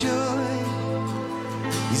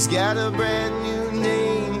He's got a brand new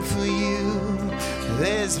name for you.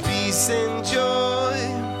 There's peace and joy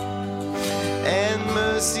and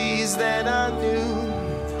mercies that are new.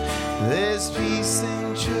 There's peace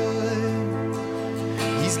and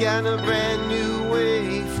joy. He's got a brand new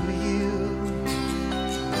way for you.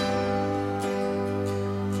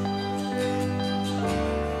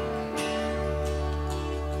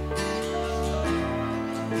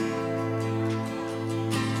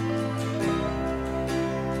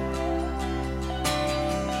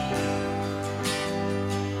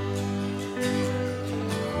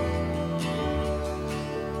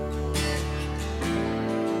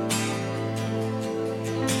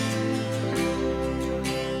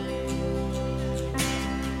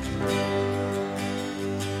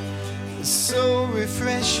 So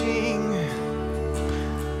refreshing.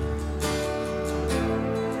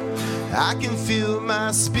 I can feel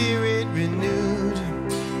my spirit renewed.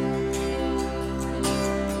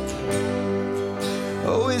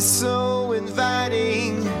 Oh, it's so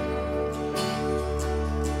inviting.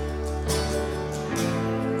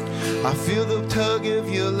 I feel the tug of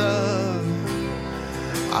your love.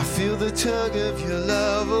 I feel the tug of your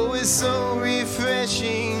love. Oh, it's so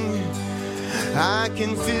refreshing. I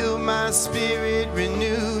can feel my spirit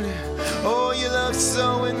renewed. Oh, your love's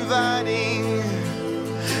so inviting.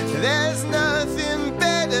 There's nothing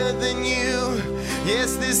better than you.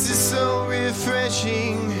 Yes, this is so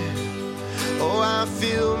refreshing. Oh, I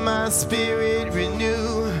feel my spirit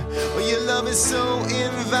renew. Oh, your love is so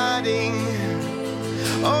inviting.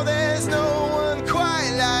 Oh, there's no one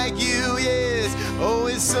quite like you. Yes, oh,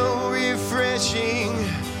 it's so refreshing.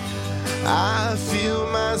 I feel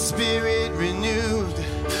my spirit renewed.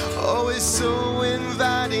 Oh, it's so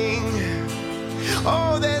inviting.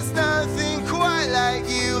 Oh, there's nothing quite like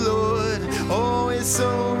you, Lord. Oh, it's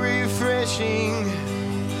so refreshing.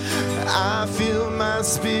 I feel my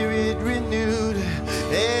spirit renewed,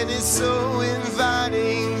 and it's so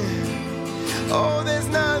inviting. Oh, there's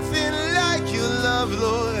nothing like your love,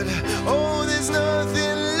 Lord. Oh, there's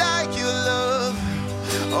nothing like your love.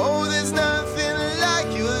 Oh, there's nothing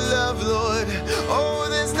like your love, Lord. Oh,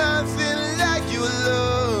 there's nothing like your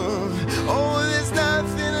love. Oh, there's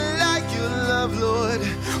nothing like your love, Lord.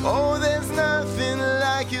 Oh, there's nothing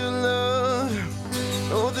like your love.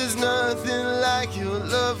 Oh, there's nothing like your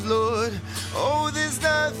love, Lord. Oh, there's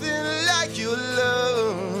nothing like your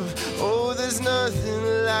love. Oh, there's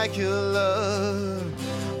nothing like your love.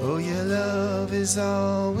 Oh, your love is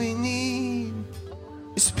all we need.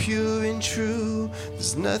 It's pure and true.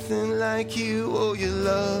 There's nothing like you. Oh, your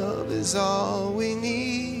love is all we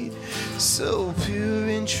need. So pure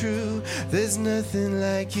and true. There's nothing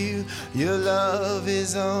like you. Your love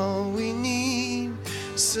is all we need.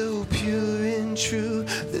 So pure and true.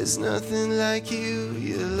 There's nothing like you.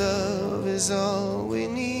 Your love is all we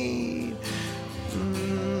need.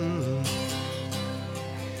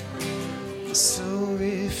 So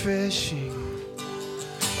refreshing.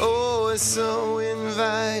 Oh, it's so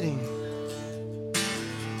inviting.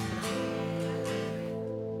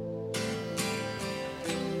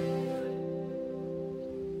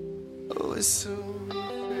 Oh, it's so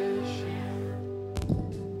refreshing.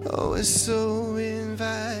 Oh, it's so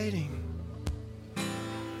inviting.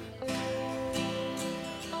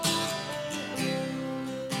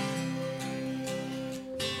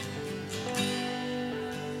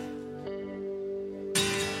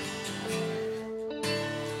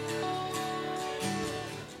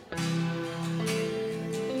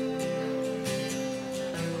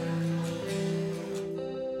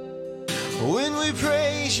 When we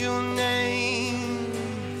praise your name,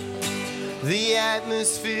 the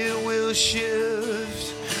atmosphere will shift.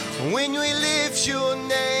 When we lift your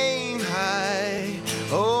name high,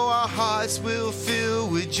 oh, our hearts will fill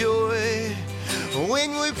with joy.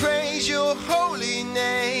 When we praise your holy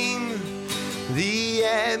name, the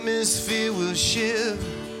atmosphere will shift.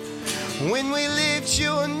 When we lift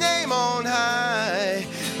your name on high,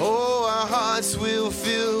 oh, our hearts will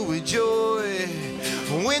fill with joy.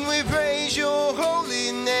 When we praise your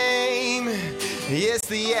holy name, yes,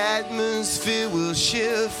 the atmosphere will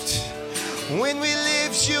shift. When we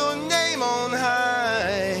lift your name on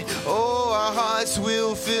high, oh, our hearts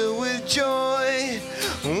will fill with joy.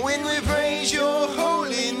 When we praise your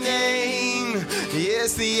holy name,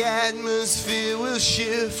 yes, the atmosphere will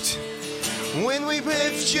shift. When we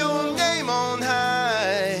lift your name on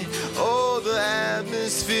high, oh, the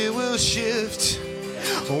atmosphere will shift.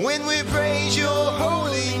 When we praise your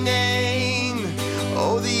holy name,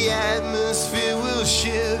 oh, the atmosphere will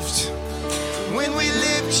shift. When we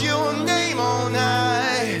lift your name on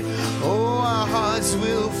high, oh, our hearts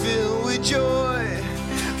will fill with joy.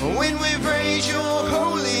 When we praise your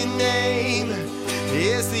holy name,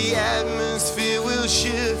 yes, the atmosphere will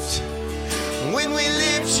shift. When we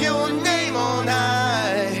lift your name on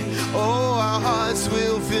high, oh, our hearts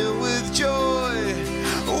will fill with joy.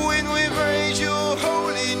 When we praise your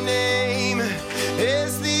holy name,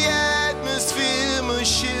 yes, the atmosphere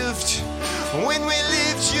must shift. When we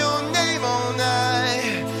lift your name on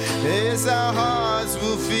high, yes, our hearts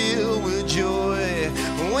will fill with joy.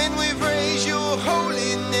 When we praise your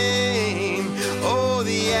holy name, oh,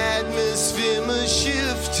 the atmosphere must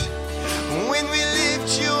shift. When we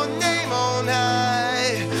lift your name on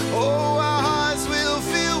high, oh, our hearts will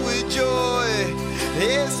fill with joy.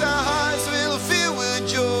 Yes, our hearts will fill with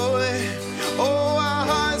joy. Oh, our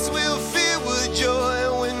hearts will fill with joy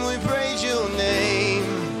when we praise your name.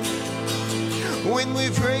 When we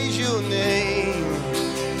praise your name,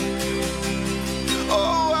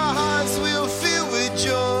 oh, our hearts will fill with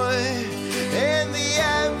joy, and the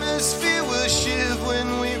atmosphere will shift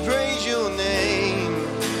when we praise your name.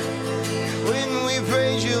 When we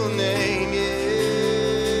praise your name,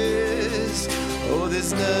 yes. Oh,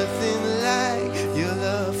 there's nothing like your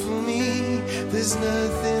love for me. There's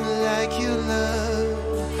nothing like your love.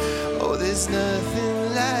 Oh, there's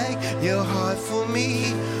nothing like your heart for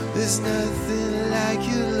me. There's nothing like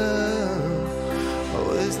your love.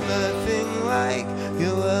 Oh, there's nothing like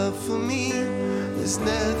your love for me. There's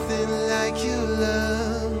nothing like your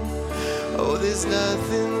love. Oh, there's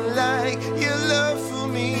nothing like your love for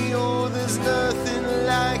me. Oh, there's nothing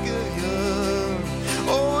like your.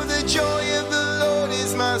 Oh, the joy of the Lord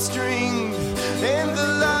is my strength, and the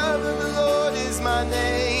love of the Lord is my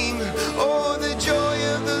name. Oh, the joy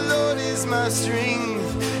of the Lord is my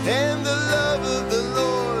strength, and the love of the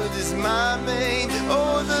Lord is my main.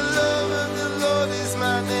 Oh, the love of the Lord is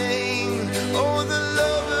my name. Oh, the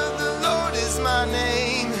love of the Lord is my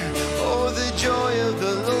name. Oh, the joy of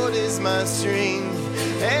the Lord is my strength,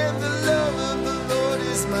 and the love of the Lord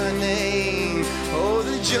is my name. Oh,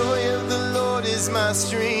 the joy of the Lord is my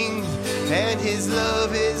strength, and his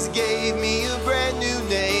love has gave me a brand new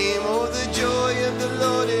name. Oh, the joy of the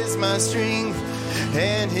Lord is my strength,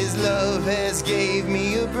 and his love has gave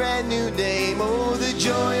me a brand new name. Oh, the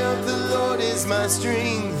joy of the Lord is my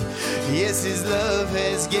strength. Yes, his love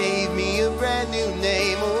has gave me a brand new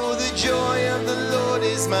name. Oh, the joy of the Lord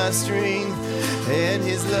is my strength, and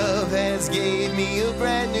his love has gave me a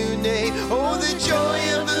brand new name. Oh, the joy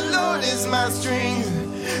of the Lord is my strength,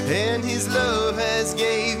 and his love has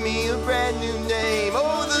gave me a brand new name.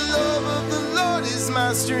 Oh, the love of the Lord is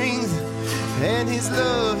my strength, and his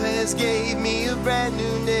love has gave me a brand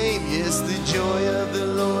new name. Yes, the joy of the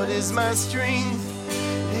Lord is my strength,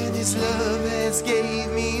 and his love has gave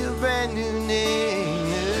me a brand new name.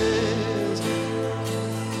 Yes.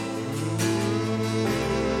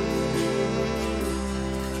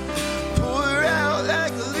 Pour out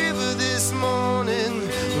like a river this morning.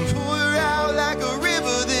 Pour out like a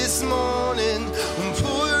river this morning.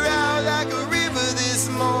 Pour out like a river this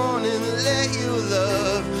morning. Let your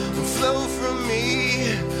love flow from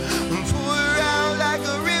me. Pour out like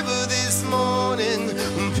a river this morning.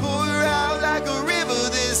 Pour out like a river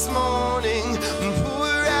this morning. Pour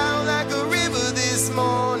out like a river this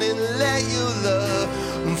morning. Let your love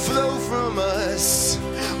flow from us.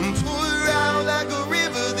 Pour out like a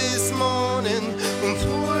river this morning.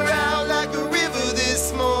 Pour out like a river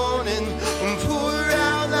this morning. Pour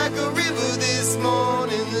out like a river this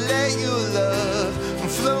morning. Let your love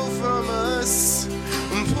flow from us.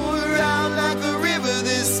 Pour out like a river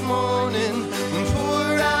this morning.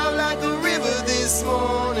 Pour out like a river this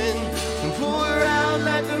morning. Pour out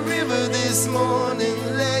like a river this morning.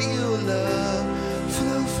 Let your love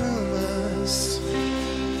flow from us.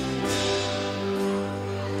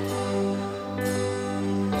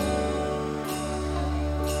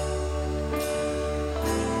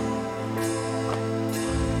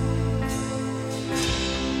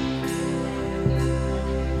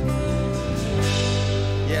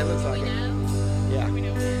 Yeah, it looks like it. Yeah.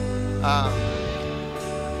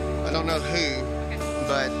 I don't know who,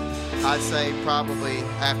 but I'd say probably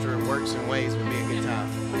after Works and Ways would be a good time.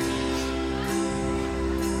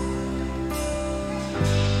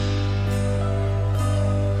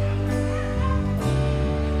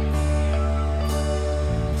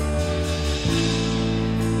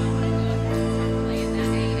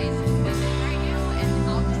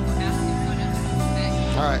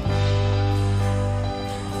 All right.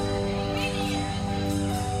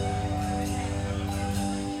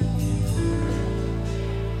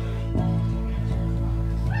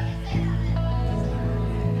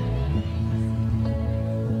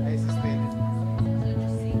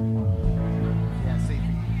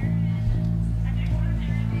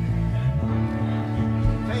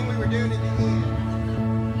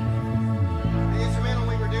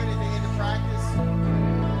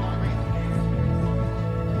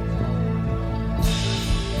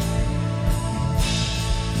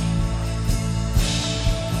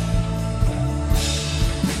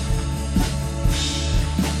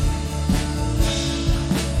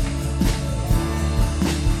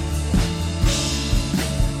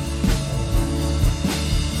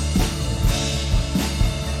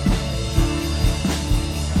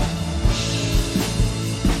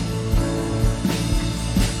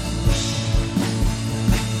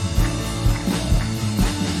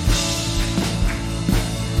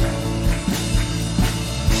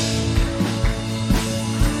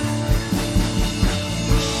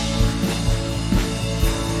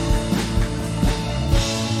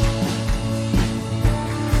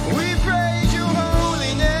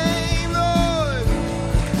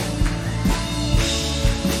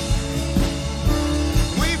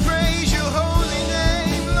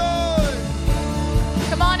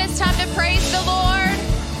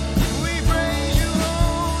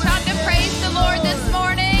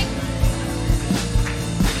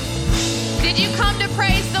 Did you come to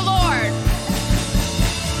praise the Lord?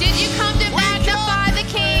 Did you come to magnify the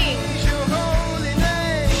King?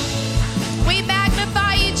 We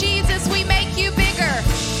magnify you, Jesus. We make you bigger.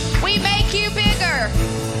 We make you bigger.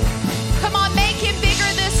 Come on, make him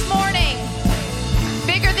bigger this morning.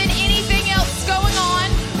 Bigger than anything else going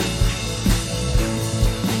on.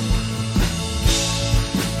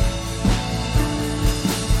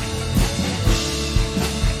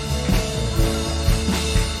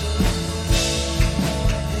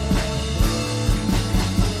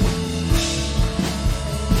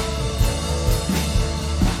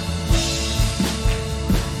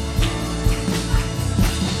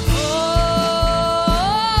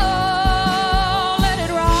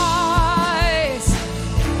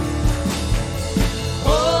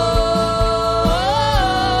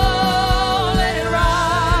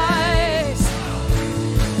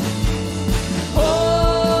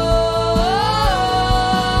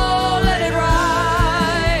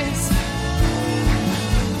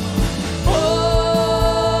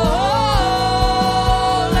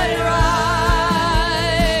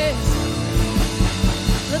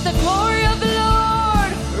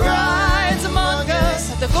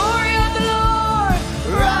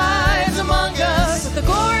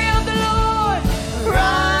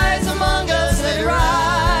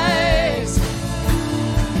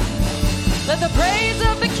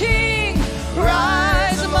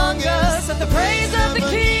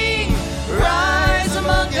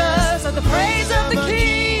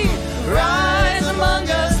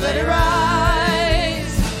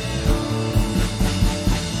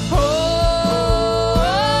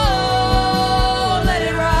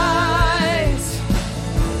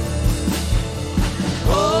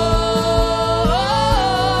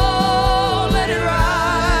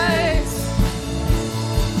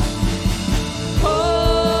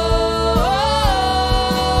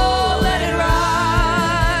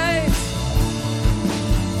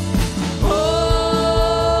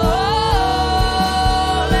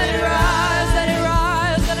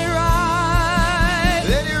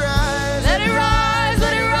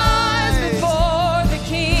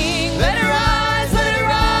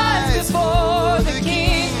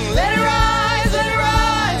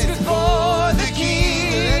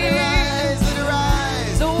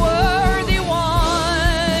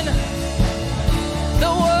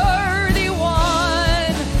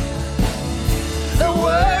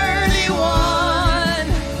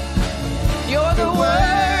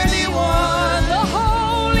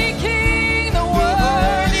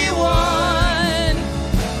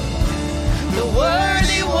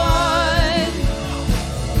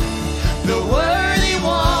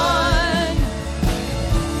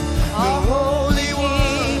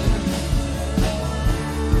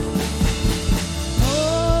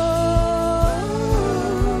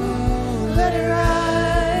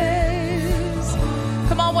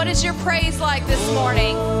 Like this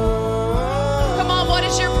morning? Come on, what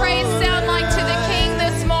does your praise sound like to the King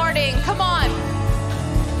this morning? Come on.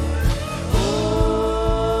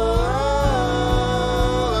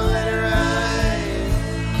 Let it rise.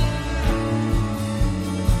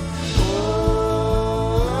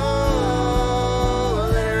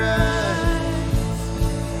 Let it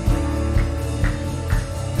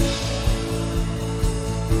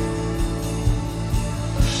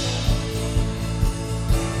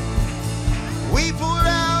We pour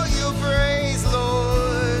out your praise,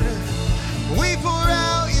 Lord. We pour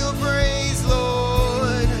out your praise,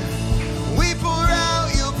 Lord. We pour out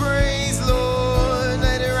your praise, Lord.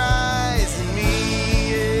 Let it rise in me,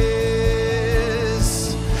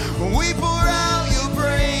 yes. We pour out your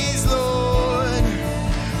praise, Lord.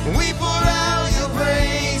 We pour out your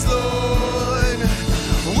praise, Lord.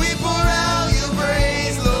 We pour out your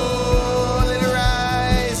praise, Lord. Let it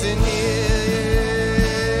rise in me.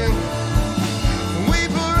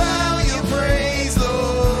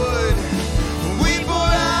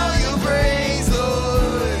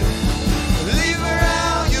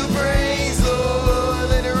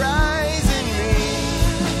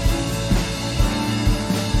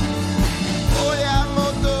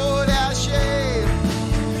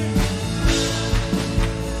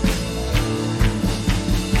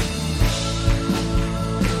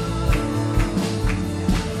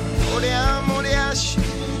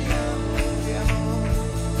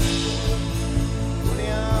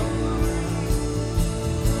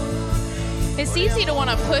 It's easy to want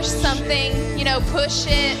to push something, push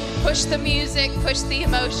it, push the music, push the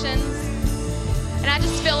emotions. And I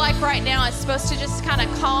just feel like right now it's supposed to just kind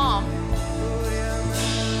of calm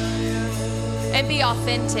and be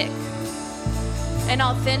authentic. An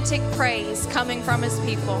authentic praise coming from his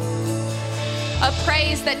people. a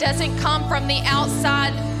praise that doesn't come from the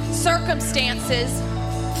outside circumstances.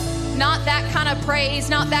 Not that kind of praise,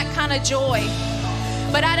 not that kind of joy.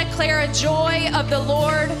 But I declare a joy of the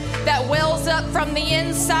Lord that wells up from the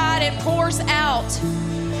inside and pours out.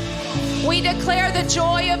 We declare the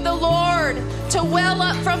joy of the Lord to well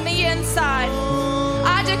up from the inside.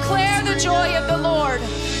 I declare the joy of the Lord.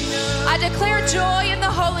 I declare joy in the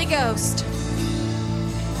Holy Ghost.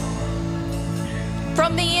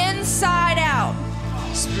 From the inside out.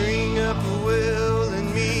 Spring up a well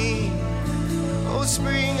in me. Oh,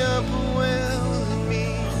 spring up a well in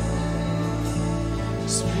me.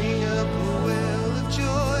 Spring up a well of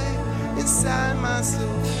joy inside my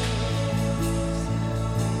soul.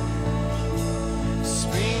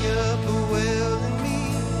 Spring up a well in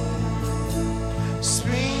me.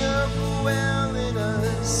 Spring up a well in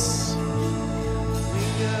us.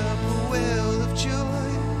 Spring up a well of joy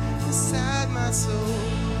inside my soul.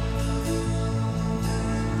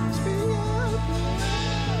 Spring up a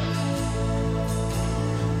well.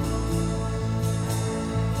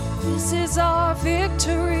 This is our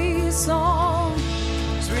victory song.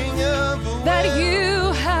 Spring up a well. That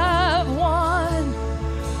you have won.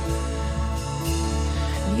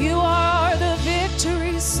 You are the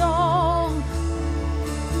victory song.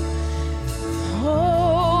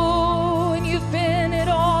 Oh, and you've been it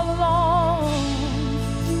all along.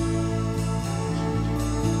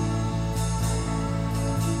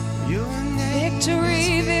 Your name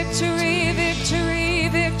Victory, is victory, victory,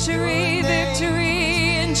 victory,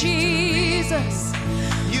 victory in Jesus.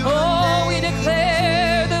 Your Oh, we name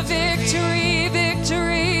declare the victory,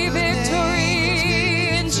 victory,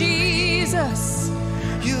 victory in Jesus.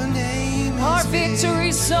 Your name is Our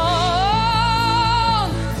victory song,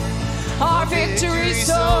 our victory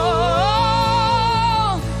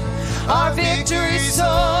song, our victory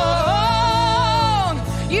song.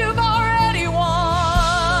 You've already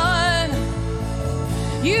won.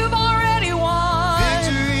 You've already won.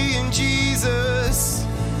 victory in Jesus.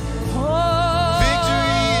 Oh,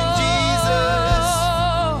 Victory in Jesus.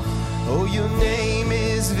 Oh, your name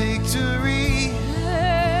is victory.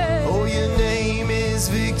 Oh, your name is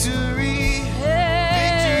victory.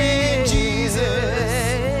 Victory in Jesus.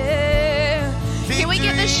 Can we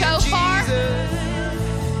get the Victory in shofar? Jesus.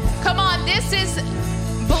 Come on, this is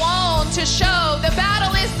blown to show the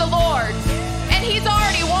battle is the Lord, and He's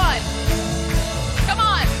already won. Come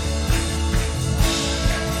on.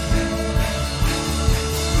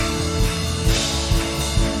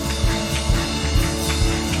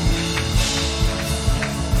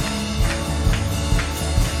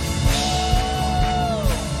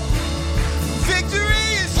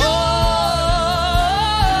 Victory is yours. Oh,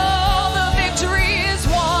 the victory is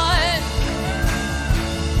won.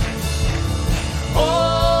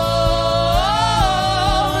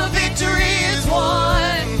 Oh, the victory is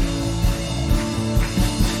won.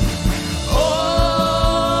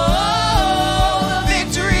 Oh, the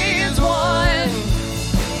victory is won.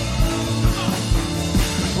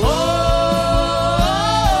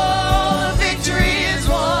 Oh, the victory is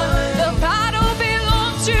won. The battle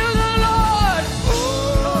belongs to the Lord.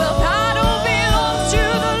 The battle belongs to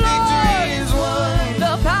the Victory Lord. is won.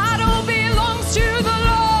 The battle belongs to the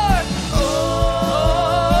Lord.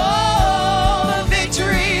 Oh, the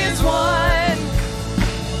victory is won.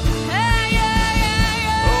 Hey, yeah, yeah,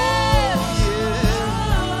 yeah.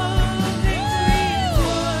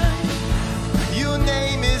 Your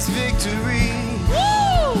name is victory.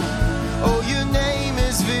 Woo! Oh, your name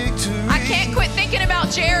is victory. I can't quit thinking about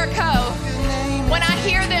Jericho. Your name When I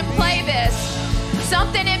hear them play this,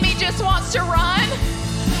 something in me just wants to run.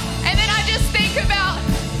 And then I just think about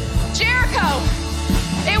Jericho.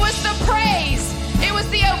 It was the praise. It was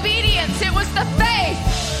the obedience. It was the faith.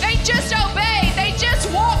 They just obeyed. They just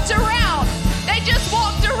walked around. They just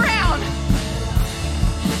walked around.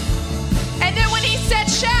 And then when he said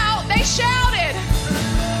shout, they shouted.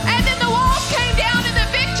 And then the walls came down and the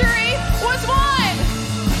victory was won.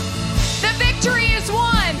 The victory is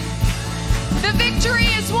won. The victory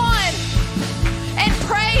is won. And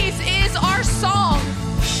praise is our song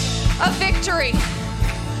of victory.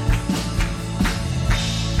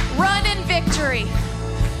 Run in victory.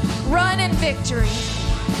 Run in victory.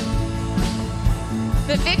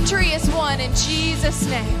 The victory is won in Jesus'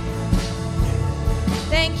 name.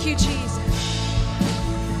 Thank you, Jesus.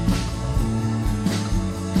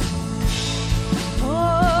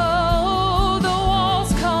 Oh, the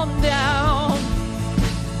walls come down.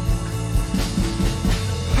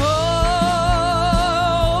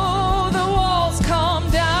 Oh, the walls come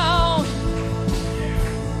down.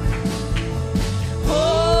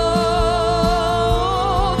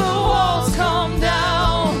 Oh, the walls come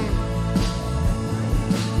down.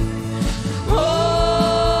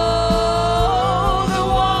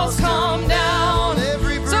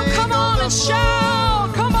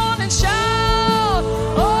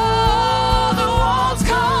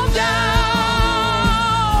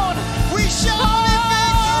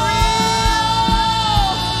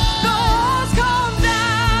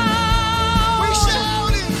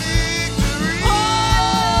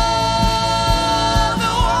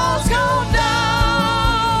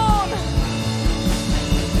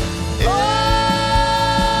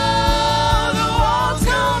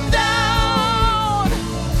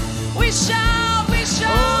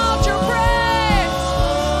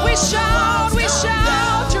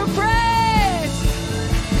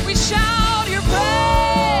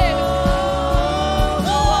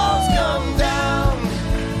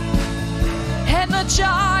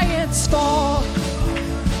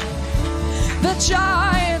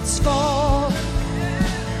 giants fall.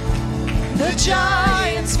 The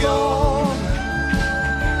giants fall.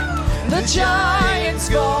 The giants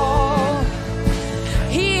fall.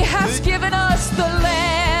 He has given us the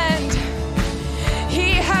land.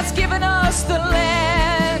 He has given us the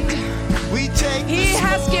land. We take the He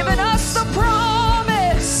has given us the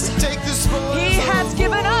promise. Take the spoils. He has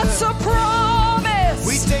given us a promise.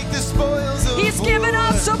 We take the spoils of He's war. given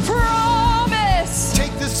us a promise.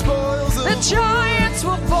 Take the spoils of The giants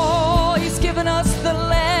will fall. He's given us the war.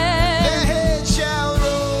 land. Their heads shall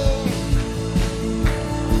roll.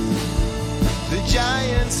 The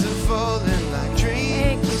giants are falling like trees.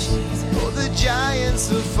 Thank you, Jesus. Oh, the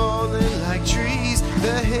giants are falling like trees.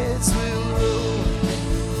 Their heads will roll.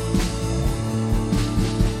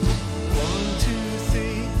 1, 2,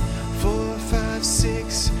 3, 4, 5,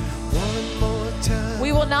 6. One more time.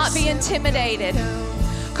 We will not be intimidated.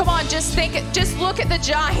 Come on, just look at the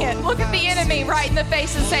giant. Look at the enemy right in the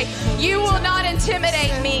face and say, you will not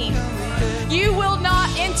intimidate me. You will not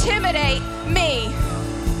intimidate me.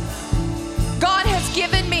 God has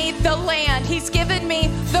given me the land. He's given me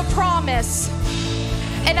the promise.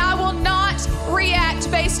 And I will not react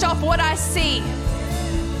based off what I see.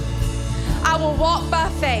 I will walk by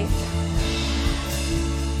faith.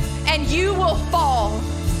 And you will fall.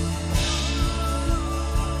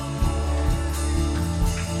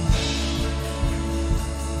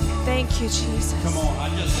 Thank you, Jesus. Come on, I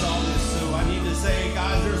just saw this, so I need to say,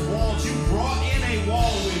 guys, there's walls. You brought in a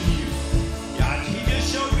wall with you. Yeah, he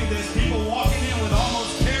just showed me this. People walking in with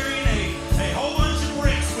almost carrying a whole bunch of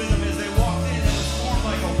bricks with them as they walked in. It was formed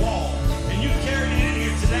like a wall. And you carried it in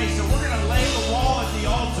here today, so we're going to lay the wall at the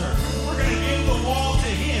altar. We're going to give the wall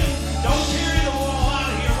to him. Don't carry the wall out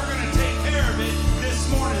of here. We're going to take care of it this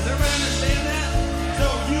morning. Does everybody understand that? So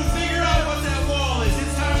you figure out what that wall is.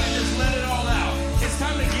 It's time to just let it all out. It's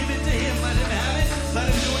time to give it to him. Let him have it. Let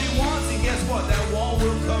him do what he wants. And guess what? That wall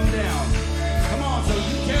will come down. Come on. So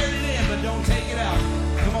you carried it in, but don't take it out.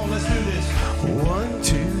 Come on. Let's do this. 1,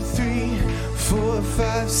 2, 3, 4,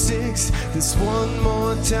 5, 6. This one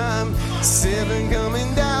more time. 7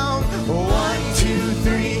 coming down. 1, 2,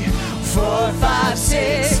 3, 4, 5,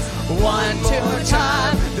 6. One more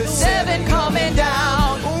time. The 7 coming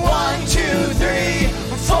down. 1, 2, 3,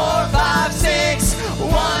 4, 5, 6.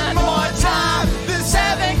 One more time. The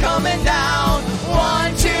 7 coming down.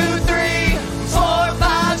 1, 2, 3, 4,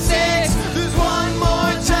 5, 6. There's one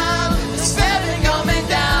more time. The 7 coming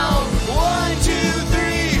down. 1, 2,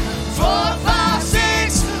 3, 4, 5,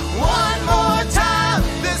 6. One more time.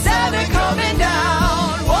 The 7 coming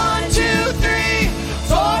down. 1, 2, 3,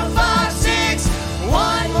 4, 5, 6.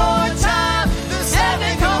 One more time. The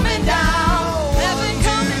 7 coming down. 7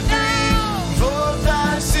 coming down. 4,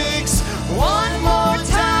 5, 6. One more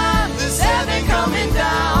time. The 7 coming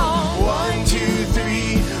down. 1, 2,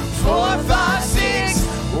 3, 4, 5, 6.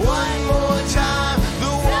 One more time.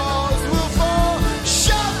 The walls will fall.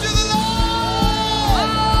 Shout to the Lord.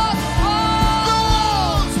 The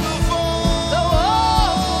walls will fall.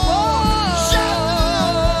 Shout to the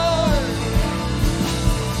Lord.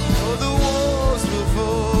 Oh, the walls will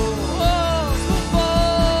fall.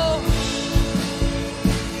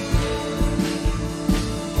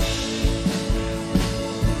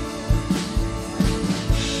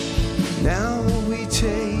 Now we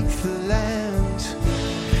take the land.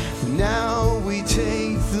 Now we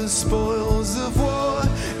take the spoils of war.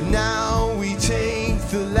 Now we take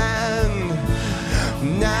the land.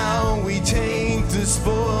 Now we take the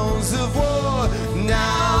spoils of war.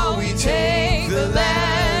 Now we take the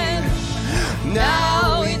land.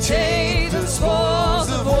 Now we take the spoils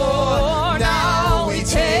of war. Now we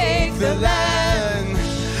take the land.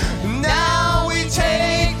 Now we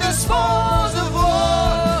take the spoils of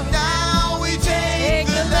war. Now we take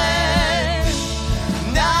the land.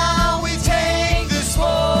 Now we take the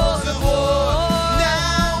spoils of war.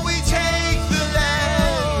 Now we take the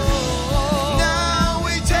land. Now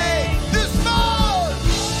we take the spoils.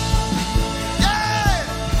 Yeah!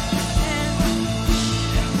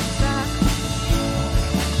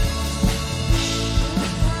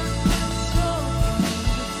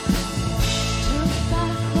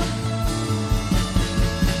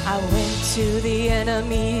 I went to the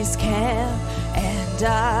enemy's camp and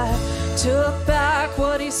I took back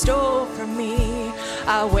what he stole from me.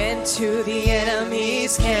 I went to the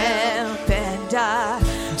enemy's camp and I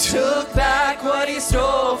took back what he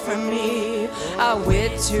stole from me. I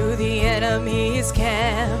went to the enemy's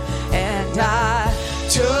camp and I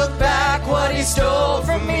took back what he stole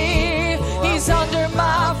from me. He's under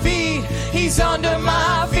my feet. He's under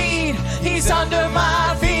my feet. He's under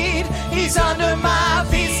my feet. He's under my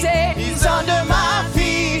feet. Say, he's under my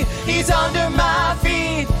feet. He's under my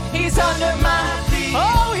feet. He's under my feet.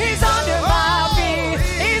 Oh, he's under my feet.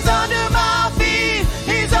 He's under my feet.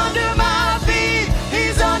 He's under my feet.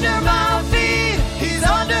 He's under my feet. He's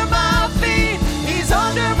under my feet. He's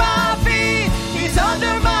under my feet. He's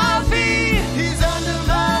under my feet. He's under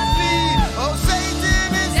my feet. Oh,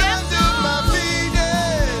 Satan is under my feet.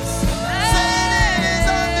 Yes. Satan is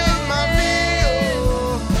under my feet.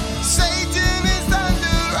 Oh, Satan is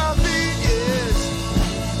under our feet. Yes.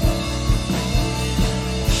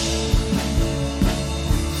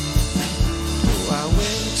 Oh, I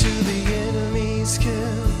went to the enemy's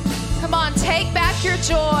camp. Come on, take back your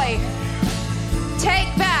joy.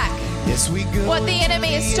 Take back Yes, we go what the to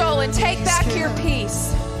enemy has stolen. Take enemy's back your camp.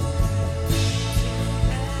 peace.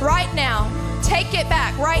 Right now. Take it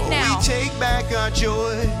back right Oh, now. we take back our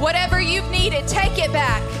joy. Whatever you've needed, take it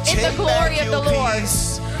back in the Take glory back of the your Lord.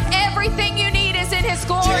 peace. Everything you need is in his Take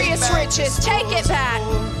glorious back the riches. Take it spoils, back.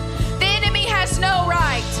 Lord. The enemy has no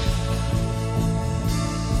right.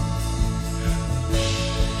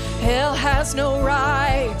 Hell has no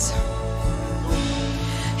right.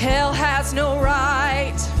 Hell has no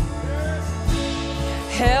right.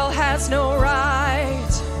 Hell has no right.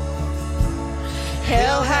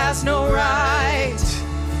 Hell has no right.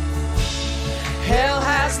 Hell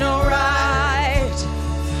has no right.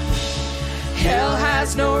 Hell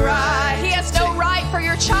has no right. He has no right for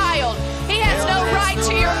your child. He has Hell no has right no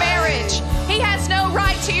to your right. marriage. He has no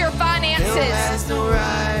right to your Hell finances. has no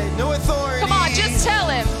right, no authority. Come on, just tell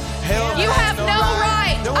him. Hell You has have no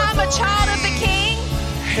right. no I'm a child of the authority. King.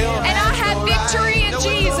 Hell and I has have no victory right, in no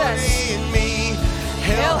Jesus. authority in me.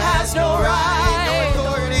 Hell has no no right.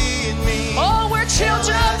 authority in me. Oh, we're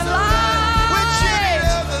children Hell of the has no right. light. We're children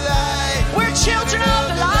of the light. We're children of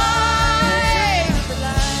the light.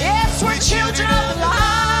 Yes, we're children of the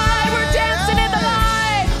light. We're dancing in the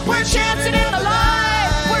light. We're dancing in the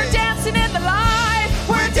light. We're dancing in the light.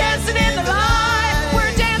 We're dancing in the light.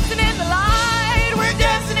 We're dancing in the light. We're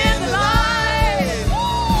dancing in the light.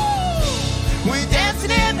 We're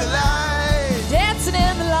dancing in the light. Dancing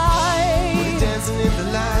in the We're light. dancing in the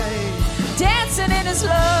light. Dancing in his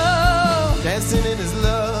love. Dancing in his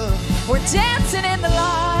love. We're dancing in the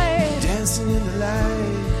light. Dancing in the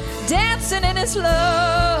light. Dancing in his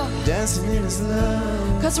love. Dancing in his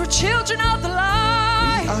love. 'Cause we're children of the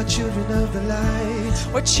light. We are children of the light.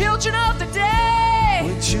 We're children of the day.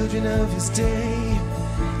 We're children of his day.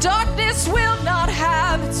 Darkness will not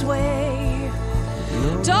have its way.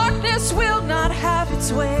 No. Darkness will not have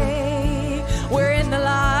its way. We're in the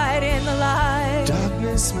light, in the light.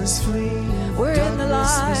 Darkness must flee. We're in the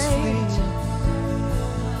Darkness must light. flee.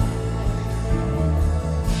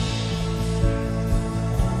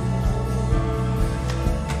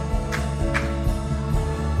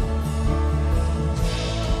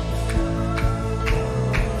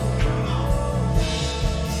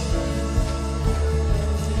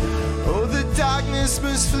 Oh, the darkness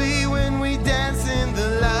must flee when we dance in the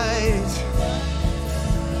light.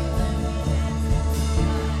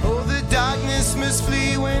 Oh, the darkness must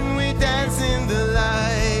flee when we dance in the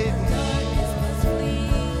light.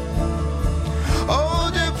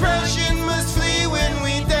 Oh, depression must flee when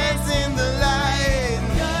we dance in the light.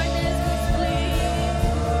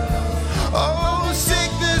 Oh,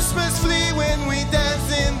 sickness must flee when we dance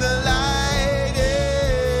in the light.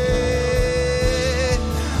 Yeah.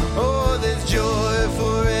 Oh, there's joy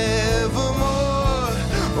forevermore.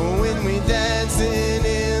 Oh, when we dancing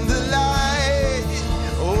in the light.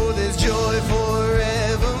 Oh, there's joy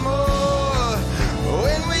forevermore.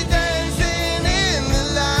 When we dancing in the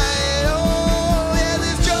light. Oh, yeah,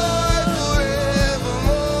 there's joy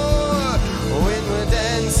forevermore. When we're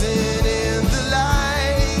dancing in the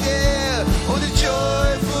light. Yeah. Oh, there's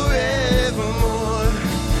joy forevermore.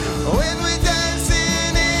 When we're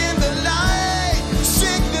dancing in the light.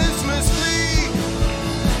 Sickness must flee.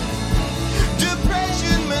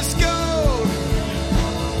 Depression must go.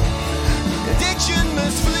 Addiction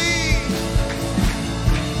must flee.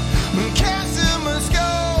 Cancer must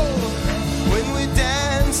go. When we're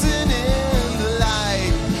dancing in the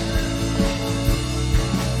light.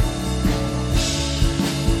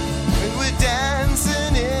 When we're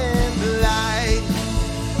dancing in the light.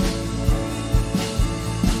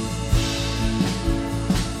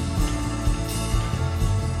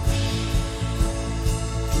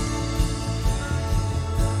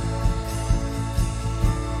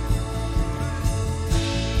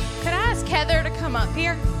 Could I ask Heather to come up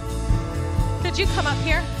here? Could you come up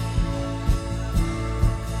here?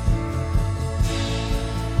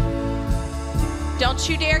 Don't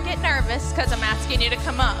you dare get nervous because I'm asking you to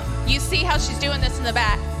come up. You see how she's doing this in the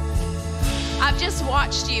back. I've just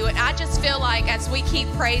watched you, and I just feel like as we keep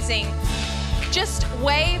praising, just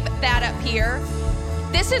wave that up here.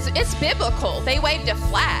 It's biblical. They waved a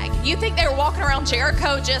flag. You think they were walking around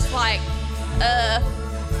Jericho just like,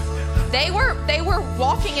 They were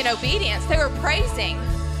walking in obedience. They were praising.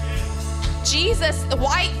 Jesus, the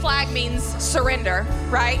white flag means surrender,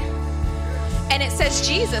 right? And it says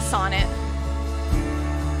Jesus on it.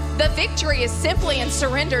 The victory is simply in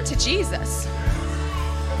surrender to Jesus.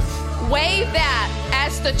 Wave that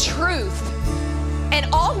as the truth. And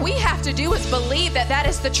all we have to do is believe that that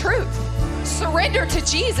is the truth. Surrender to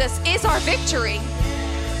Jesus is our victory.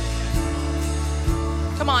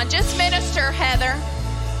 Come on, just minister, Heather.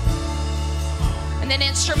 And then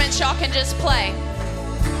instruments, y'all can just play.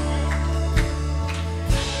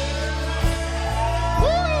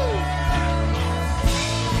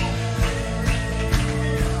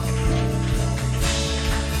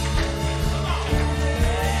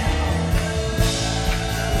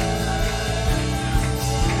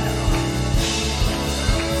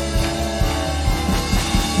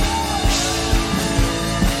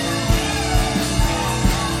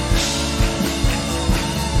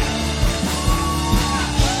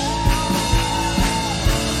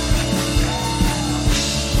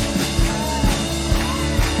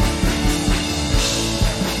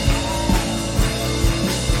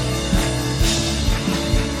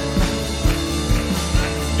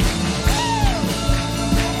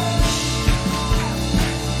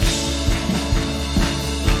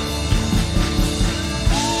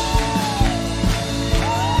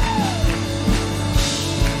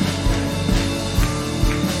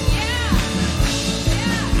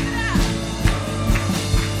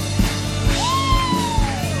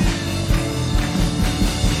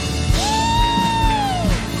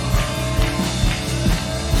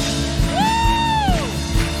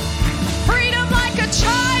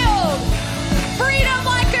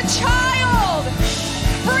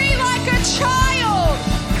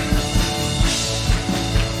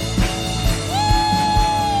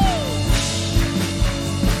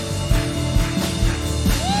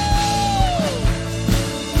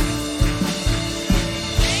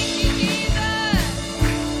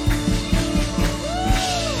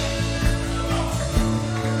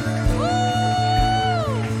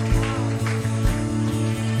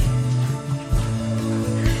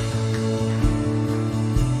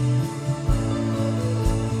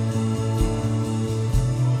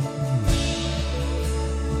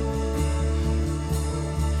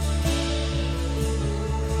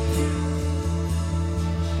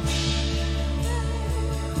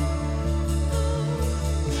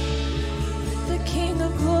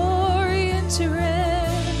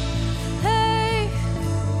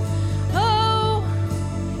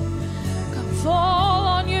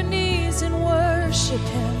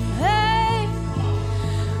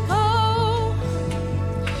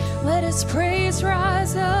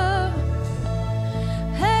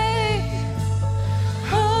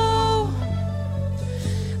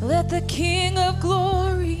 Let the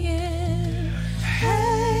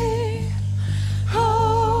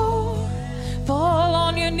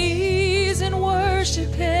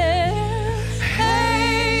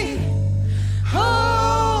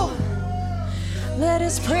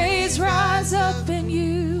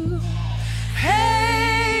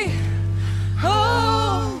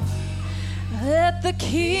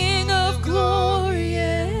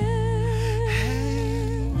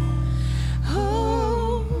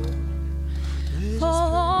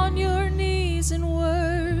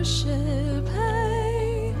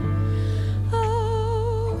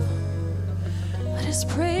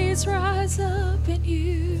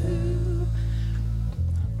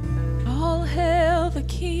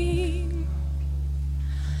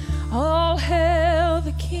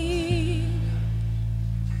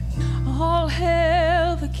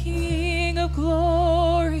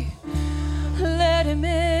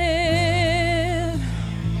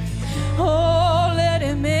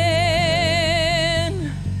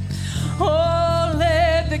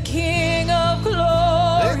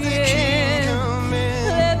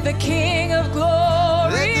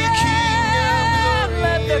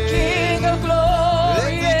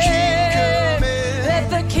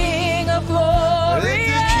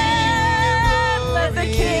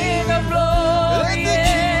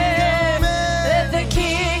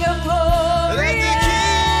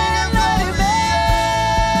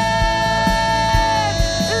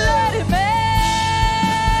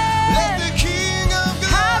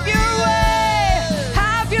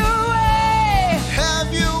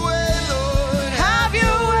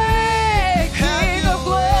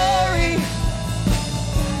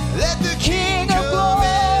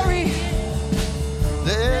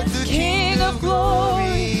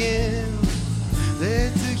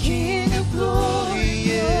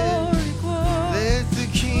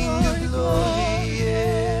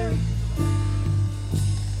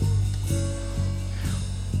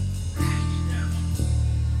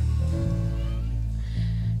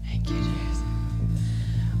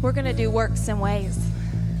we're going to do works and ways.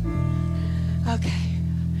 Okay.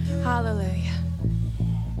 Hallelujah.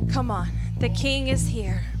 Come on. The King is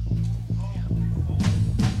here.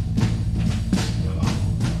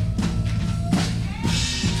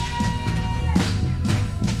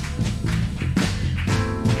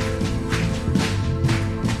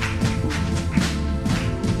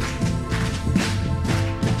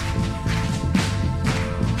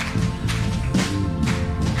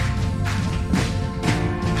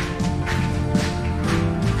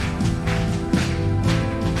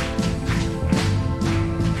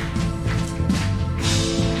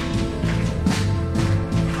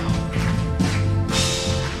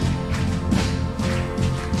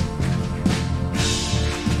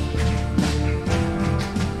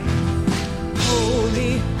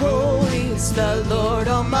 The Lord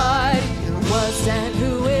Almighty, who was and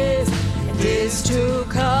who is to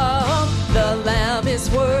come. The Lamb is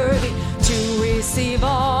worthy to receive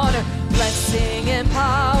honor, blessing and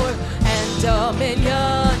power and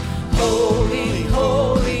dominion. Holy,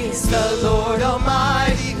 holy is the Lord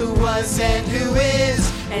Almighty, who was and who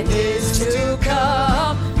is to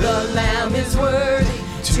come. The Lamb is worthy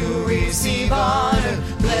to receive honor,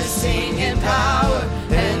 blessing and power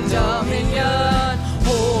and dominion.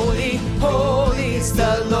 Holy, holy is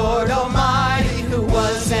the Lord Almighty, who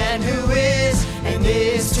was and who is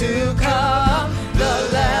to come. The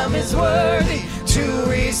Lamb is worthy to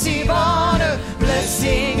receive honor,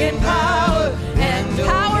 blessing and power and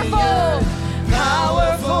dominion.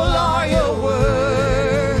 Powerful are your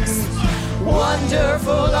works,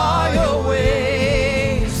 wonderful are your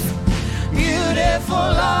ways, beautiful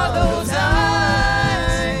are those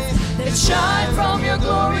eyes that shine from your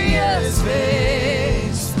glorious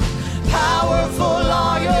face. Powerful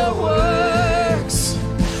are your works,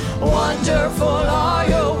 wonderful are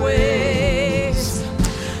your ways,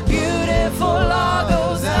 beautiful are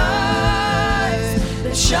those eyes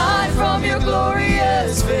that shine from your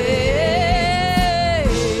glorious face.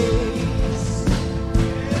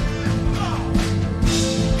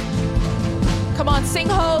 Come on, sing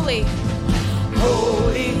holy.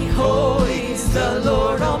 Holy, holy is the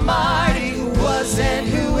Lord Almighty, who was and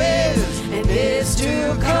who is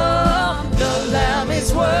to come. The Lamb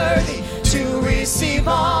is worthy to receive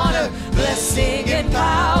honor, blessing and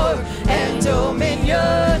power and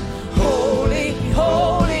dominion. Holy,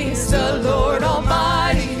 holy is the Lord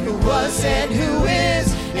Almighty, who was and who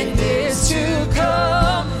is to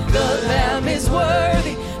come. The Lamb is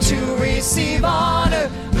worthy to receive honor,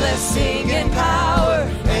 blessing and power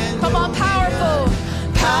and Come on, powerful.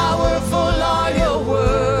 Powerful are your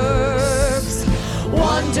works,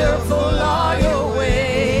 wonderful are your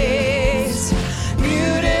ways,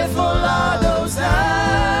 beautiful are those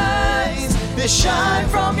eyes that shine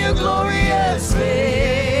from your glorious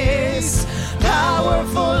face.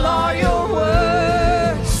 Powerful are your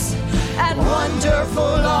works, and wonderful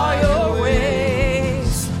are your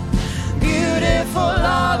ways, beautiful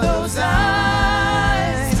are those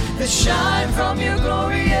eyes that shine from your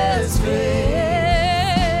glorious face.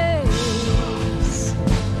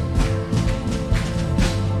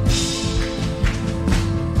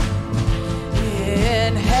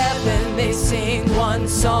 In heaven they sing one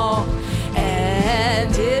song,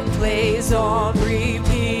 and it plays on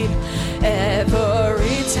repeat.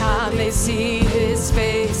 Every time they see his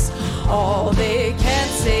face, all they can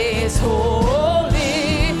say is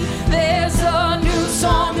holy. There's a new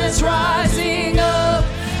song that's rising up,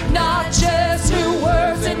 not just new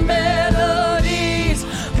words and melodies,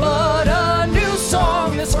 but a new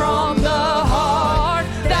song that's from the heart,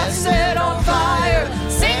 that's set on fire.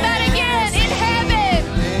 Sing that again. In heaven.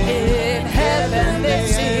 In heaven they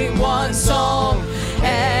sing one song,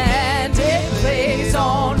 and it plays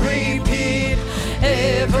on repeat.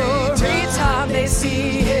 Every time they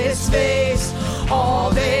see his face,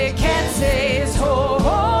 all they can say is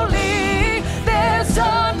holy. There's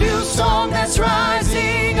a new song that's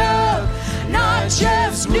rising up, not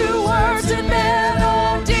just new words and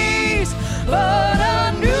melodies, but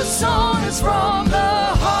a new song that's from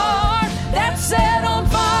the heart, that's set on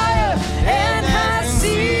fire and has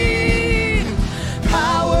seen.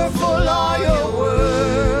 Powerful are your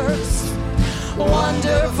words,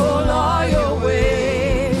 wonderful are your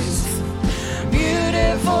ways,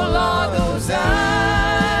 beautiful are those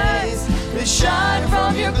eyes that shine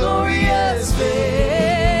from your glorious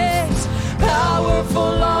face.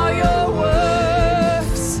 Powerful are your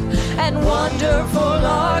works, and wonderful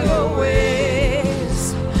are your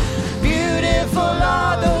ways, beautiful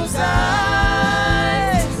are those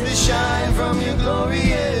eyes that shine from your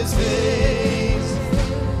glorious face.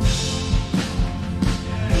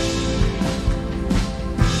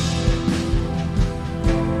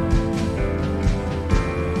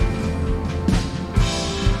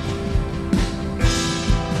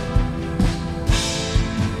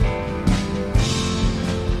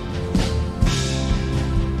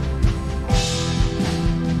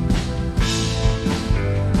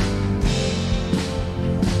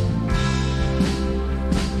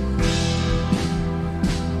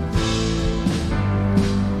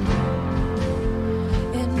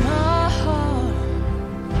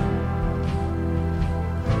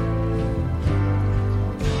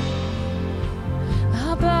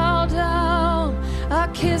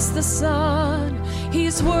 kiss the Son.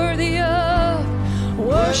 He's worthy of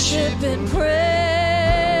worship and praise.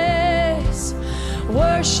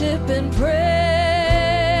 Worship and praise.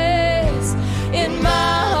 In my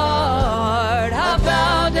heart I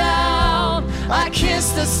bow down, I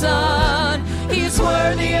kiss the Son. He's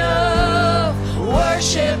worthy of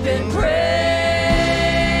worship and praise.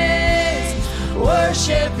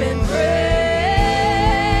 Worship and praise.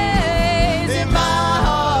 In my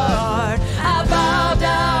heart I bow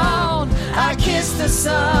down, I kiss the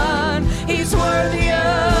Son. He's worthy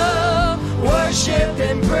of worship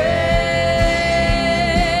and praise.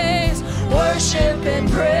 Worship and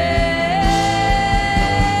praise.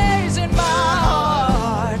 In my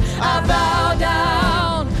heart I bow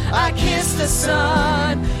down, I kiss the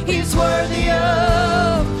Son. He's worthy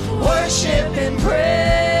of worship and praise.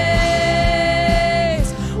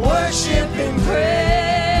 Worship and praise.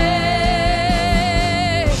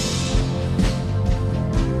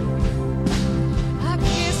 I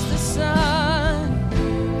kiss the Son.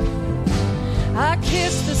 I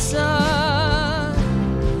kiss the Son.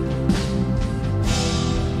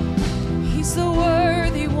 He's the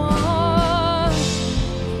worthy one.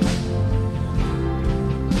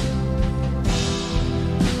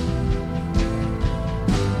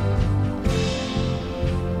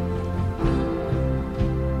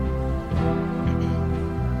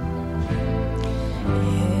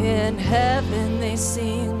 In heaven they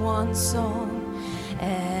sing one song,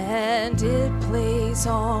 and it plays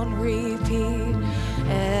on repeat.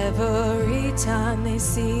 Every time they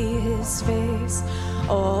see his face,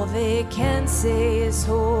 all they can say is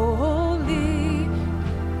holy,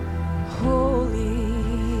 holy,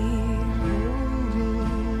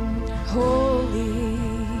 holy.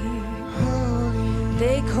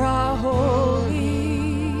 They cry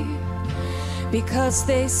holy because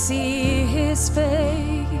they see his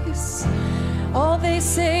face. All they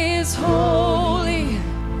say is holy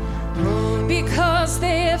because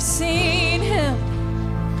they have seen him.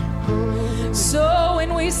 So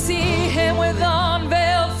when we see him with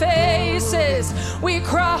unveiled faces, we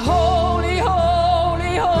cry holy,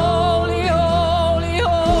 holy, holy, holy,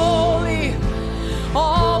 holy.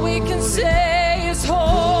 All we can say is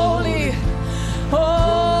holy.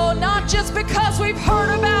 Oh, not just because we've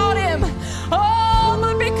heard about him, oh,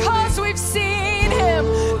 but because we've seen him,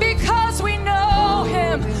 because we know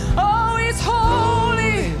him. Oh, he's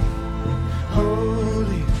holy.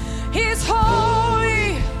 Holy, He's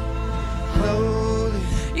holy. holy,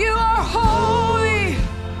 You are holy.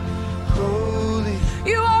 holy,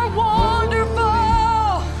 You are wonderful.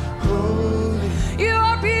 holy, You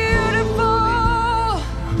are beautiful.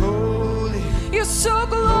 holy, You're so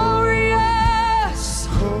glorious.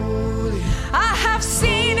 holy, I have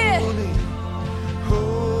seen it. holy,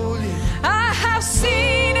 holy, I have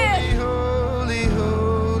seen it. holy,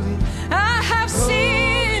 holy, I have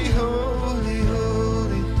seen. holy,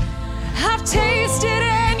 holy, I've tasted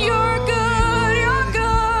and you're good. You're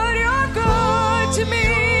good. You're good to me.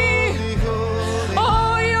 holy,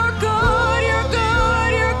 Oh, you're good. You're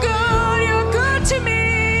good. You're good. You're good to me.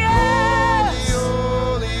 Yes.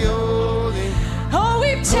 holy, holy, Oh,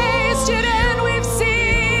 we've tasted and we've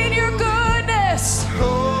seen your goodness.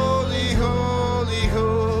 holy, holy,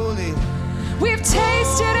 holy, We've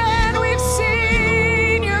tasted and we've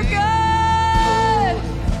seen your good.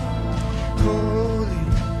 holy,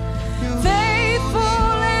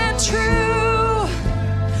 Faithful and true.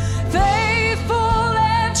 Faithful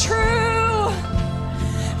and true.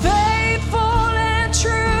 Faithful and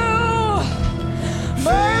true.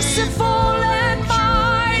 Merciful and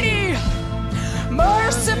mighty.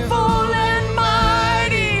 Merciful and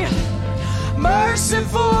mighty.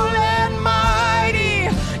 Merciful and mighty.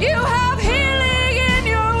 You have healing in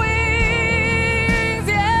your wings.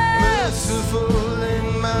 Yes. merciful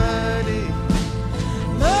and mighty,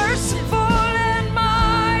 Merciful and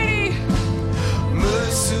mighty.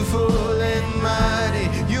 merciful and mighty.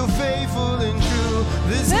 You're faithful and true.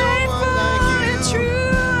 There's no one Faithful like you. and true.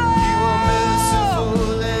 You are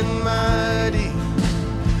merciful and mighty,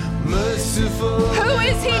 merciful. Who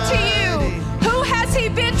is he to you? Who has he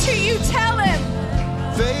been to you? Tell him.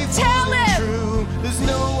 Faithful Tell and him. true. There's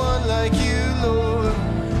no one like you, Lord.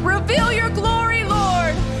 Reveal your glory,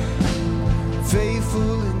 Lord.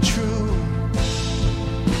 Faithful and true.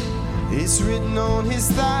 It's written on his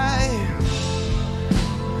thigh.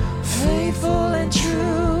 Faithful and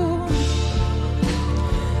true.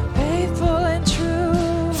 Faithful and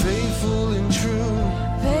true. Faithful and true.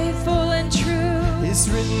 Faithful and true. It's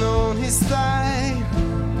written on his thigh.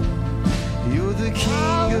 You're the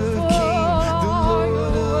King of kings, the Lord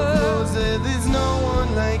of lords. There's no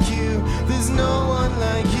one like you. There's no one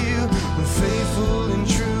like you. Faithful and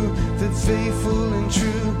faithful and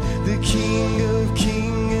true, the King of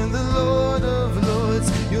Kings and the Lord of Lords.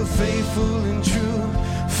 You're faithful and true,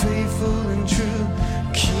 faithful and true,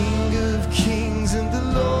 King of Kings and the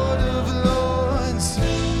Lord of Lords.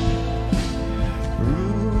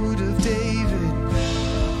 Root of David,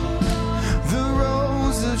 the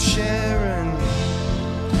Rose of Sharon,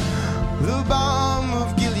 the balm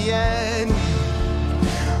of Gilead,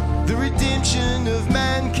 the redemption of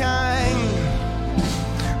mankind,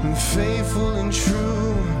 faithful and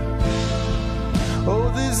true. Oh,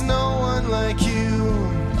 there's no one like you.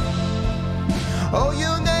 Oh,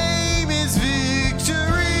 your name is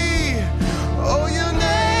victory. Oh, your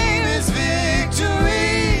name is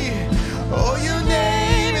victory. Oh, your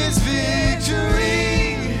name is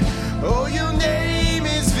victory. Oh, your name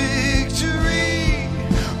is victory.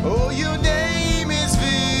 Oh, your name is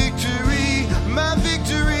victory. My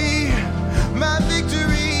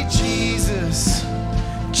victory, Jesus,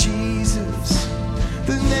 Jesus,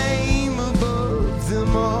 the name above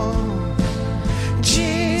them all.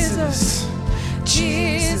 Jesus,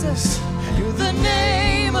 Jesus, you're the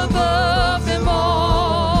name above them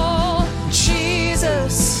all.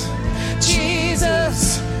 Jesus,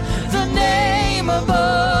 Jesus, the name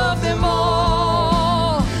above them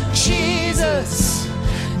all. Jesus,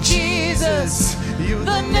 Jesus, you're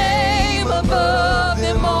the name above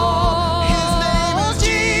them all. His name is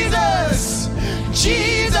Jesus,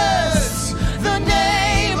 Jesus, the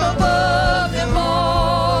name above them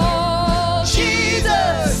all.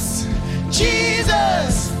 Jesus,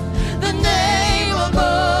 Jesus, the name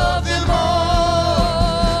above them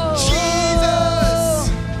all. Jesus,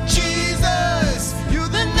 Jesus, you're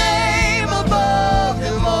the name above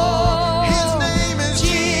them all. His name is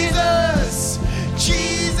Jesus,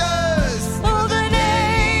 Jesus, oh, the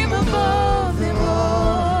name above them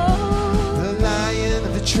all. The Lion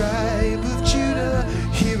of the tribe of Judah,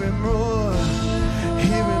 hear him roar,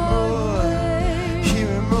 hear him roar, hear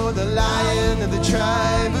him roar. The Lion of the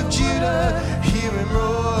tribe of Judah, hear him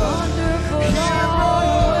roar, hear him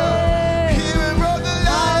roar, hear him roar. The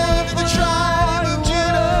Lion of the tribe of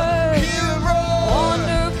Judah, hear him roar,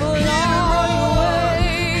 hear him roar,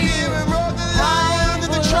 hear him roar. The Lion of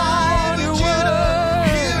the tribe of Judah,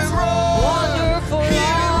 hear him roar,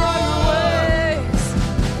 hear him roar,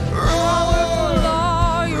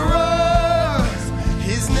 roar.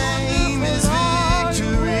 His name is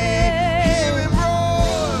victory. Hear him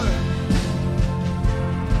roar.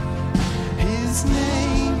 His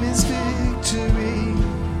name is victory.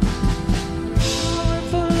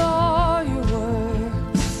 Powerful are your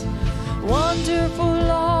words,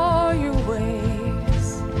 wonderful are your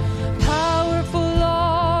ways. Powerful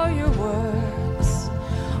are your words,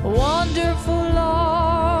 wonderful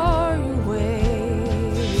are your ways.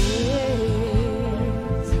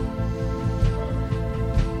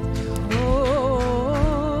 Oh,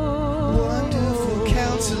 Wonderful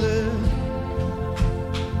Counselor,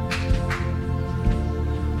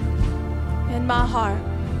 in my heart,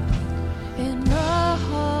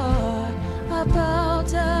 I bow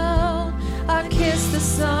down, I kiss the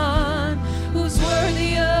Son who's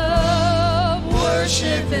worthy of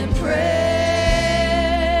worship and praise,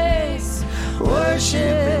 worship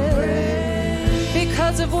and praise.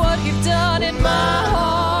 Because of what you've done in my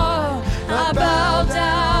heart, I bow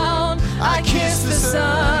down, I kiss the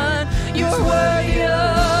Son, you're worthy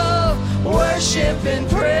of worship and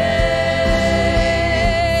praise,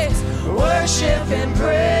 worship and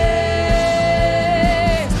praise.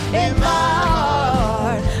 In my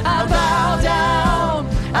heart, I bow down,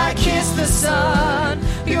 I kiss the Son,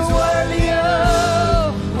 you're worthy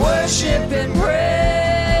of worship and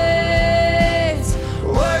praise,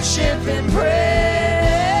 worship and praise.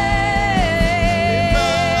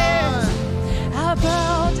 I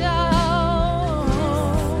bow down,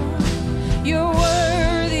 you're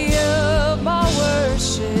worthy of my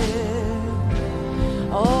worship,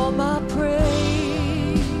 all my praise.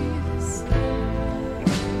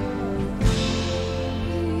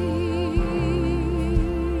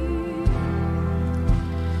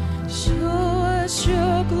 Show us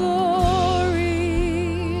your glory.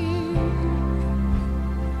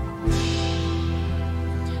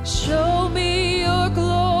 Show me your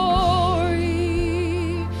glory.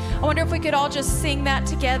 I wonder if we could all just sing that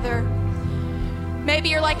together. Maybe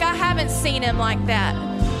you're like, I haven't seen him like that.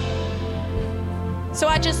 So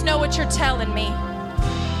I just know what you're telling me.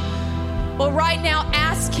 Well, right now,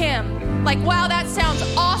 ask him. Like, wow, that sounds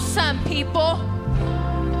awesome, people.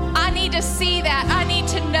 I need to see that. I need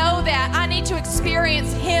to know that. I need to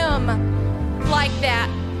experience him like that.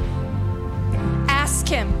 Ask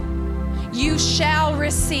him. You shall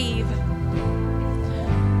receive.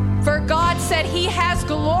 For God said he has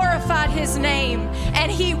glorified his name,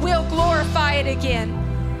 and he will glorify it again.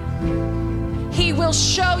 He will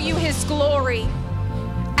show you his glory.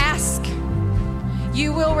 Ask,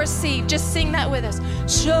 you will receive. Just sing that with us.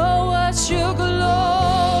 Show us your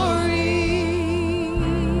glory.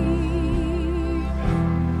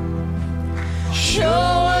 Show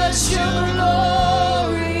us your glory.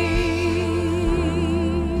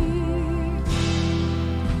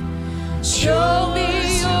 Show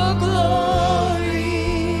me your glory.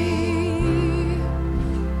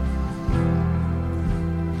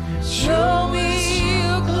 Show me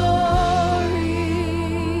your glory.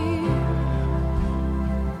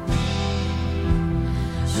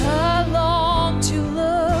 I long to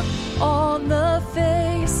look on the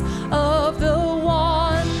face of the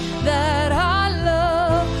one that I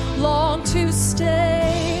love. Long to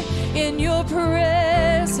stay in your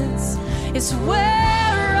presence. It's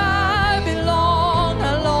where I belong.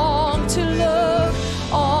 I long to look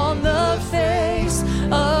on the face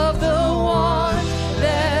of the one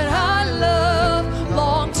that I love.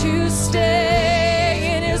 Long to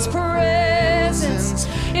stay in his presence.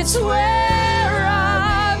 It's where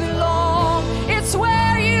I belong. It's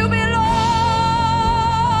where you belong.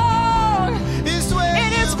 It's where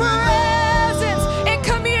In his you belong. presence, in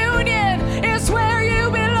communion, is where you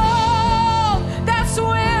belong. That's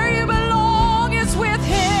where you belong, is with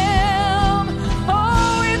him.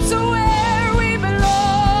 Oh, it's where we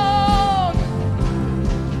belong.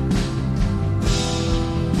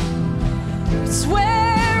 It's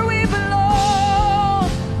where we belong.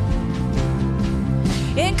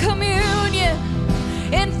 In communion,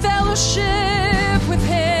 in fellowship with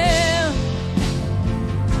him.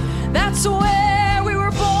 That's where we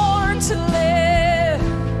were born to live.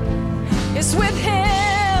 It's with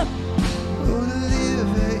him. Oh, to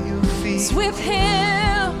live at your feet. It's with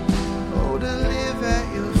him. Oh, to live at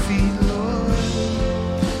your feet, Lord.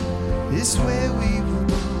 It's where we were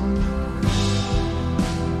born.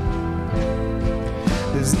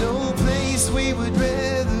 There's no place we would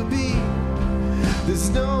rather be. There's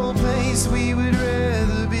no place we would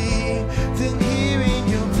rather be than here in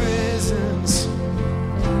your presence,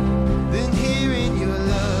 than here in your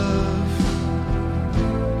love.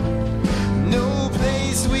 No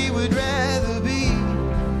place we would rather be.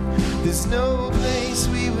 There's no place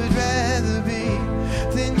we would rather be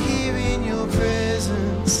than here in your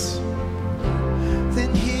presence,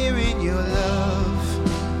 than here in your love.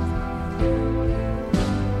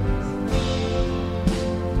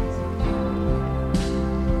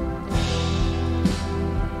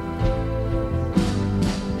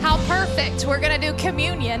 How perfect. We're going to do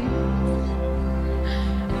communion.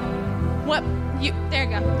 What? There you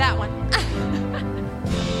go. That one.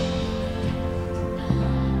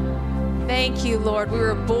 Thank you, Lord. We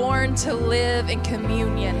were born to live in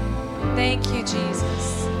communion. Thank you,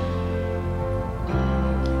 Jesus.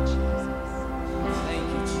 Thank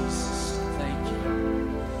you, Jesus. Thank you.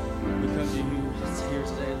 We come to you here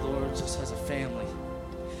today, Lord, just as a family.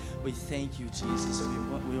 We thank you, Jesus.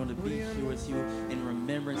 We want to be here with you in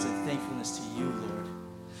remembrance and thankfulness to you, Lord.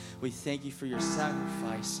 We thank you for your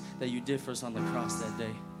sacrifice that you did for us on the cross that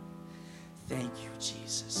day. Thank you,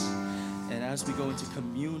 Jesus. And as we go into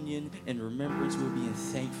communion and remembrance, we'll be in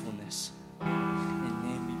thankfulness. In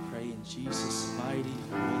name we pray in Jesus' mighty,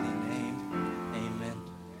 holy name. Amen.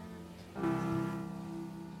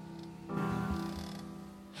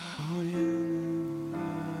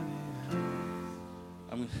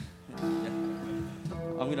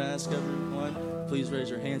 I'm going to ask everyone, please raise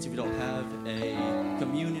your hands if you don't have a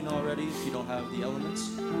communion already, if you don't have the elements.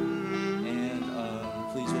 And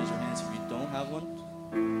please raise your hands if you don't have one.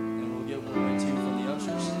 And we'll get one right to you from the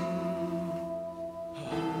ushers.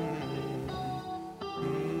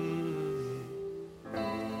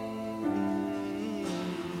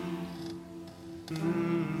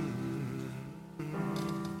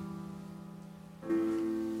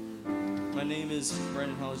 My name is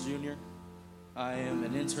Brandon Hollis Jr. I am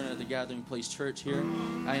an intern at the Gathering Place Church here.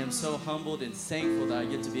 I am so humbled and thankful that I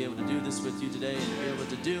get to be able to do this with you today and be able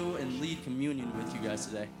to do and lead communion with you guys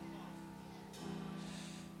today.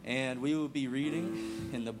 And we will be reading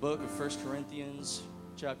in the book of 1 Corinthians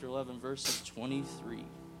chapter 11, verses 23.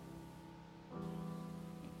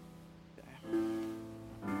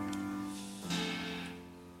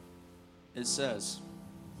 It says,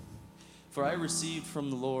 "For I received from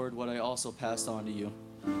the Lord what I also passed on to you.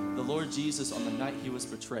 The Lord Jesus, on the night he was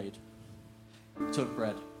betrayed, took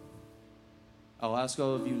bread. I'll ask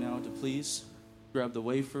all of you now to please grab the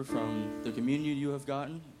wafer from the communion you have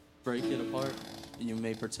gotten, break it apart, and you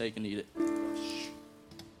may partake and eat it."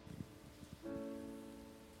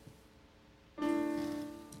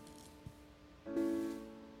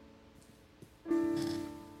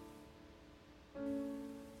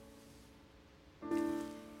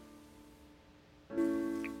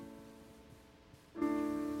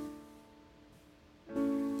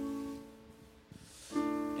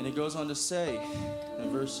 And it goes on to say in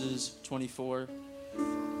verses 24,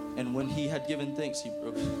 and when he had given thanks, he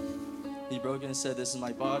broke it and said, "This is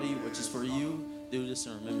my body, which is for you. Do this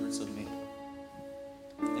in remembrance of me."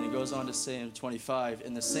 And it goes on to say in 25,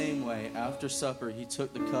 in the same way, after supper, he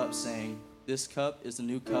took the cup, saying, "This cup is the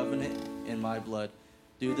new covenant in my blood.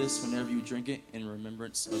 Do this whenever you drink it in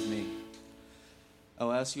remembrance of me."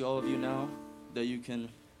 I'll ask you, all of you now, that you can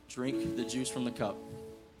drink the juice from the cup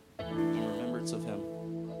in remembrance of him.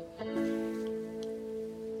 And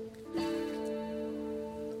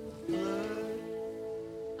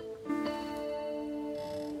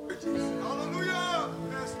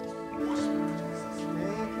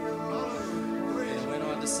it went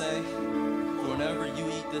on to say, "For whenever you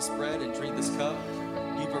eat this bread and drink this cup,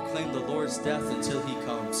 you proclaim the Lord's death until he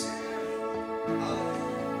comes."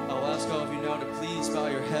 I'll ask all of you now to please bow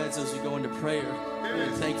your heads as we go into prayer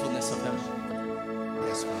in thankfulness of him.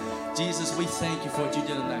 Yes, Father. Jesus, we thank you for what you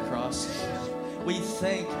did on that cross. We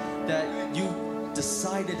thank that you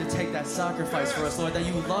decided to take that sacrifice for us, Lord, that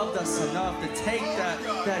you loved us enough to take that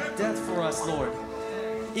death for us, Lord.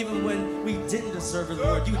 Even when we didn't deserve it,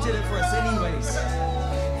 Lord, you did it for us anyways.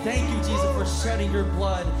 Thank you, Jesus, for shedding your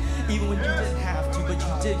blood, even when you didn't have to, but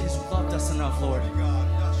you did because you loved us enough, Lord,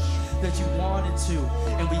 that you wanted to.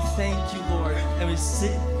 And we thank you, Lord, and we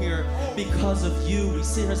sit here because of you. We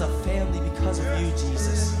sit here as a family because of you,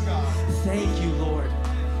 Jesus. Thank you, Lord,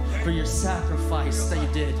 for your sacrifice that you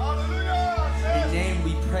did. In your name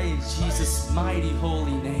we pray, in Jesus' mighty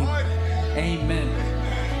holy name. Amen.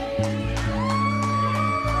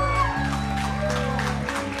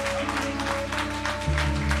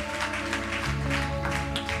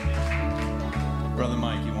 Brother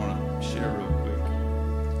Mike, you want to share real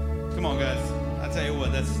quick? Come on, guys. I tell you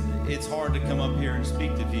what, it's hard to come up here and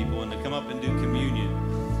speak to people and to come up and do communion.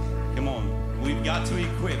 Come on. We've got to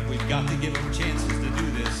equip. We've got to give them chances to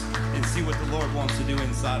do this and see what the Lord wants to do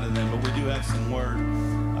inside of them. But we do have some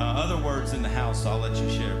other words in the house. So I'll let you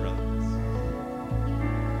share, brother.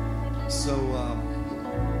 So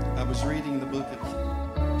I was reading the book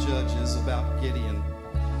of Judges about Gideon.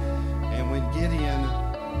 And when Gideon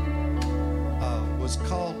was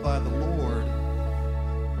called by the Lord,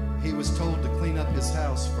 he was told to clean up his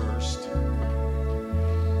house first.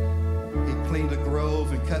 He cleaned a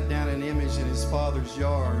grove and cut down an image in his father's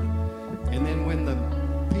yard. And then when the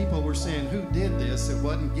people were saying, who did this? It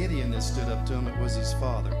wasn't Gideon that stood up to him, it was his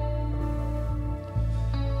father.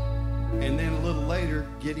 And then a little later,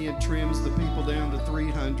 Gideon trims the people down to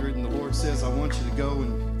 300, and the Lord says, I want you to go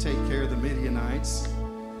and take care of the Midianites.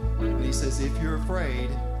 And he says, if you're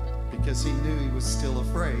afraid, because he knew he was still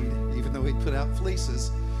afraid, even though he'd put out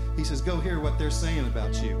fleeces, he says, go hear what they're saying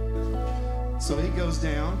about you. So he goes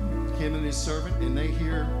down, him and his servant, and they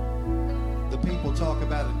hear the people talk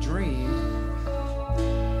about a dream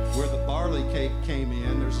where the barley cake came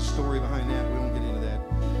in. There's a story behind that. We won't get into that.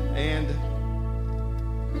 And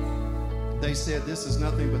they said, this is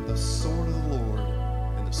nothing but the sword of the Lord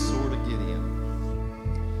and the sword of Gideon.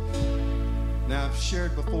 Now, I've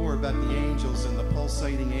shared before about the angels and the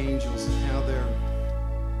pulsating angels and how they're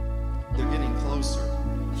getting closer.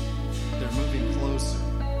 They're moving closer.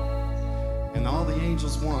 And all the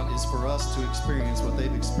angels want is for us to experience what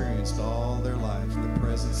they've experienced all their life, the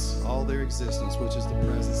presence, all their existence, which is the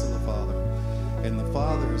presence of the Father. And the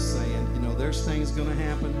Father is saying, you know, there's things going to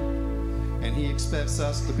happen, and he expects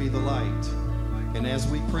us to be the light. And as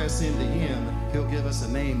we press into him, he'll give us a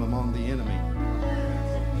name among the enemy.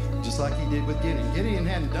 Just like he did with Gideon. Gideon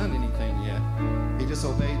hadn't done anything yet. He just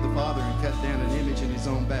obeyed the Father and cut down an image in his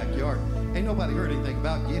own backyard. Ain't nobody heard anything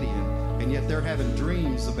about Gideon, and yet they're having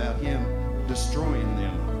dreams about him destroying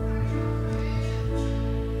them.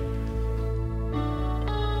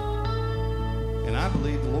 And I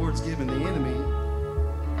believe the Lord's given the enemy,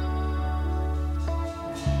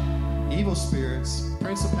 evil spirits,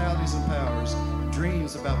 principalities and powers,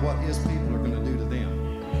 dreams about what his people are going to do to them.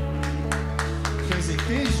 Because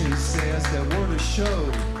Ephesians says that we're to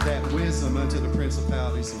show that wisdom unto the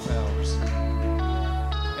principalities and powers.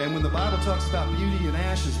 And when the Bible talks about beauty and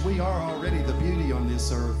ashes, we are already the beauty on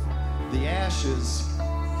this earth. The ashes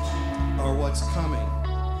are what's coming.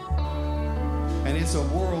 And it's a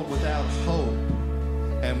world without hope.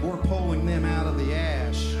 And we're pulling them out of the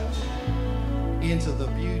ash into the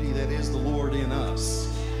beauty that is the Lord in us.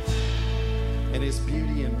 And it's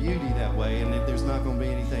beauty and beauty that way, and there's not going to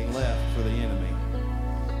be anything left for the enemy.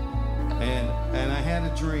 And I had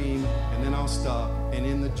a dream, and then I'll stop. And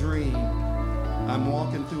in the dream, I'm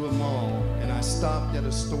walking through a mall, and I stopped at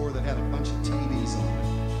a store that had a bunch of TVs on it.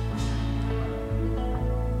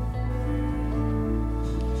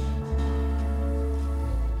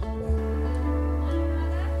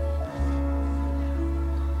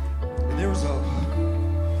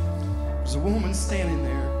 woman standing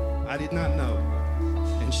there I did not know,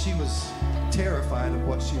 and she was terrified of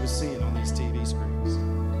what she was seeing on these TV screens.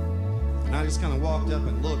 And I just kind of walked up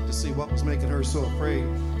and looked to see what was making her so afraid,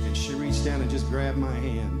 and she reached down and just grabbed my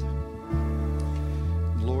hand.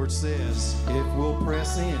 The Lord says, if we'll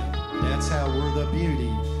press in, that's how we're the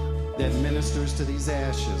beauty that ministers to these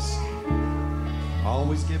ashes.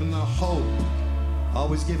 Always giving the hope,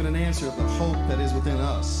 always giving an answer of the hope that is within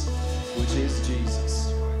us, which is Jesus.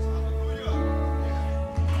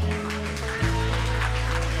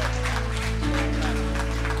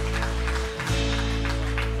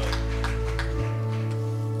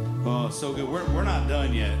 Oh, so good. We're not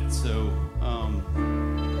done yet. So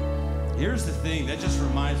here's the thing that just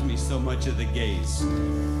reminds me so much of the gaze.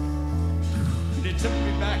 It took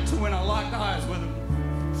me back to when I locked eyes with him.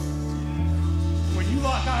 When you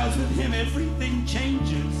lock eyes with him, everything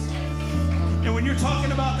changes. And when you're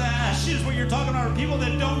talking about the ashes, what you're talking about are people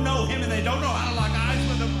that don't know him and they don't know how to lock eyes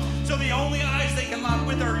with him. So the only eyes they can lock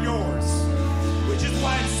with are yours. Which is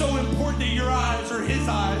why it's so important that your eyes are his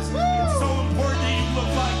eyes. It's so important that you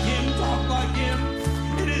look like him, talk like him.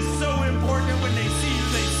 It is so important that when they see you,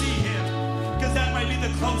 they see him. Because that might be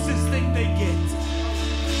the closest thing they get.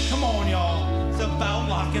 Come on, y'all. It's about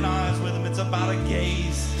locking eyes with him. It's about a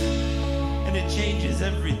gaze. And it changes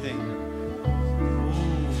everything. Ooh.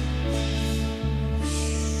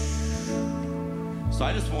 So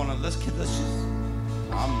I just want to,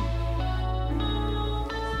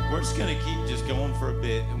 we're just going to keep just going for a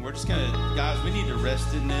bit. And we're just going to, guys, we need to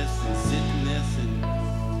rest in this and sit in this. And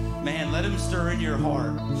man, let him stir in your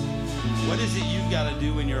heart. What is it you've got to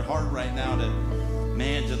do in your heart right now to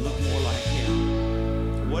look more like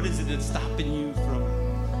him? What is it that's stopping you from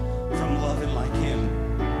loving like him?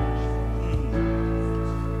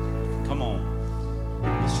 Come on.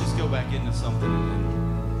 Let's just go back into something and then.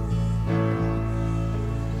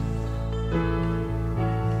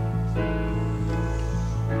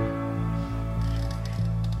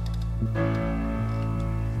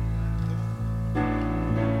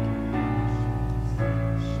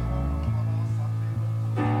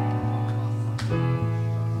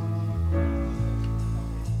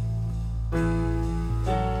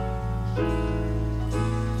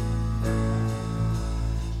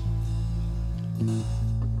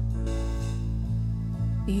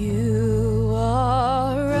 You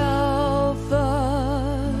are Alpha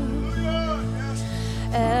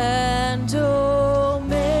and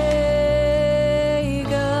Omega.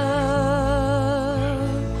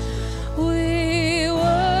 We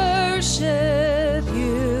worship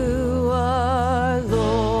you, our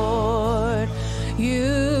Lord.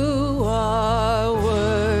 You are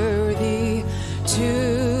worthy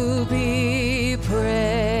to be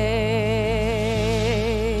praised.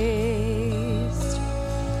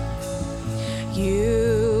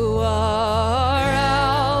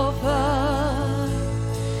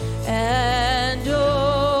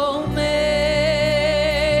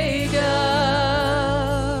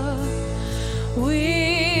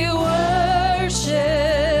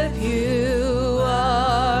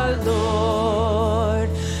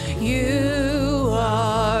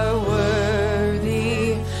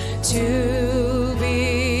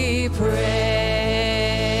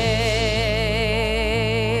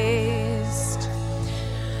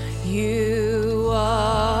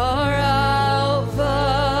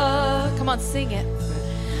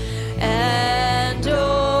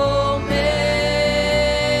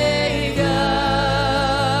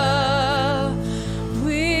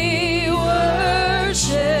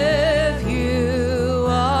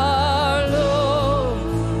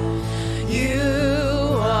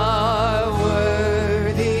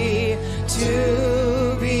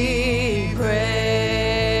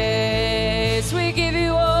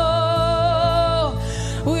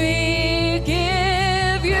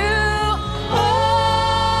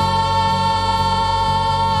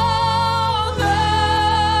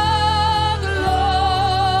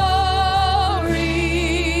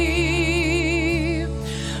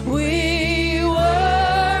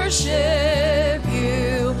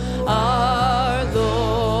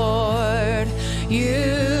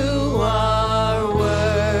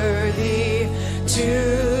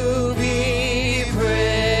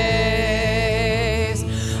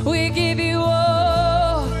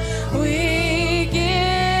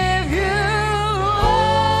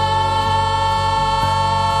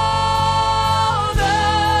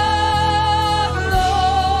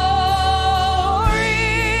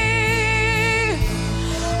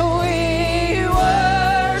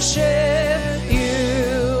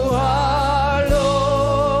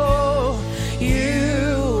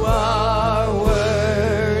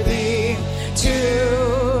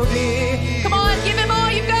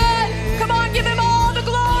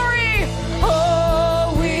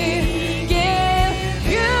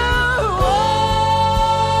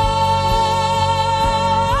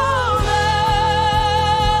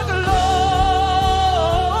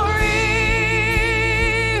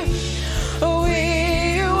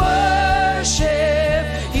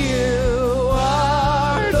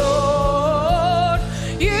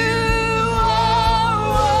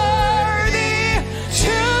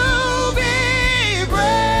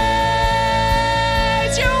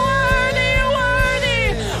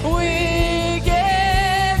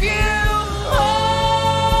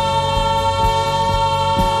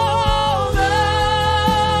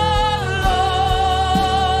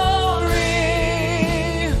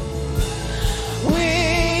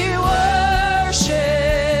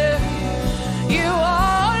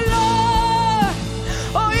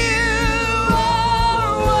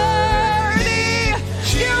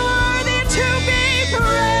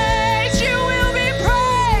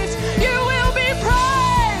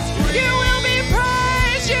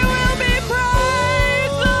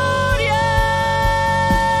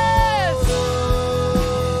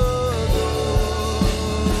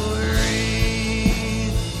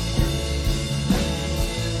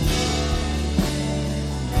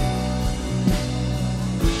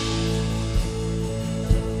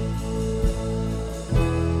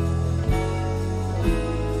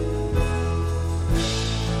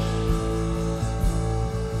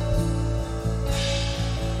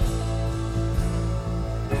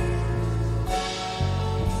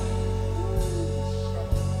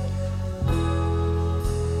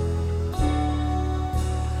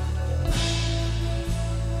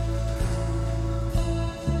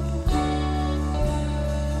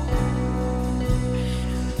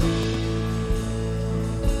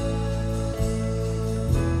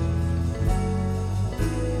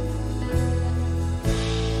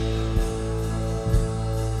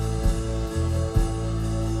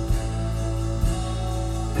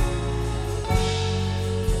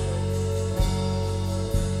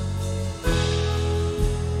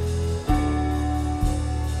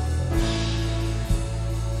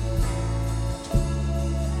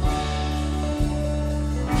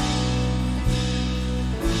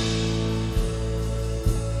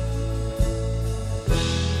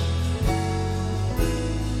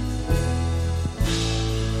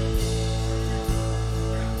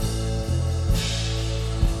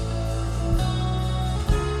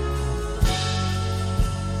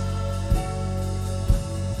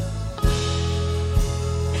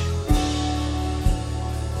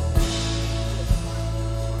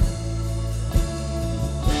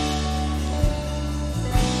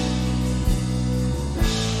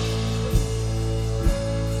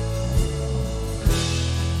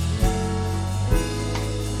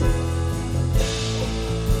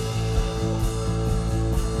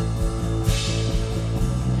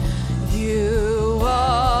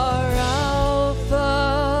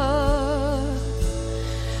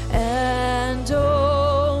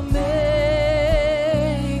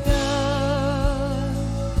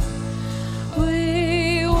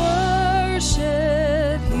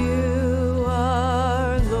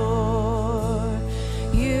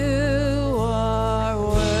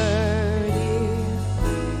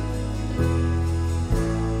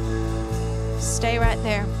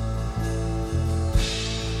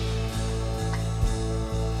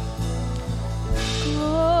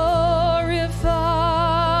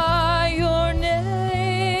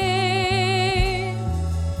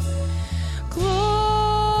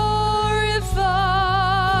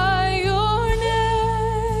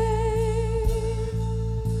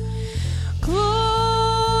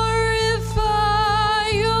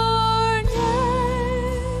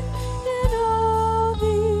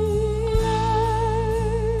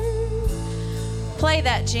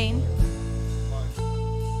 that, Gene.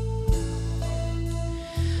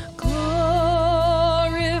 Glorify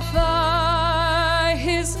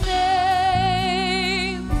his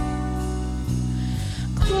name.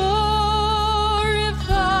 Glorify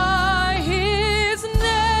his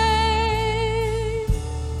name.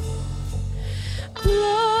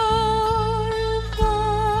 Glorify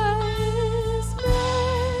his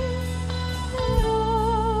name. And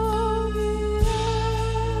all the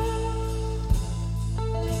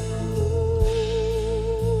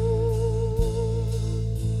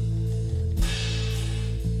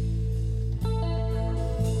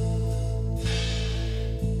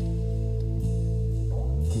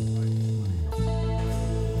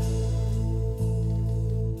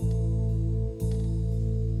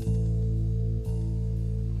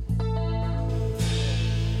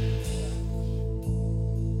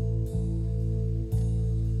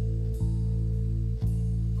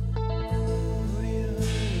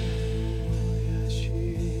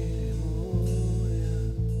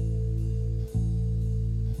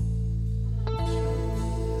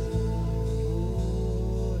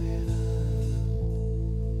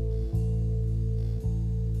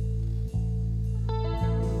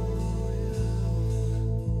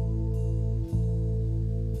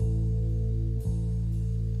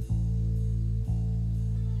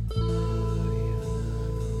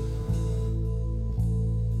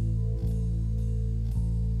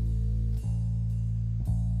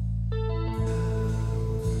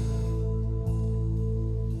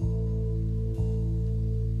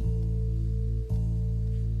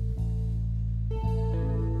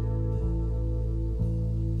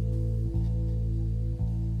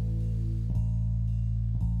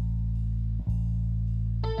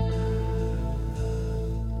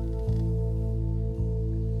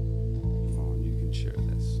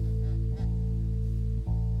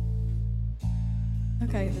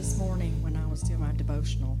Okay, this morning when I was doing my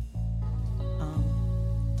devotional,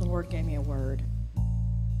 the Lord gave me a word.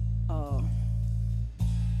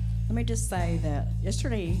 Let me just say that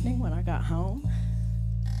yesterday evening when I got home,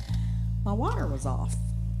 my water was off.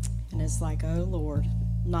 And it's like, oh Lord,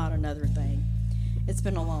 not another thing. It's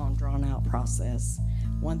been a long, drawn-out process,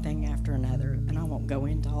 one thing after another, and I won't go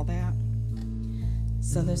into all that.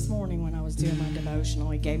 So this morning when I was doing my devotional,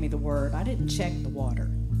 he gave me the word. I didn't check the water.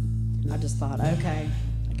 I just thought, okay,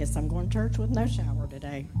 I guess I'm going to church with no shower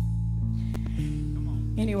today.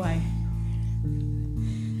 Anyway,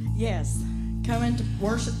 yes, coming to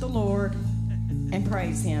worship the Lord and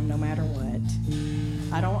praise him no matter what.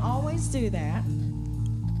 I don't always do that,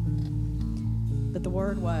 but the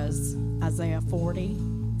word was Isaiah 40,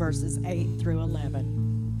 verses 8 through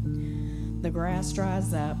 11. The grass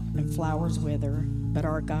dries up and flowers wither, but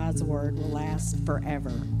our God's word will last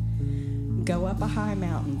forever. Go up a high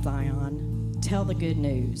mountain, Zion. Tell the good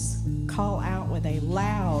news. Call out with a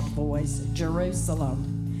loud voice,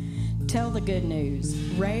 Jerusalem. Tell the good news.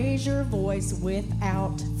 Raise your voice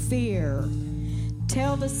without fear.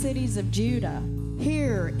 Tell the cities of Judah,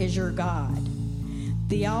 here is your God.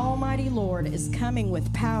 The Almighty Lord is coming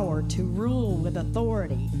with power to rule with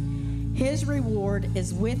authority. His reward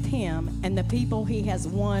is with him, and the people he has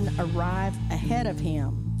won arrive ahead of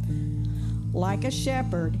him. Like a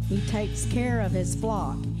shepherd, he takes care of his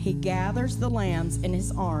flock. He gathers the lambs in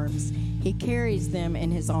his arms. He carries them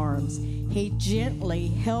in his arms. He gently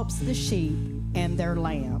helps the sheep and their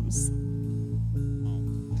lambs.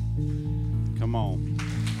 Come on.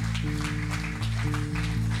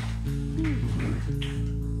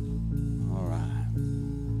 All right.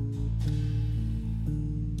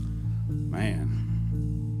 Man,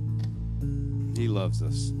 he loves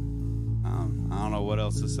us. I don't know what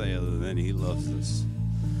else to say other than he loves us.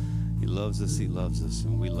 He loves us, he loves us,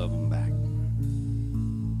 and we love him back.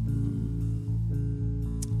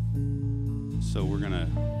 So we're going to,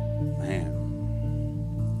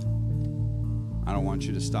 I don't want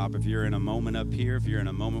you to stop. If you're in a moment up here, if you're in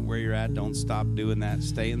a moment where you're at, don't stop doing that.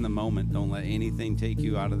 Stay in the moment. Don't let anything take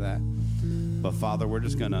you out of that. But Father, we're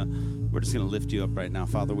just gonna lift you up right now.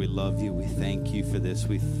 Father, we love you. We thank you for this.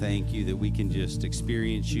 We thank you that we can just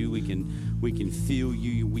experience you. We can feel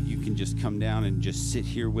you. You can just come down and just sit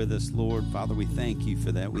here with us, Lord. Father, we thank you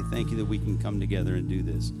for that. We thank you that we can come together and do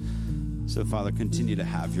this. So, Father, continue to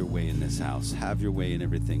have your way in this house. Have your way in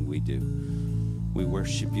everything we do. We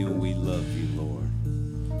worship you and we love you, Lord.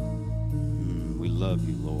 We love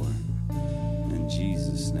you, Lord. In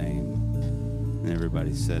Jesus' name. And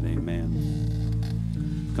everybody said amen.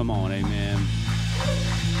 Come on, amen.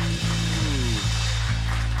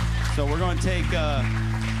 So we're going to take,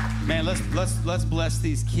 let's bless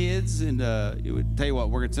these kids. And tell you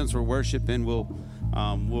what, since we're worshiping, we'll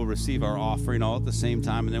We'll receive our offering all at the same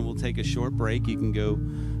time, and then we'll take a short break. You can go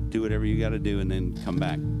do whatever you got to do and then come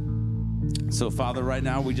back. So, Father, right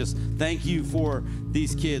now, we just thank you for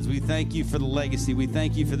these kids. We thank you for the legacy. We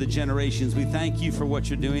thank you for the generations. We thank you for what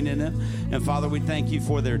you're doing in them. And, Father, we thank you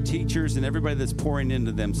for their teachers and everybody that's pouring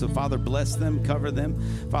into them. So, Father, bless them, cover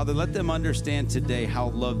them. Father, let them understand today how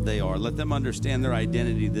loved they are. Let them understand their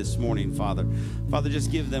identity this morning, Father. Father,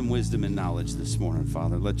 just give them wisdom and knowledge this morning,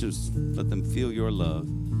 Father. Let them feel your love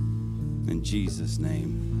in Jesus'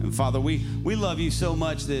 name. And, Father, we love you so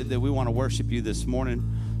much that we want to worship you this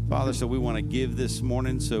morning. Father, so we want to give this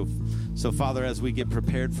morning. So, Father, as we get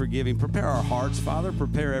prepared for giving, prepare our hearts, Father.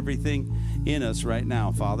 Prepare everything in us right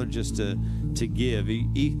now, Father, just to give.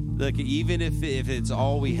 Like, even if it's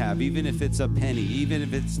all we have, even if it's a penny, even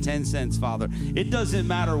if it's 10 cents, Father, it doesn't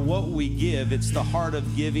matter what we give. It's the heart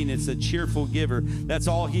of giving. It's a cheerful giver. That's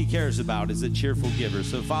all he cares about, is a cheerful giver.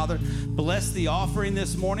 So, Father, bless the offering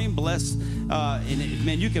this morning. Bless, and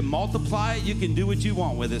man, you can multiply it. You can do what you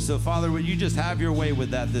want with it. So, Father, would you just have your way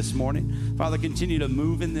with that this morning? Father, continue to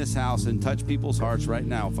move in this house and touch people's hearts right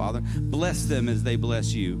now, Father. Bless them as they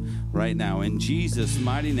bless you right now. In Jesus'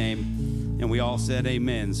 mighty name. And we all said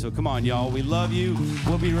amen. So come on, y'all. We love you.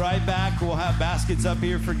 We'll be right back. We'll have baskets up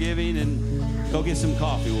here for giving, and go get some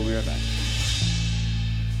coffee. We'll be right back.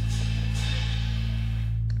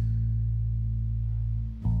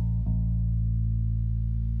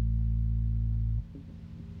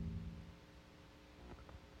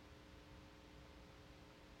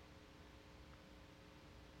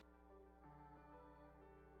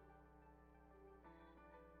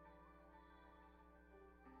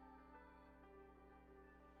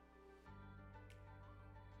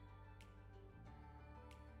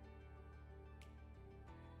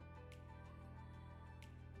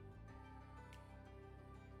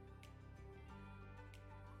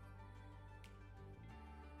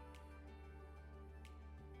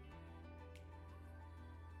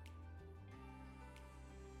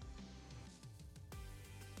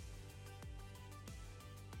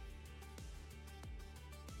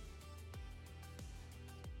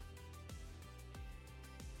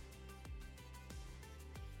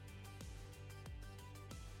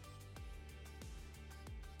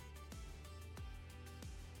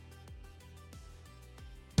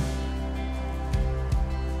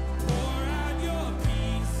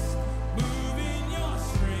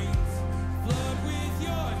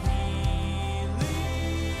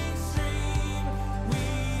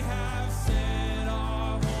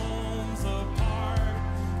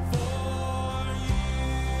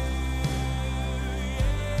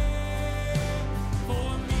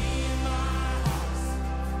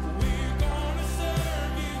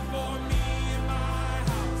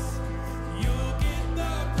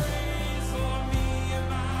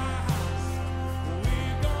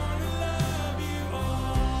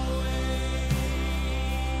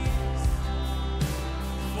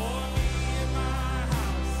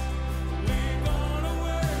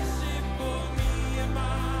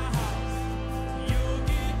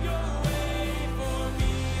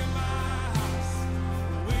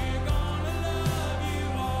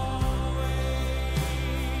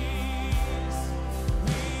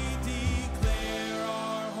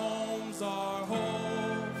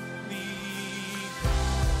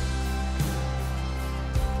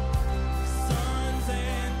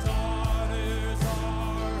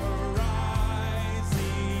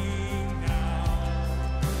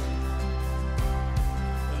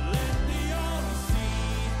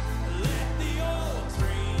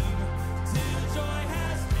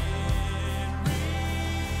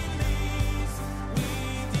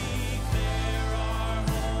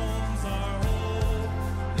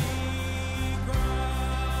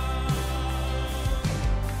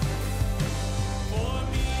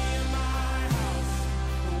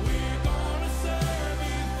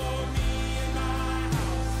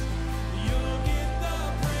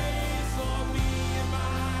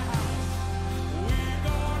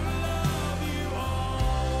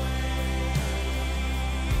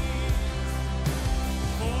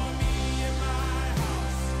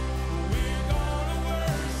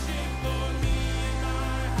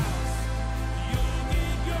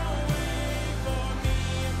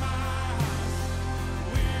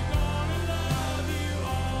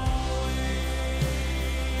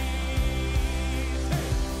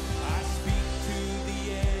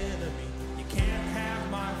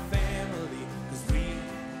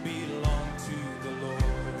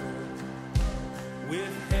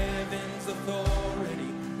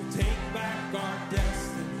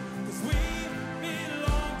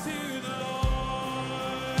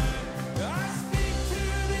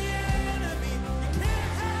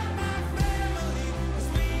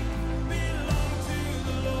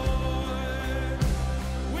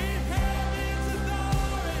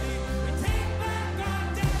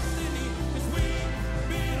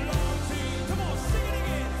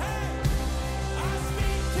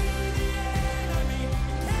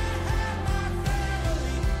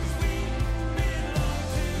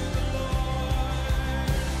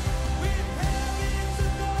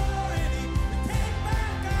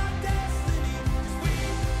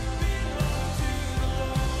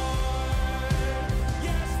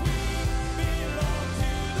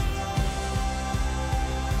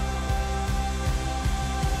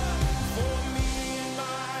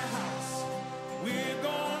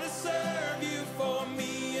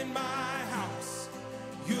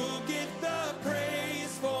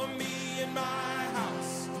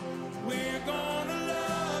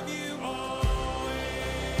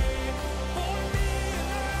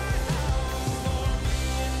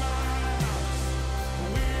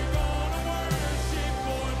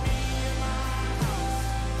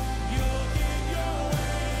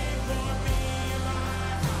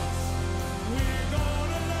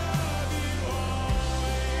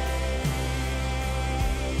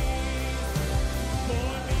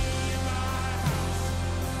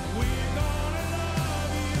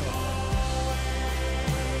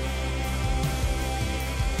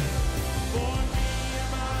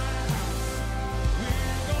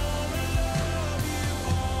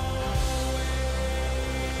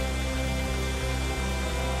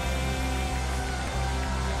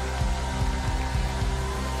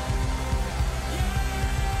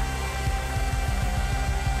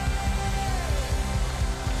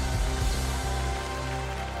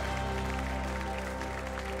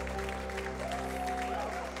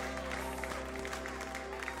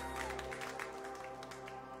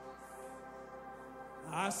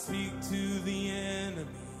 speak to the enemy.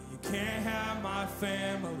 You can't have my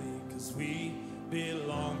family, 'cause we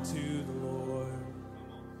belong to the Lord.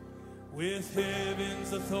 With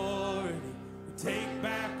heaven's authority, we take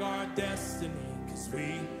back our destiny, 'cause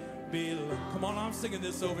we belong. Come on, I'm singing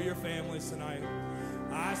this over your families tonight.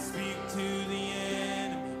 I speak to the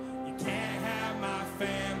enemy. You can't have my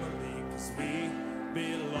family, 'cause we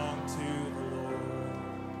belong to the Lord.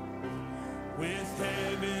 With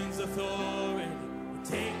heaven's authority, we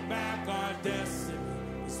take back our destiny,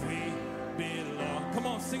 'cause we belong. Come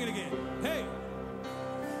on, sing it again. Hey!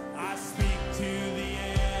 I speak to the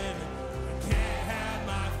enemy. You can't have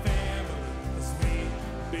my family, 'cause we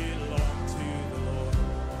belong to the Lord.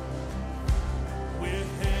 With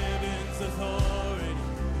heaven's authority,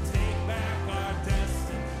 we take back our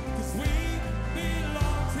destiny, 'cause we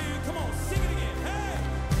belong to. Come on, sing it again. Hey!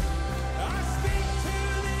 I speak to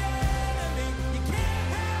the enemy. You can't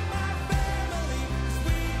have my family, 'cause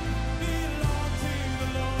we belong to the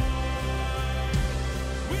Lord.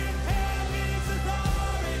 With heaven's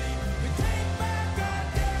authority, we take back our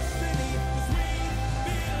destiny, 'cause we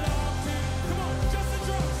belong to. Come on, just the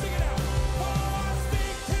drum, sing it out. Oh, I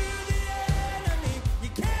speak to the enemy.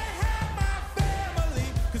 You can't have my family,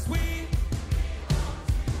 'cause we belong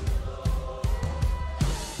to the Lord.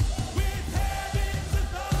 With heaven's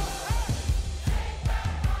authority, take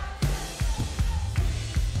back our destiny.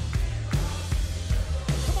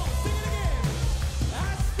 Come on, sing it again. I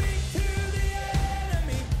speak to the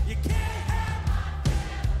enemy. You can't have my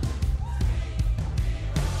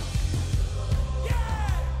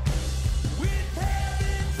yeah. With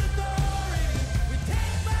heaven's authority, we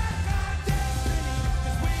take back our destiny,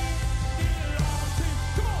 'cause we belong to.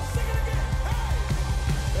 Come on, sing it again. Hey!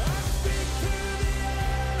 I speak to the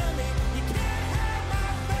enemy. You can't have my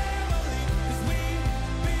family, 'cause we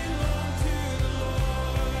belong to the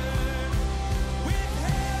Lord. With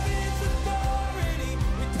heaven's authority,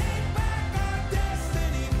 we take back our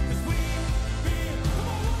destiny, 'cause we belong. Come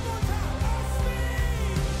on, one more time. I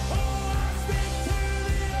speak. Oh, I speak to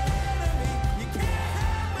the enemy. You can't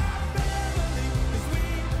have my family, 'cause we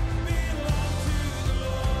belong to the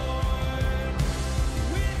Lord.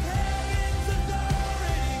 With heaven's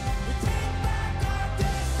authority, we take back our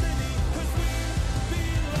destiny, 'cause we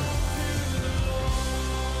belong to the Lord.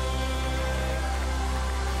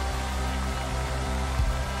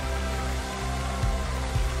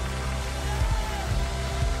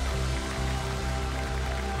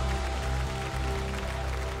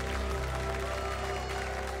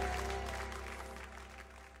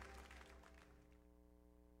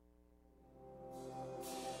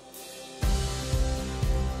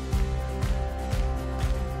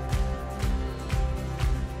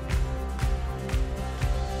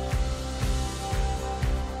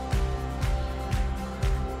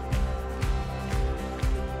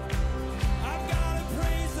 I've got a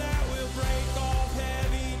praise that will break off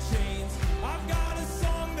heavy chains. I've got a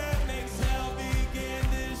song that makes hell begin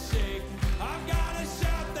to shake. I've got a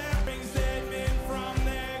shout that brings dead men from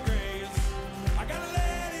their graves. I gotta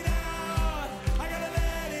let it out. I gotta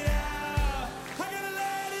let it out. I gotta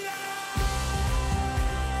let it out.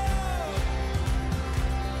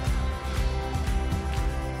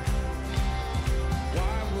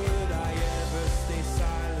 Why would I ever stay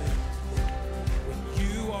silent when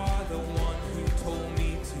you are the one who told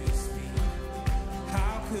me to speak?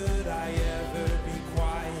 How could I ever be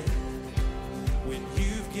quiet when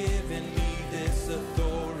you've given me this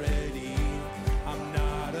authority? I'm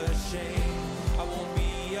not ashamed. I won't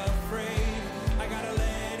be afraid. I gotta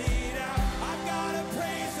let it out. I've got a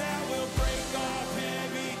praise that will break off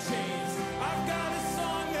heavy chains. I've got a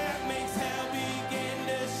song that makes hell begin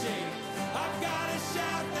to shake. I've got a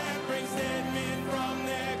shout that brings dead men from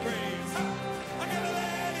their graves. I gotta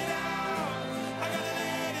let it out. I gotta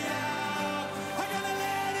let it out. I gotta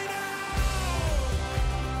let it out.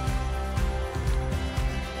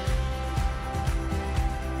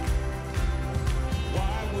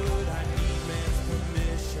 Why would I need man's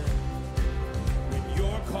permission when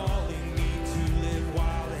you're calling me to live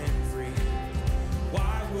wild and free?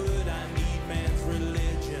 Why would I need man's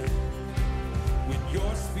religion when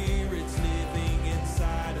your spirit's living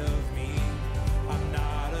inside of me? I'm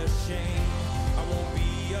not ashamed. I won't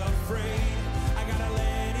be afraid. I gotta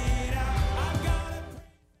let it out. I've got a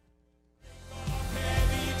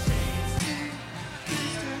heavy chains.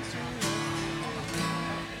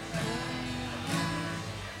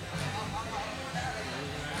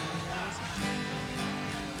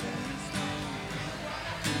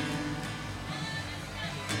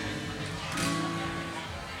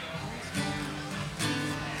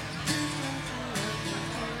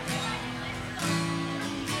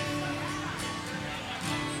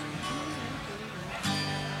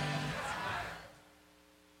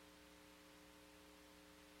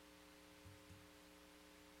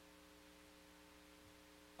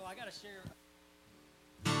 I got to share.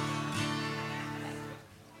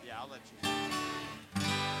 Yeah, I'll let you.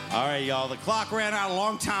 All right, y'all. The clock ran out a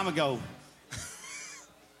long time ago.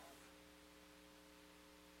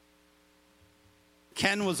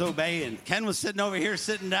 Ken was obeying. Ken was sitting over here,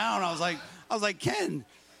 sitting down. I was like, Ken,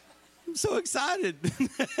 I'm so excited.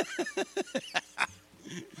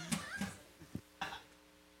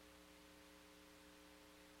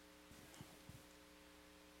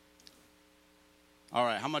 All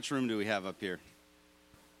right, how much room do we have up here?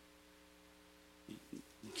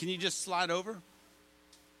 Can you just slide over?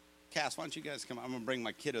 Cass, why don't you guys come? I'm going to bring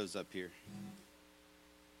my kiddos up here.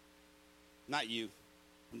 Not you.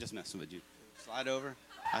 I'm just messing with you. Slide over.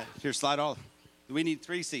 Here, slide all. We need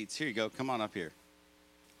 3 seats. Here you go. Come on up here.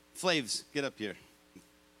 Flavs, get up here.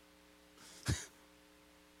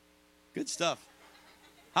 Good stuff.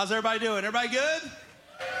 How's everybody doing? Everybody good?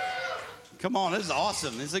 Come on, this is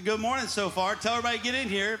awesome. This is a good morning so far. Tell everybody to get in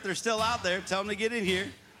here. If they're still out there, tell them to get in here.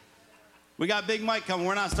 We got Big Mike coming.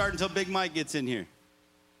 We're not starting until Big Mike gets in here.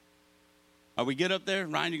 Are we good up there?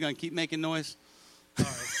 Ryan, you going to keep making noise? Sorry.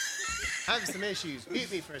 Having some issues.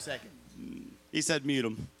 Mute me for a second. He said mute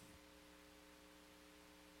him.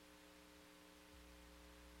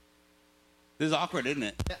 This is awkward, isn't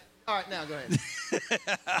it? Yeah. All right, now go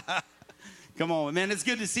ahead. Come on, man. It's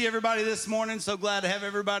good to see everybody this morning. So glad to have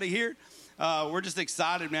everybody here. We're just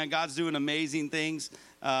excited, man. God's doing amazing things.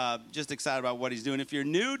 Just excited about what he's doing. If you're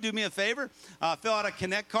new, do me a favor. Fill out a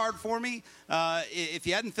Connect card for me. If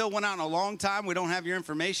you hadn't filled one out in a long time, we don't have your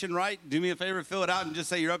information right. Do me a favor, fill it out and just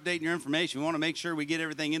say you're updating your information. We want to make sure we get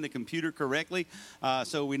everything in the computer correctly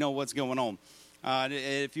so we know what's going on.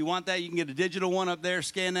 If you want that, you can get a digital one up there.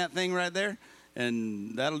 Scan that thing right there,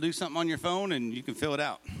 and that'll do something on your phone, and you can fill it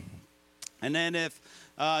out. And then if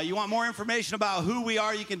you want more information about who we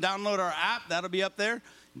are, you can download our app. That'll be up there.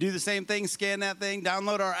 Do the same thing, scan that thing,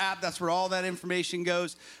 download our app. That's where all that information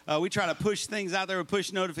goes. We try to push things out there with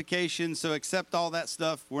push notifications, so accept all that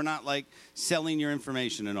stuff. We're not like selling your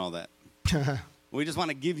information and all that. We just want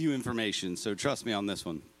to give you information, so trust me on this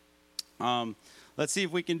one. Let's see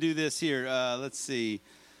if we can do this here. Let's see.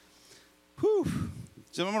 Whew.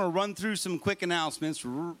 So I'm going to run through some quick announcements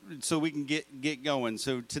so we can get going.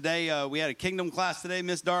 So today we had a Kingdom class today,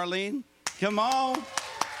 Miss Darlene. Come on.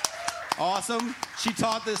 Awesome. She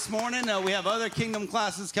taught this morning. We have other Kingdom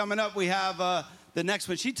classes coming up. We have the next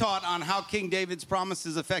one. She taught on how King David's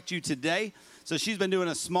promises affect you today. So she's been doing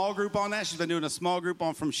a small group on that. She's been doing a small group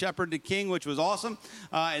on From Shepherd to King, which was awesome.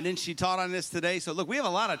 And then she taught on this today. So look, we have a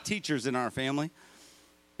lot of teachers in our family.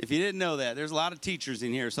 If you didn't know that, there's a lot of teachers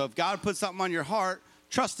in here. So if God puts something on your heart,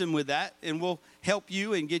 trust him with that, and we'll help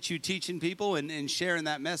you and get you teaching people and sharing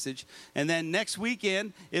that message. And then next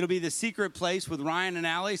weekend, it'll be The Secret Place with Ryan and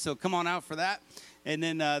Allie, so come on out for that. And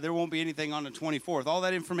then there won't be anything on the 24th. All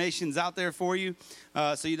that information's out there for you.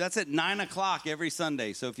 So that's at 9 o'clock every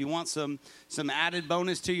Sunday. So if you want some added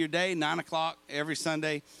bonus to your day, 9 o'clock every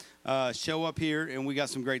Sunday, show up here, and we got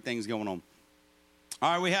some great things going on.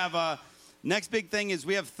 All right, we have... Next big thing is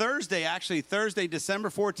we have Thursday, December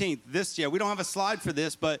 14th. This year, we don't have a slide for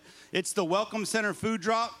this, but it's the Welcome Center food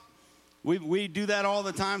drop. We do that all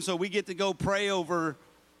the time, so we get to go pray over,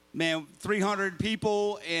 300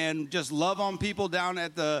 people and just love on people down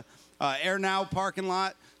at the Air Now parking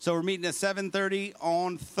lot. So we're meeting at 7:30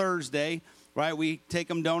 on Thursday, right? We take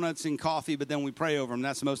them donuts and coffee, but then we pray over them.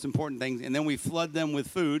 That's the most important thing. And then we flood them with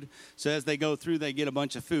food. So as they go through, they get a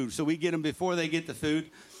bunch of food. So we get them before they get the food.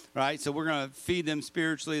 Right, so we're going to feed them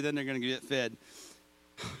spiritually, then they're going to get fed.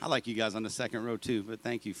 I like you guys on the second row, too, but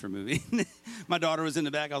thank you for moving. My daughter was in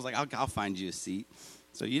the back. I was like, I'll find you a seat.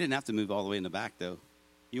 So you didn't have to move all the way in the back, though.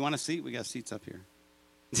 You want a seat? We got seats up here.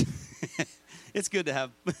 It's good to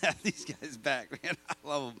have these guys back, man. I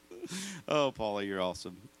love them. Oh, Paula, you're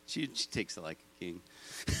awesome. She takes it like a king.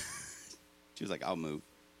 She was like, I'll move.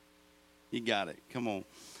 You got it. Come on.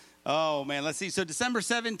 Oh, man, let's see. So December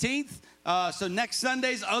 17th, so next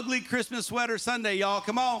Sunday's Ugly Christmas Sweater Sunday, y'all.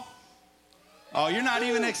 Come on. Oh, you're not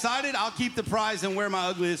even excited? I'll keep the prize and wear my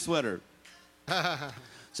ugliest sweater.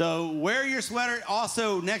 So wear your sweater.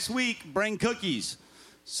 Also, next week, bring cookies.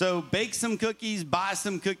 So bake some cookies, buy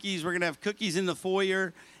some cookies. We're going to have cookies in the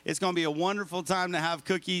foyer. It's going to be a wonderful time to have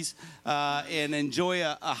cookies and enjoy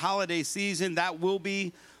a holiday season. That will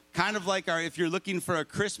be kind of like if you're looking for a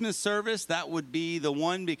Christmas service, that would be the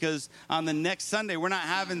one, because on the next Sunday, we're not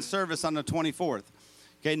having service on the 24th.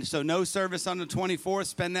 Okay, so no service on the 24th.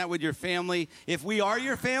 Spend that with your family. If we are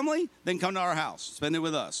your family, then come to our house. Spend it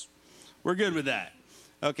with us. We're good with that.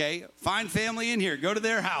 Okay, find family in here. Go to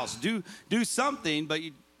their house. Do something, but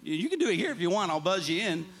you can do it here if you want. I'll buzz you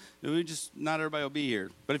in. Not everybody will be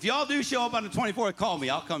here. But if y'all do show up on the 24th, call me.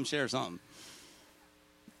 I'll come share something.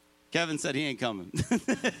 Kevin said he ain't coming.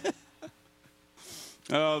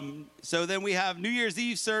 So then we have New Year's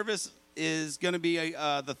Eve service is going to be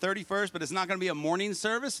the 31st, but it's not going to be a morning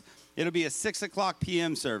service. It'll be a 6 o'clock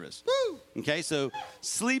p.m. service. Woo! Okay, so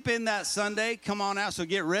sleep in that Sunday. Come on out. So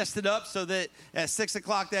get rested up so that at 6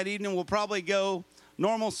 o'clock that evening, we'll probably go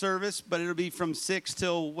normal service, but it'll be from 6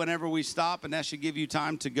 till whenever we stop, and that should give you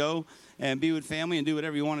time to go and be with family and do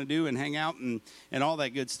whatever you want to do and hang out and all that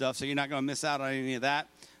good stuff. So you're not going to miss out on any of that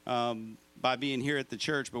by being here at the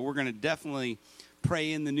church. But we're going to definitely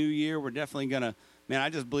pray in the new year. We're definitely going to, man, I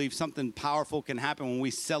just believe something powerful can happen when we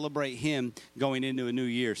celebrate him going into a new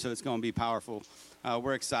year. So it's going to be powerful.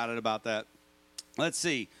 We're excited about that. Let's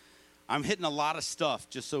see. I'm hitting a lot of stuff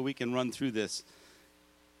just so we can run through this.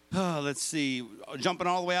 Let's see. Jumping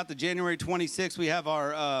all the way out to January 26th, we have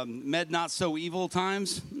our Med Not So Evil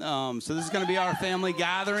times. So this is going to be our family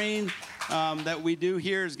gathering that we do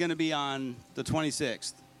here is going to be on the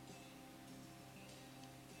 26th.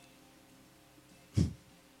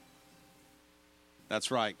 That's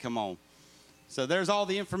right. Come on. So there's all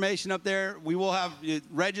the information up there. We will have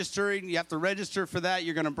registering. You have to register for that.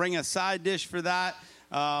 You're going to bring a side dish for that.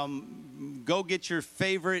 Go get your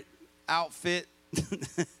favorite outfit.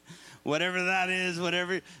 Whatever that is,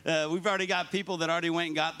 whatever. We've already got people that already went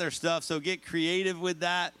and got their stuff, so get creative with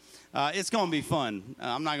that. It's going to be fun.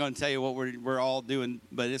 I'm not going to tell you what we're all doing,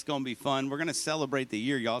 but it's going to be fun. We're going to celebrate the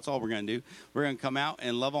year, y'all. That's all we're going to do. We're going to come out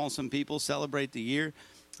and love on some people, celebrate the year,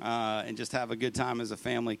 and just have a good time as a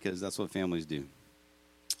family because that's what families do.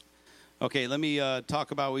 Okay, let me talk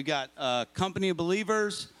about, we got Company of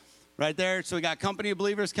Believers right there. So we got Company of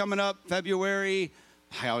Believers coming up February.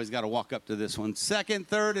 I always got to walk up to this one. 2nd,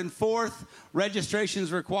 3rd, and 4th.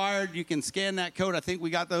 Registration's required. You can scan that code. I think we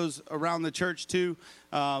got those around the church too.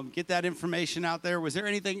 Get that information out there. Was there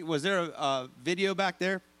a video back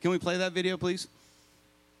there? Can we play that video, please?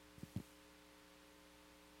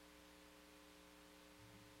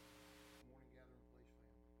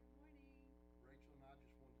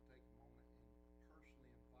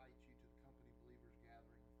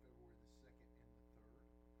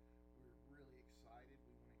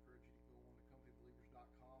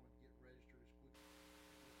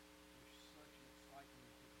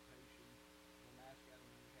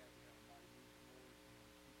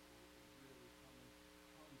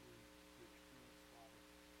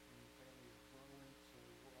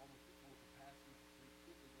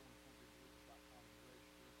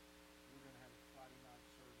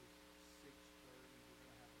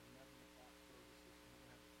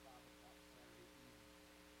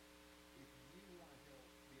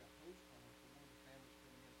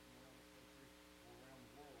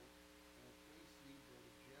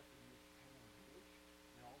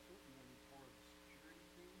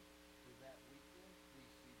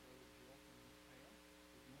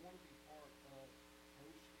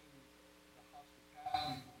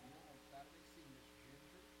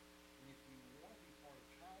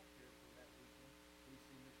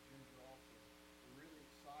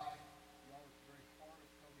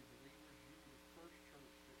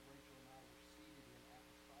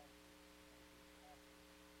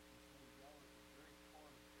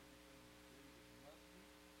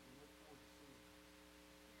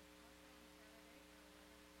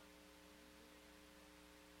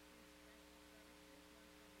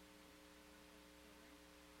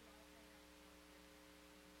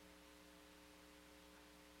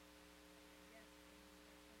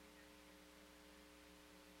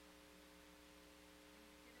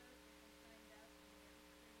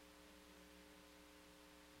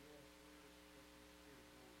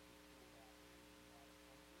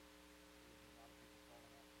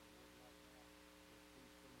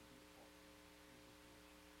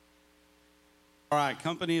 All right,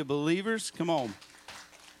 Company of Believers, come on.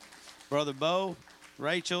 Brother Bo,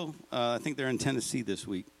 Rachel, I think they're in Tennessee this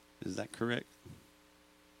week. Is that correct?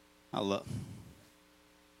 I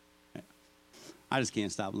just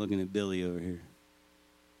can't stop looking at Billy over here.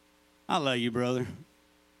 I love you, brother.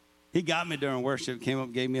 He got me during worship, came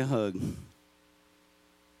up, gave me a hug.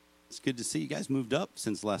 It's good to see you guys moved up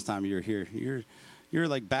since the last time you were here. You're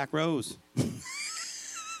like back rows.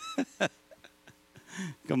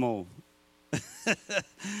 Come on.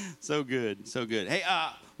 So good, so good. Hey,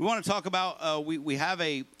 we want to talk about, we have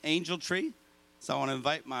a angel tree. So I want to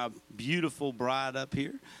invite my beautiful bride up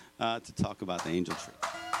here to talk about the angel tree.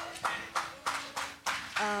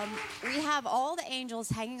 We have all the angels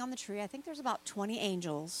hanging on the tree. I think there's about 20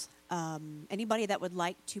 angels. Anybody that would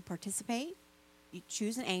like to participate, you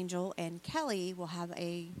choose an angel, and Kelly will have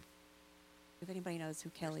a If anybody knows who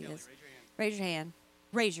Kelly is, raise your hand.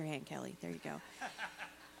 Raise your hand, Kelly. There you go.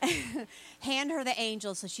 Hand her the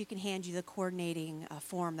angel so she can hand you the coordinating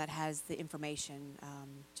form that has the information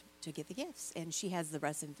to get the gifts. And she has the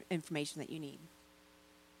rest of information that you need.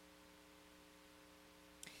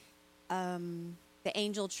 The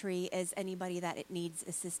angel tree is anybody that it needs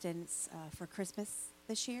assistance for Christmas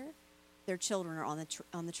this year. Their children are on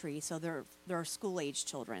the tree, so they're school-age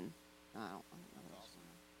children.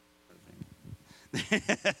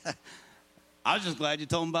 I was just glad you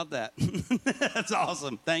told them about that. That's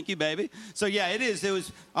awesome. Thank you, baby. So, yeah, it is. It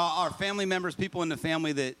was our family members, people in the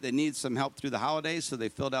family that need some help through the holidays, so they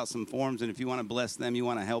filled out some forms. And if you want to bless them, you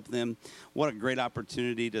want to help them, what a great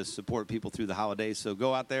opportunity to support people through the holidays. So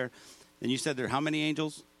go out there. And you said there are how many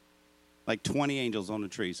angels? Like 20 angels on the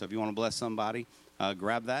tree. So if you want to bless somebody,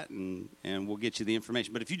 grab that, and we'll get you the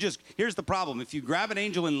information. But if you here's the problem. If you grab an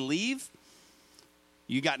angel and leave,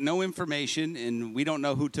 you got no information, and we don't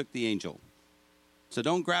know who took the angel. So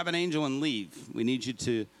don't grab an angel and leave. We need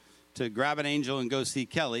you to grab an angel and go see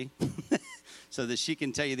Kelly so that she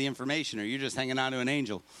can tell you the information, or you're just hanging on to an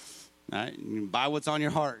angel. All right? You can buy what's on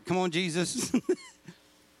your heart. Come on, Jesus. And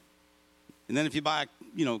then if you buy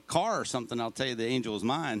a car or something, I'll tell you the angel is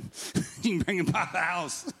mine. You can bring him by the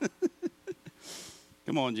house.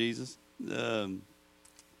 Come on, Jesus. Kevin,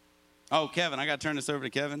 I got to turn this over to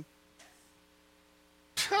Kevin.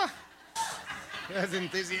 That's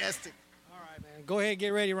enthusiastic. Man. Go ahead, get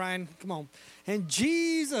ready, Ryan. Come on. And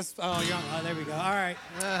Jesus. Oh, you're on. Oh, there we go. All right.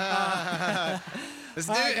 Let's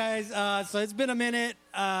all do right, it. guys. So it's been a minute.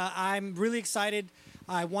 I'm really excited.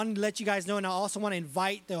 I wanted to let you guys know, and I also want to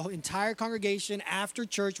invite the entire congregation after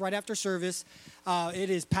church, right after service. It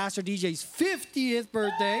is Pastor DJ's 50th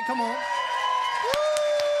birthday. Come on.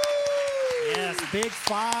 Yes, big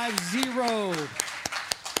 5-0.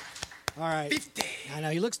 All right. 50. I know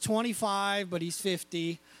he looks 25, but he's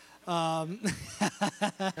 50. All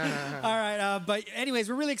right, but anyways,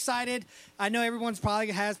 we're really excited. I know everyone's probably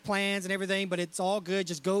has plans and everything, but it's all good.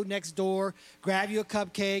 Just go next door, grab you a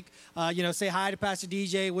cupcake, say hi to Pastor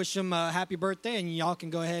DJ, wish him a happy birthday, and y'all can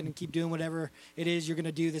go ahead and keep doing whatever it is you're going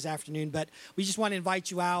to do this afternoon. But we just want to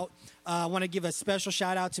invite you out. I want to give a special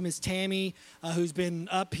shout out to Miss Tammy, who's been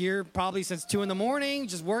up here probably since 2 a.m,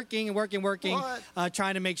 just working,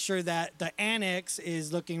 trying to make sure that the annex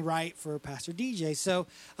is looking right for Pastor DJ. So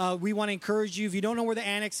we want to encourage you. If you don't know where the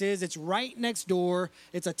annex is, it's right next door.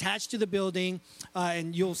 It's attached to the building,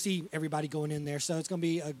 and you'll see everybody going in there. So it's going to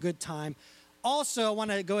be a good time. Also, I want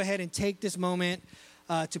to go ahead and take this moment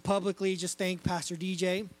to publicly just thank Pastor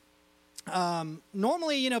DJ.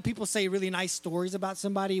 Normally, people say really nice stories about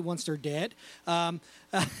somebody once they're dead. But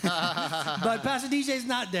Pastor DJ's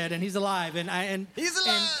not dead, and he's alive. And He's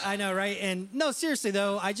alive! And I know, right? And no, seriously,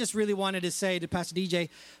 though, I just really wanted to say to Pastor DJ,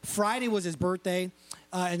 Friday was his birthday.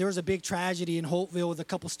 And there was a big tragedy in Holtville with a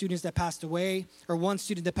couple students that passed away, or one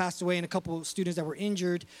student that passed away and a couple students that were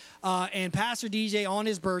injured. And Pastor DJ, on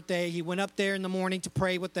his birthday, he went up there in the morning to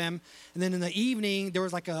pray with them. And then in the evening, there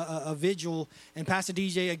was like a vigil, and Pastor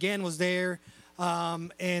DJ again was there.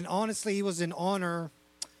 And honestly, it was an honor.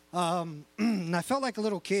 And I felt like a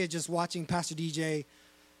little kid just watching Pastor DJ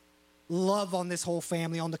love on this whole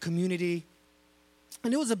family, on the community.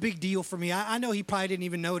 And it was a big deal for me. I know he probably didn't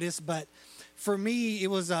even notice, but for me, it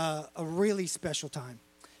was a really special time,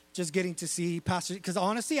 just getting to see Pastor, because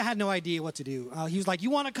honestly, I had no idea what to do. He was like,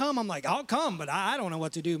 you want to come? I'm like, I'll come, but I don't know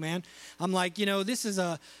what to do, man. I'm like,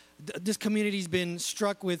 this community's been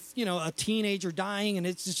struck with, a teenager dying, and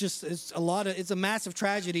it's a massive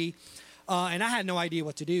tragedy, and I had no idea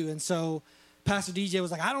what to do. And so Pastor DJ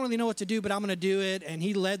was like, I don't really know what to do, but I'm going to do it. And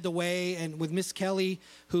he led the way, and with Miss Kelly,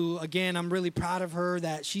 who, again, I'm really proud of her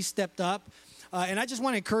that she stepped up. And I just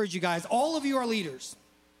want to encourage you guys, all of you are leaders.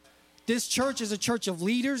 This church is a church of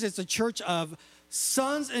leaders. It's a church of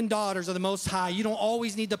sons and daughters of the Most High. You don't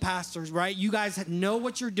always need the pastors, right? You guys know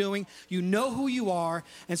what you're doing. You know who you are.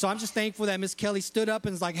 And so I'm just thankful that Miss Kelly stood up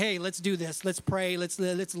and was like, hey, let's do this. Let's pray. Let's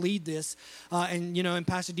lead this. And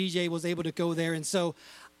Pastor DJ was able to go there. And so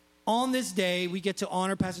on this day, we get to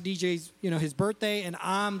honor Pastor DJ's, his birthday. And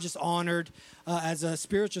I'm just honored as a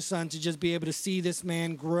spiritual son to just be able to see this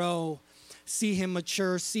man grow, see him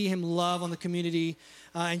mature, see him love on the community,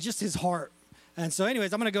 and just his heart. And so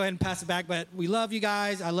anyways, I'm going to go ahead and pass it back, but we love you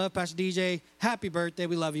guys. I love Pastor DJ. Happy birthday.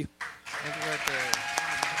 We love you. Happy birthday.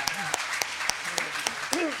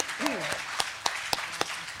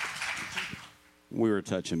 We were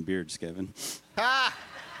touching beards, Kevin.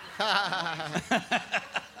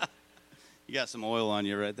 You got some oil on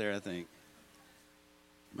you right there, I think.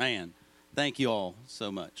 Man, thank you all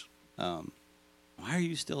so much. Why are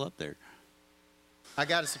you still up there? I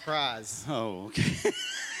got a surprise. Oh, okay.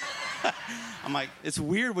 I'm like, it's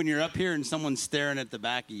weird when you're up here and someone's staring at the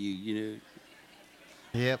back of you, you know.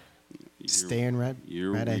 Yep. Staring right at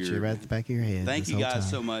you, right at the back of your head. Thank this you whole guys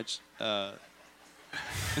time. so much.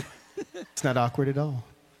 It's not awkward at all.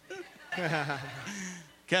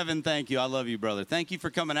 Kevin, thank you. I love you, brother. Thank you for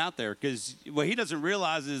coming out there, because what he doesn't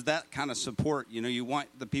realize is that kind of support. You know, you want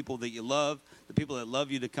the people that you love, the people that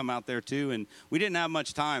love you, to come out there too. And we didn't have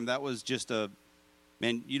much time. That was just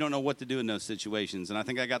man, you don't know what to do in those situations. And I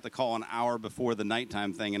think I got the call an hour before the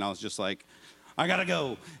nighttime thing, and I was just like, I got to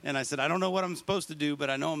go. And I said, I don't know what I'm supposed to do, but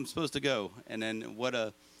I know I'm supposed to go. And then what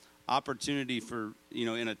a opportunity for, you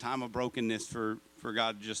know, in a time of brokenness for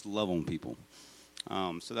God to just love on people.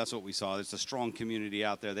 So that's what we saw. There's a strong community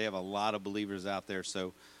out there. They have a lot of believers out there.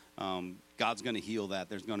 So God's going to heal that.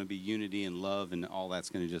 There's going to be unity and love, and all that's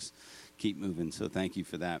going to just keep moving. So thank you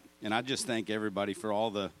for that. And I just thank everybody for all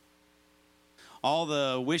the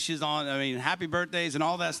wishes happy birthdays and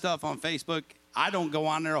all that stuff on Facebook. I don't go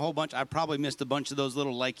on there a whole bunch. I probably missed a bunch of those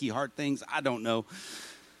little likey heart things. I don't know.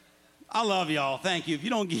 I love y'all. Thank you. If you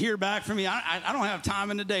don't hear back from me, I don't have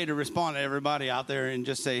time in the day to respond to everybody out there and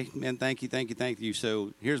just say, man, thank you, thank you, thank you.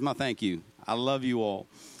 So here's my thank you. I love you all,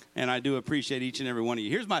 and I do appreciate each and every one of you.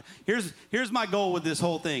 Here's my goal with this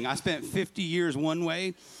whole thing. I spent 50 years one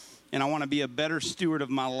way, and I want to be a better steward of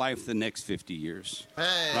my life the next 50 years.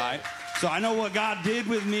 Hey. Right? So I know what God did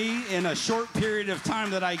with me in a short period of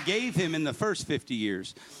time that I gave him in the first 50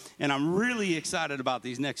 years. And I'm really excited about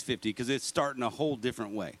these next 50, because it's starting a whole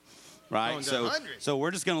different way. Right? So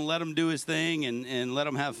we're just going to let him do his thing and let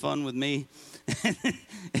him have fun with me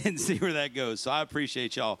and see where that goes. So I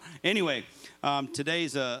appreciate y'all. Anyway,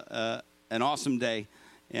 today's an awesome day.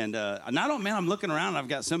 And I'm looking around. I've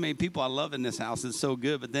got so many people I love in this house. It's so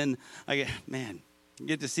good. But then I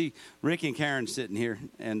get to see Rick and Karen sitting here.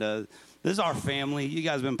 And this is our family. You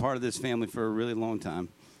guys have been part of this family for a really long time.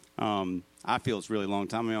 I feel it's a really long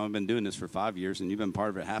time. I've been doing this for 5 years, and you've been part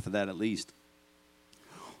of it, half of that at least.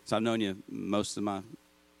 So I've known you most of my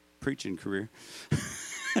preaching career.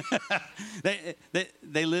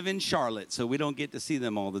 They live in Charlotte, so we don't get to see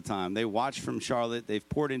them all the time. They watch from Charlotte. They've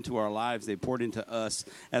poured into our lives. They've poured into us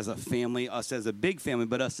as a family, us as a big family,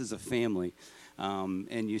 but us as a family.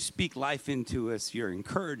 And you speak life into us. You're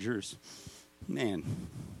encouragers. Man,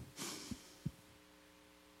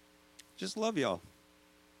 just love y'all.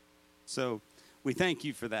 So we thank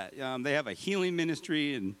you for that. They have a healing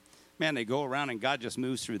ministry, and man, they go around and God just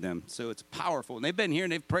moves through them. So it's powerful. And they've been here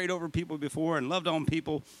and they've prayed over people before and loved on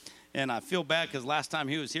people. And I feel bad because last time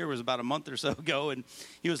he was here was about a month or so ago. And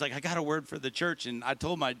he was like, I got a word for the church. And I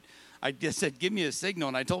told him, I just said, give me a signal.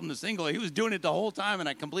 And I told him the signal. He was doing it the whole time, and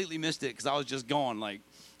I completely missed it because I was just gone. Like,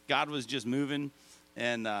 God was just moving,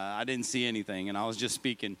 and I didn't see anything. And I was just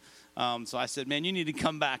speaking. So I said, man, you need to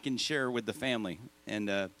come back and share with the family. And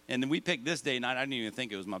then we picked this day night. I didn't even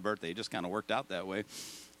think it was my birthday. It just kind of worked out that way.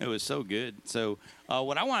 It was so good. So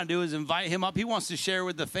what I want to do is invite him up. He wants to share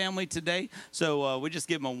with the family today. So we just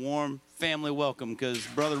give him a warm family welcome, because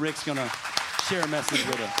Brother Rick's going to share a message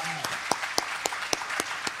with us.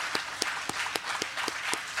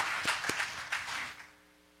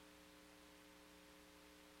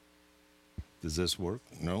 Does this work?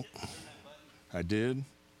 No. I did.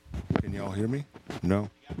 Can y'all hear me? No.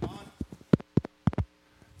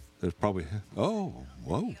 There's probably, oh,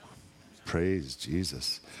 whoa. Praise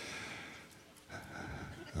Jesus.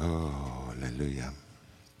 Oh, hallelujah.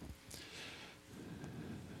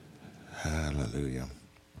 Hallelujah.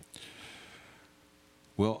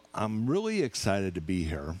 Well, I'm really excited to be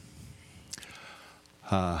here.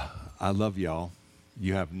 I love y'all.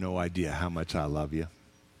 You have no idea how much I love you.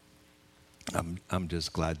 I'm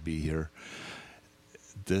just glad to be here.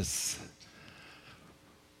 Let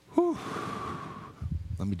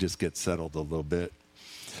me just get settled a little bit.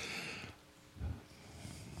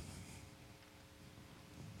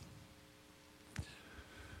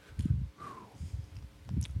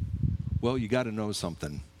 Well, you got to know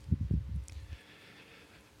something.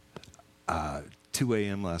 2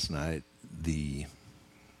 a.m. last night, the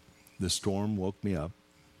storm woke me up,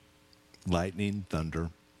 lightning,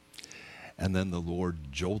 thunder, and then the Lord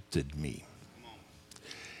jolted me.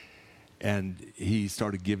 And he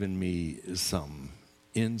started giving me some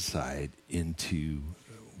insight into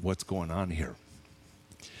what's going on here.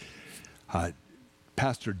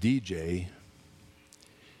 Pastor DJ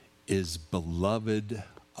is beloved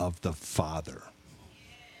of the Father.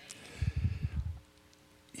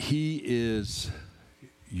 He is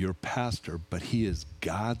your pastor, but he is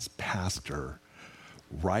God's pastor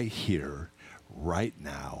right here, right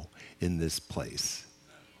now, in this place.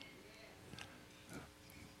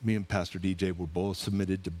 Me and Pastor DJ were both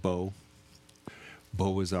submitted to Bo.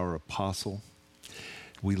 Bo is our apostle.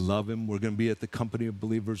 We love him. We're going to be at the Company of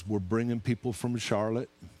Believers. We're bringing people from Charlotte.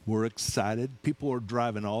 We're excited. People are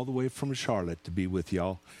driving all the way from Charlotte to be with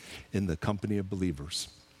y'all in the Company of Believers.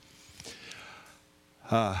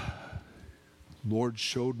 Lord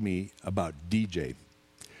showed me about DJ.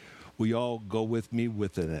 Will you all go with me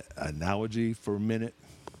with an analogy for a minute?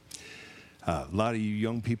 A lot of you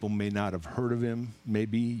young people may not have heard of him.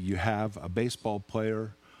 Maybe you have a baseball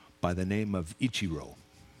player by the name of Ichiro.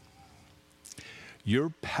 Your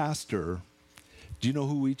pastor, do you know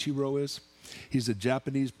who Ichiro is? He's a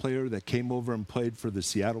Japanese player that came over and played for the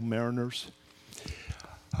Seattle Mariners.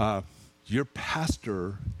 Your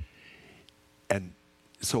pastor, and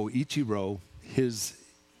so Ichiro, his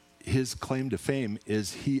claim to fame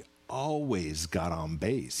is he always got on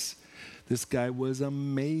base. This guy was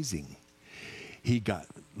amazing. He got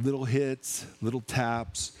little hits, little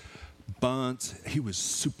taps, bunts. He was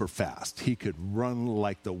super fast. He could run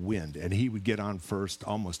like the wind, and he would get on first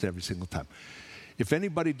almost every single time. If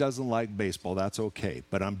anybody doesn't like baseball, that's okay,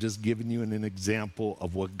 but I'm just giving you an example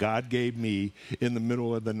of what God gave me in the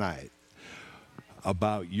middle of the night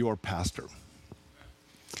about your pastor.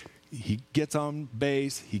 He gets on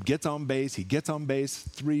base, he gets on base, he gets on base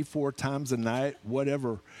 3-4 times a night,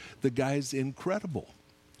 whatever. The guy's incredible.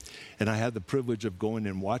 And I had the privilege of going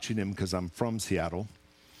and watching him because I'm from Seattle.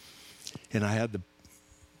 And I had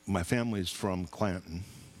my family's from Clanton,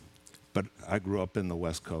 but I grew up in the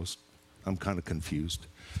West Coast. I'm kind of confused.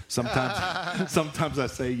 Sometimes I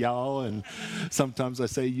say y'all, and sometimes I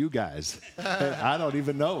say you guys. I don't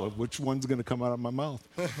even know which one's going to come out of my mouth.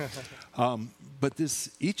 But this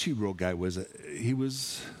Ichiro guy he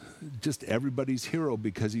was just everybody's hero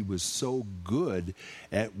because he was so good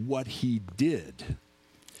at what he did.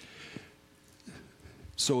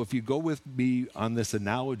 So if you go with me on this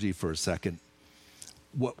analogy for a second,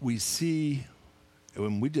 what we see,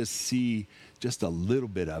 when we just see just a little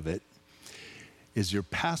bit of it, is your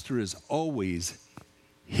pastor is always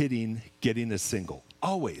getting a single.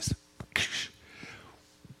 Always.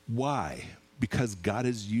 Why? Because God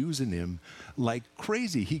is using him like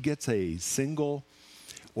crazy. He gets a single,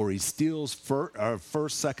 or he steals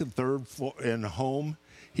first, second, third, and home.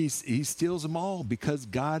 He steals them all because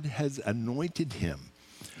God has anointed him.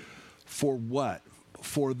 For what?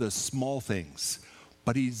 For the small things.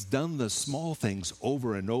 But he's done the small things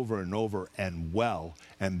over and over and over and well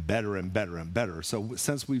and better and better and better. So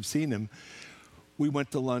since we've seen him, we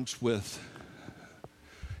went to lunch with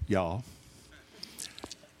y'all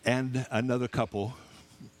and another couple.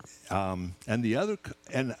 And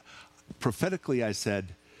prophetically I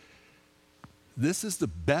said, this is the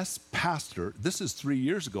best pastor. This is 3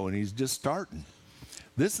 years ago and he's just starting.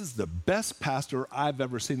 This is the best pastor I've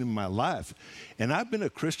ever seen in my life. And I've been a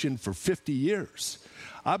Christian for 50 years.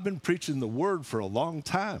 I've been preaching the word for a long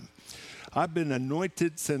time. I've been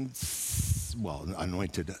anointed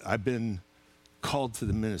I've been called to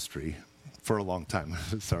the ministry for a long time.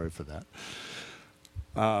 Sorry for that.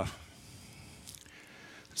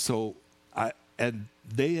 And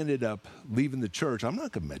they ended up leaving the church. I'm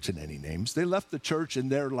not going to mention any names. They left the church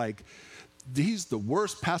and they're like, he's the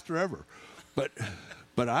worst pastor ever.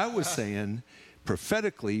 But I was saying,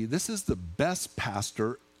 prophetically, this is the best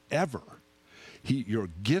pastor ever. You're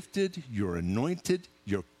gifted, you're anointed,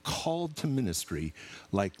 you're called to ministry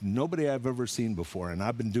like nobody I've ever seen before, and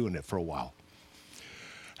I've been doing it for a while.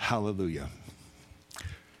 Hallelujah.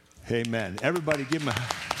 Amen. Everybody give him a...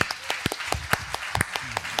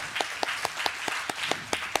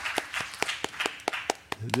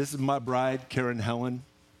 This is my bride, Karen Helen,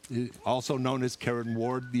 also known as Karen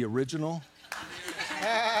Ward, the original.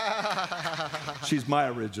 She's my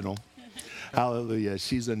original. Hallelujah.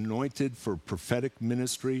 She's anointed for prophetic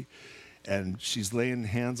ministry, and she's laying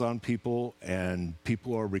hands on people, and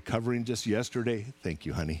people are recovering. Just yesterday, thank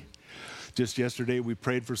you, honey. Just yesterday, we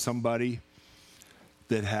prayed for somebody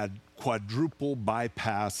that had quadruple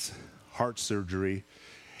bypass heart surgery,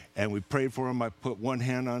 and we prayed for him. I put one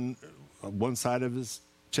hand on one side of his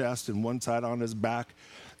chest and one side on his back,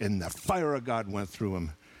 and the fire of God went through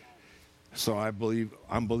him. So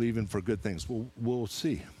I'm believing for good things. We'll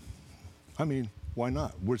see. I mean, why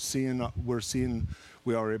not? We're seeing,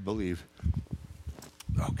 we already believe.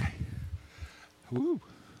 Okay. Woo.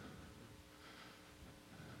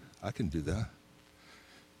 I can do that.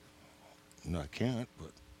 No, I can't,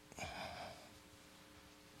 but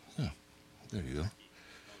yeah, there you go.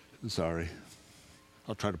 Sorry.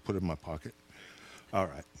 I'll try to put it in my pocket. All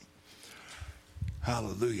right.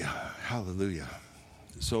 Hallelujah. Hallelujah.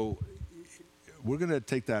 So we're going to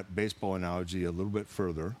take that baseball analogy a little bit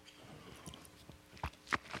further.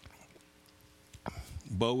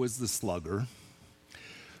 Bo is the slugger.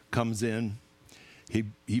 Comes in,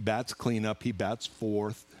 he bats cleanup, he bats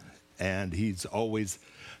fourth, and he's always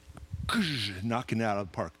knocking it out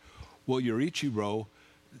of the park. Well, your Ichiro,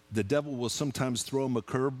 the devil will sometimes throw him a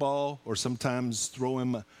curveball or sometimes throw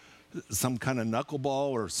him some kind of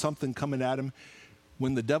knuckleball or something coming at him.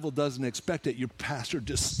 When the devil doesn't expect it, your pastor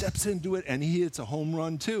just steps into it and he hits a home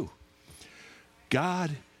run too.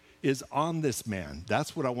 God is on this man.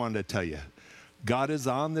 That's what I wanted to tell you. God is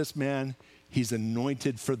on this man. He's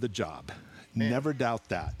anointed for the job. Man. Never doubt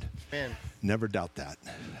that. Man. Never doubt that.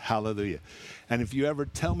 Hallelujah. And if you ever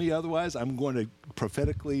tell me otherwise, I'm going to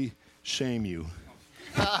prophetically shame you.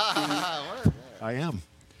 I am.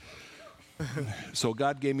 So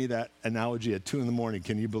God gave me that analogy at 2 a.m.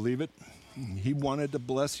 Can you believe it? He wanted to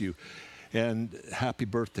bless you. And happy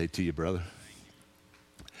birthday to you, brother.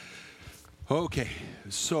 Okay,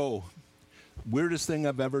 so weirdest thing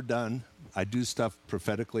I've ever done. I do stuff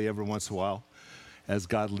prophetically every once in a while as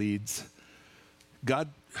God leads. God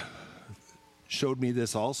showed me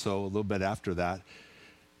this also a little bit after that.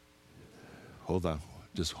 Hold on,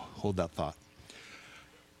 just hold that thought.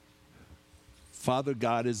 Father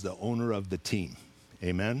God is the owner of the team.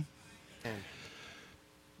 Amen? Amen.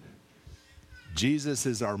 Jesus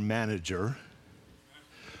is our manager.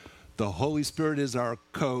 The Holy Spirit is our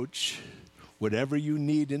coach. Whatever you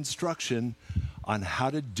need instruction on how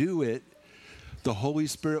to do it, the Holy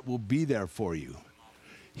Spirit will be there for you.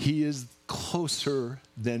 He is closer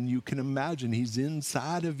than you can imagine. He's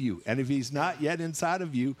inside of you. And if he's not yet inside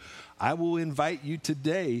of you, I will invite you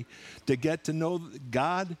today to get to know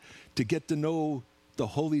God, to get to know the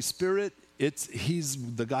Holy Spirit.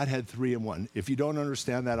 He's the Godhead 3 in 1. If you don't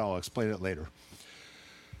understand that, I'll explain it later.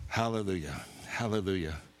 Hallelujah.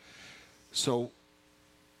 Hallelujah. So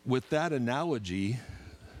with that analogy,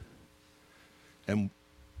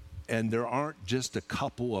 and there aren't just a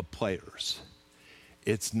couple of players.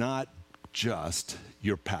 It's not just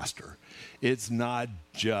your pastor. It's not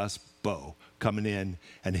just Bo coming in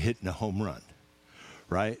and hitting a home run,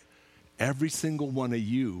 right? Every single one of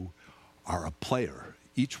you are a player.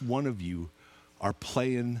 Each one of you are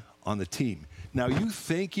playing on the team. Now, you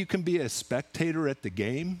think you can be a spectator at the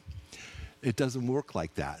game? It doesn't work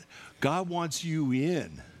like that. God wants you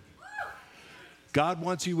in. God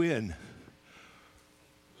wants you in.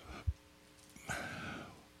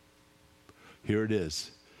 Here it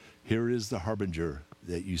is. Here is the harbinger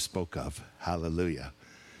that you spoke of. Hallelujah.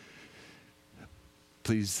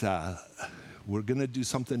 Please, we're going to do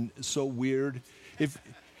something so weird.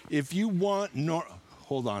 If you want,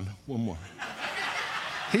 hold on, one more.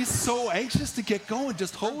 He's so anxious to get going.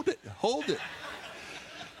 Just hold it. Hold it.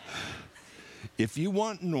 If you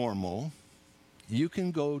want normal, you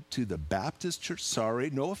can go to the Baptist church.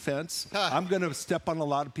 Sorry, no offense. I'm going to step on a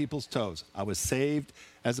lot of people's toes. I was saved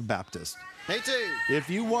as a Baptist. Me too. If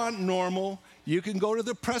you want normal, you can go to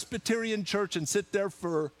the Presbyterian church and sit there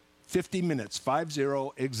for 50 minutes,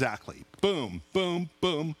 5-0 exactly. Boom, boom,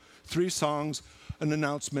 boom. 3 songs, an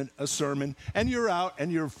announcement, a sermon, and you're out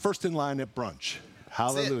and you're first in line at brunch.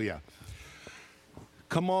 Hallelujah.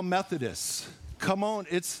 Come on, Methodists. Come on.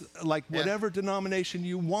 It's like whatever denomination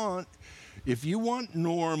you want. If you want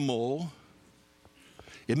normal,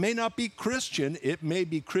 it may not be Christian. It may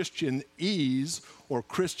be Christian-ese or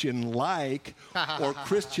Christian-like or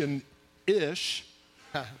Christian-ish.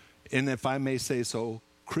 And if I may say so,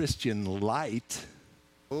 Christian-light.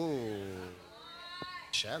 Ooh.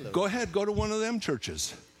 Shallow. Go ahead, go to one of them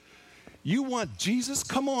churches. You want Jesus?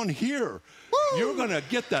 Come on here. Woo! You're going to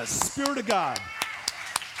get the Spirit of God.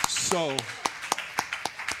 So,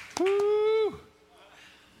 woo.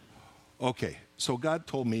 Okay, so God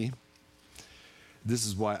told me, this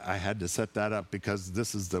is why I had to set that up, because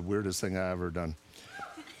this is the weirdest thing I've ever done.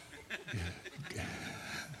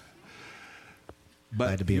 But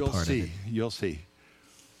glad to be a part of it. You'll see.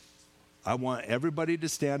 I want everybody to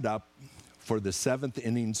stand up for the 7th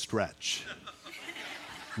inning stretch.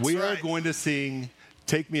 We are going to sing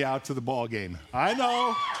Take Me Out to the Ball Game. I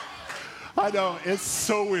know. It's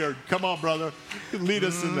so weird. Come on, brother. Lead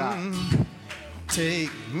us in that.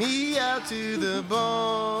 Take me out to the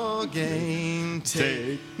ball game.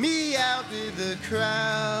 Take me out with the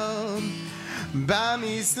crowd. Buy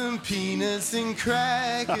me some peanuts and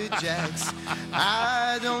Cracker Jacks.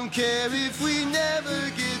 I don't care if we never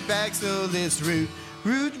get back, so let's root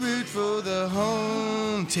for the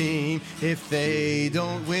home team. If they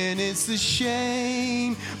don't win, it's a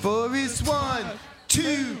shame. For it's 1,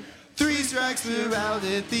 2, 3 strikes, we're out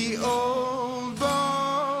at the old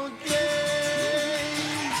ball game.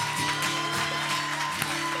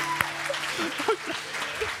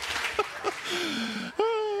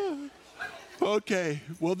 Okay,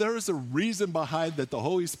 well, there is a reason behind that. The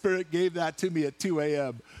Holy Spirit gave that to me at 2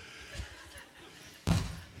 a.m.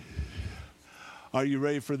 Are you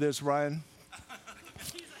ready for this, Ryan?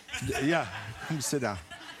 Yeah, come sit down.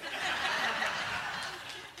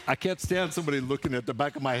 I can't stand somebody looking at the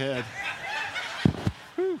back of my head.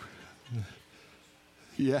 Whew.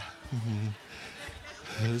 Yeah.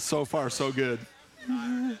 So far, so good.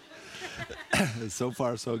 So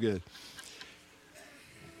far, so good.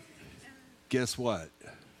 Guess what?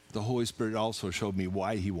 The Holy Spirit also showed me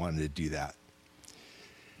why he wanted to do that.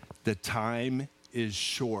 The time is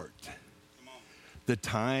short. The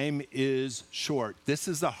time is short. This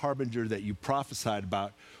is the harbinger that you prophesied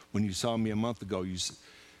about when you saw me a month ago.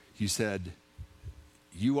 You said,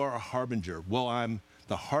 you are a harbinger. Well, I'm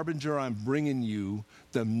the harbinger. I'm bringing you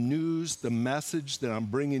the news, the message that I'm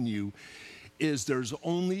bringing you is there's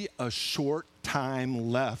only a short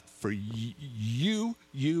time left for you,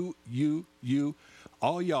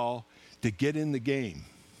 all y'all to get in the game.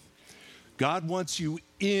 God wants you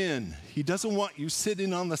in. He doesn't want you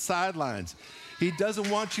sitting on the sidelines. He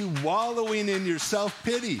doesn't want you wallowing in your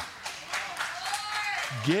self-pity.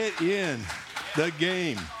 Get in the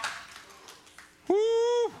game.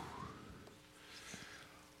 Woo!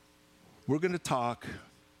 We're going to talk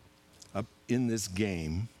in this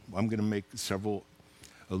game. I'm going to make several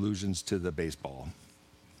allusions to the baseball.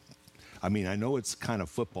 I mean, I know it's kind of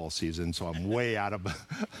football season, so I'm way out of...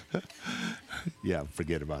 Yeah,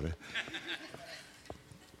 forget about it.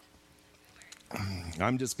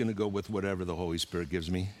 I'm just going to go with whatever the Holy Spirit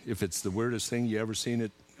gives me. If it's the weirdest thing you ever seen,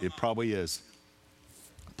 it probably is.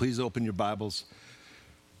 Please open your Bibles,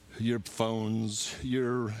 your phones,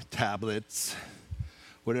 your tablets,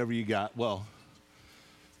 whatever you got. Well,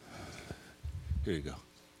 here you go.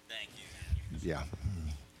 Thank you. Yeah.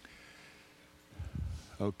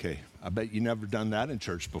 Okay. I bet you never done that in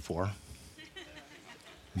church before.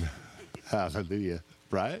 Hallelujah.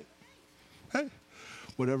 Right? Hey,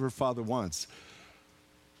 whatever Father wants.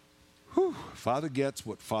 Whew. Father gets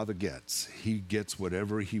what Father gets. He gets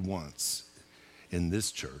whatever he wants in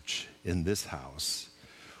this church, in this house.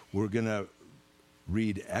 We're going to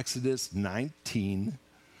read Exodus 19,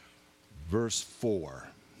 verse 4.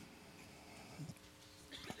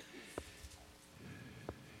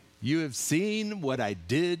 You have seen what I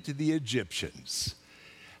did to the Egyptians,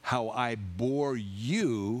 how I bore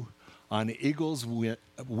you on eagle's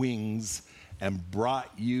wings and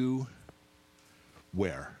brought you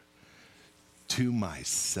where? To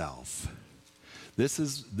myself. This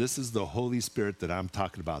is the Holy Spirit that I'm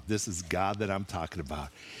talking about. This is God that I'm talking about.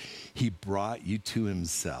 He brought you to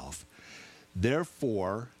himself.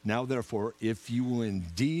 Therefore, if you will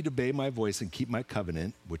indeed obey my voice and keep my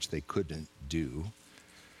covenant, which they couldn't do,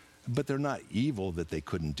 but they're not evil that they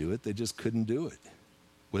couldn't do it. They just couldn't do it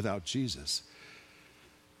without Jesus.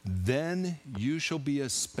 Then you shall be a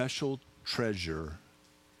special treasure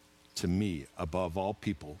to me above all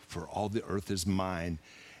people, for all the earth is mine,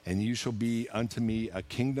 and you shall be unto me a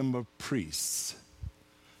kingdom of priests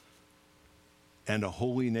and a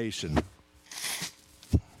holy nation.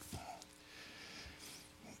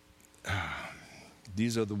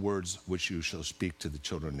 These are the words which you shall speak to the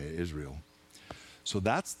children of Israel. So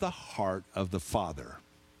that's the heart of the Father.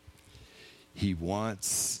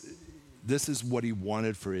 This is what he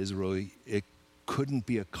wanted for Israel. It couldn't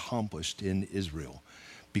be accomplished in Israel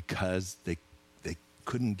because they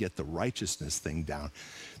couldn't get the righteousness thing down.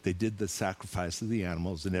 They did the sacrifice of the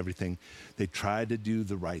animals and everything. They tried to do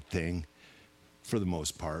the right thing for the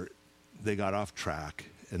most part. They got off track,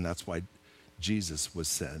 and that's why Jesus was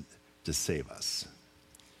sent to save us.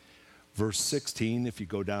 Verse 16, if you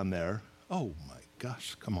go down there. Oh my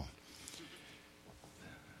gosh, come on.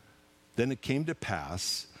 Then it came to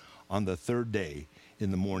pass on the third day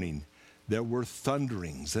in the morning, there were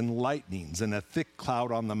thunderings and lightnings and a thick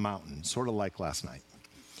cloud on the mountain, sort of like last night.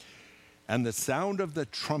 And the sound of the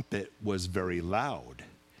trumpet was very loud,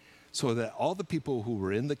 so that all the people who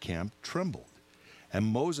were in the camp trembled. And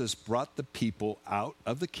Moses brought the people out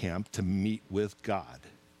of the camp to meet with God.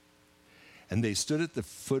 And they stood at the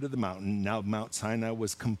foot of the mountain. Now Mount Sinai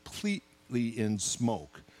was completely in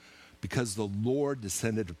smoke, because the Lord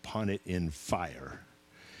descended upon it in fire.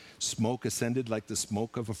 Smoke ascended like the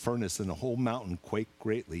smoke of a furnace, and the whole mountain quaked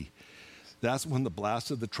greatly. That's when the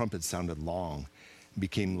blast of the trumpet sounded long and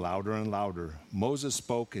became louder and louder. Moses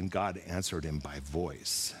spoke, and God answered him by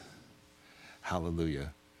voice.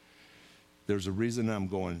 Hallelujah. There's a reason I'm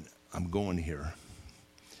going here.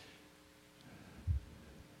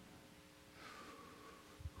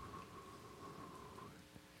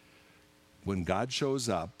 When God shows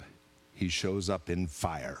up, he shows up in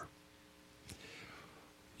fire.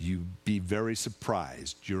 You be very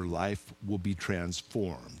surprised. Your life will be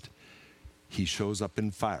transformed. He shows up in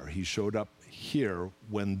fire. He showed up here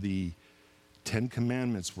when the 10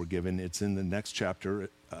 Commandments were given. It's in the next chapter,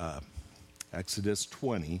 Exodus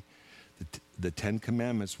 20. The 10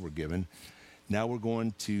 Commandments were given. Now we're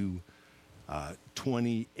going to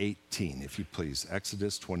 2018, if you please.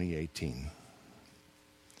 Exodus 2018.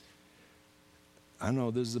 I know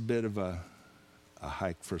this is a bit of a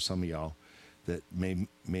hike for some of y'all that may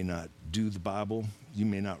not do the Bible. You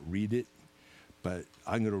may not read it, but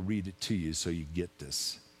I'm going to read it to you so you get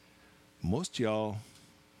this. Most y'all,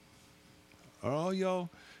 are all y'all,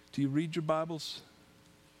 do you read your Bibles?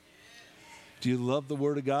 Do you love the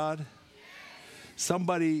Word of God?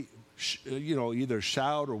 Somebody, either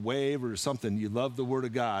shout or wave or something. You love the Word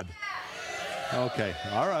of God. Okay,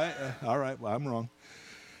 all right, well, I'm wrong.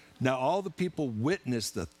 Now all the people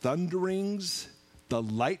witnessed the thunderings, the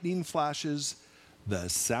lightning flashes, the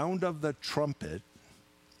sound of the trumpet.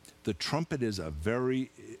 The trumpet is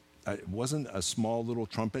it wasn't a small little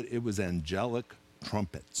trumpet, it was angelic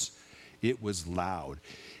trumpets. It was loud.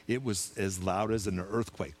 It was as loud as an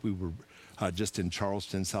earthquake. We were just in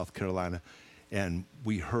Charleston, South Carolina, and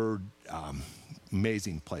we heard,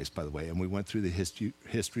 amazing place, by the way, and we went through the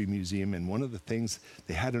history museum, and one of the things,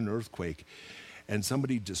 they had an earthquake, and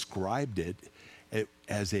somebody described it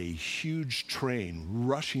as a huge train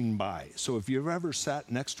rushing by. So if you've ever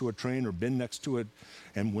sat next to a train or been next to it,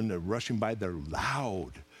 and when they're rushing by, they're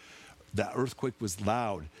loud. That earthquake was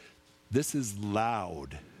loud. This is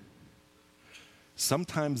loud.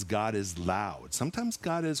 Sometimes God is loud. Sometimes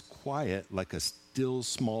God is quiet, like a still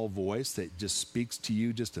small voice that just speaks to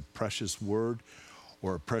you, just a precious word,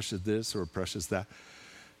 or a precious this, or a precious that.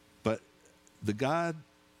 But the God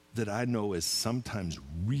that I know is sometimes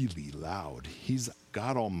really loud. He's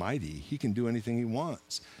God Almighty. He can do anything he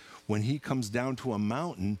wants. When he comes down to a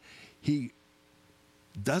mountain, he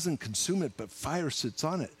doesn't consume it, but fire sits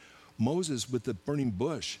on it. Moses with the burning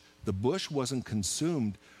bush, the bush wasn't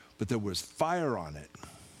consumed, but there was fire on it.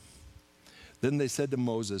 Then they said to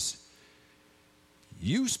Moses,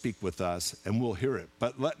 "You speak with us and we'll hear it,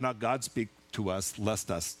 but let not God speak to us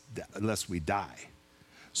lest we die."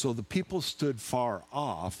 So the people stood far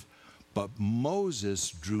off, but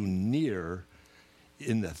Moses drew near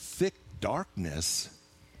in the thick darkness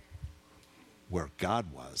where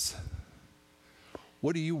God was.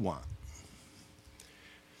 What do you want?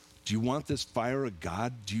 Do you want this fire of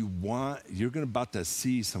God? You're about to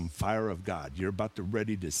see some fire of God. You're about to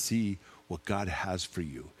ready to see what God has for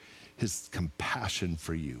you, his compassion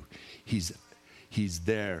for you. He's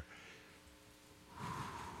there.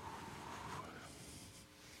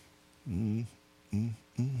 I'm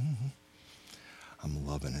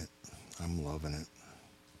loving it. I'm loving it.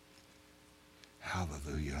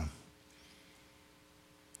 Hallelujah.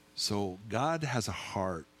 So God has a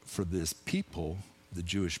heart for this people, the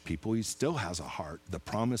Jewish people. He still has a heart. The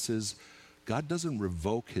promises, God doesn't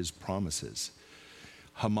revoke his promises.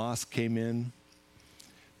 Hamas came in.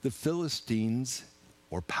 The Philistines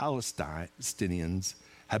or Palestinians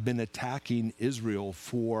have been attacking Israel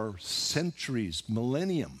for centuries,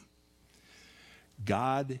 millennium.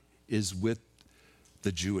 God is with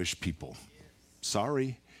the Jewish people.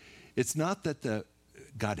 Sorry. It's not that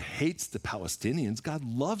God hates the Palestinians. God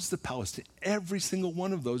loves the Palestinians. Every single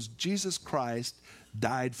one of those, Jesus Christ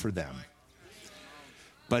died for them.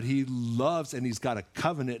 But he loves, and he's got a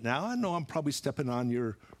covenant. Now, I know I'm probably stepping on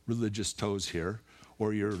your religious toes here,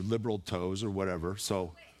 or your liberal toes, or whatever.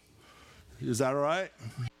 So, is that all right?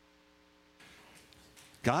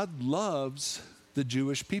 God loves the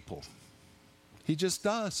Jewish people. He just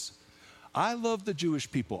does. I love the Jewish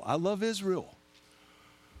people. I love Israel.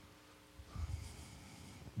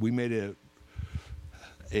 We made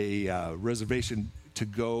a reservation to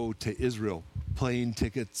go to Israel. Plane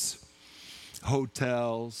tickets,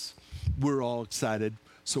 hotels. We're all excited.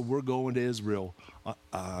 So we're going to Israel.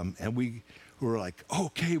 And we were like,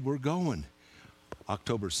 okay, we're going.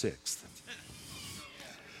 October 6th.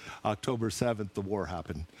 October 7th, the war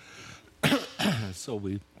happened. So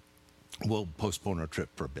we'll postpone our trip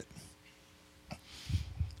for a bit.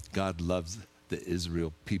 God loves the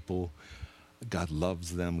Israel people. God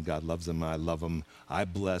loves them. God loves them. I love them. I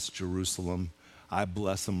bless Jerusalem. I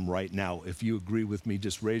bless them right now. If you agree with me,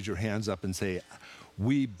 just raise your hands up and say,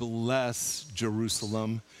 we bless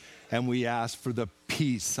Jerusalem and we ask for the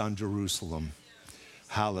peace on Jerusalem.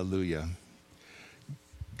 Hallelujah.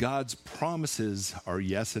 God's promises are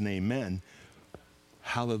yes and amen.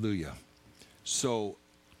 Hallelujah. So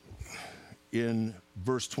in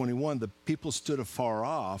verse 21, the people stood afar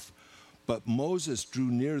off, but Moses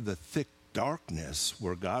drew near the thick darkness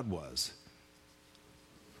where God was.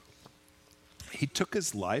 he took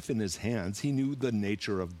his life in his hands. He knew the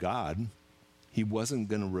nature of God. He wasn't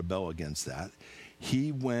going to rebel against that.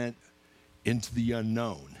 He went into the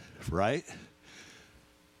unknown, right?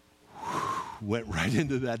 Went right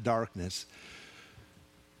into that darkness.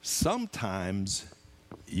 Sometimes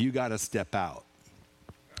you got to step out.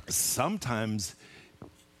 Sometimes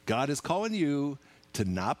God is calling you to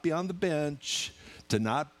not be on the bench, to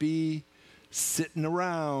not be sitting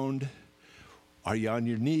around. Are you on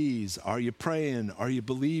your knees? Are you praying? Are you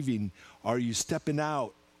believing? Are you stepping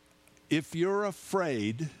out? If you're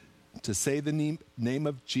afraid to say the name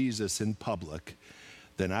of Jesus in public,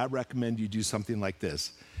 then I recommend you do something like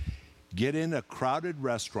this. Get in a crowded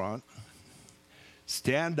restaurant,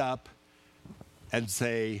 stand up, and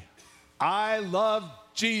say, I love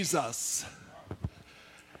Jesus.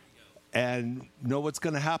 And know what's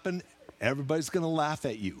going to happen? Everybody's going to laugh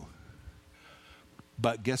at you.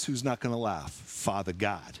 But guess who's not going to laugh? Father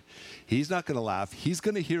God. He's not going to laugh. He's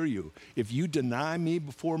going to hear you. If you deny me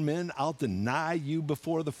before men, I'll deny you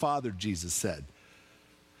before the Father, Jesus said.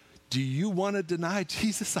 Do you want to deny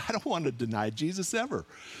Jesus? I don't want to deny Jesus ever.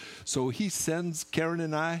 So he sends Karen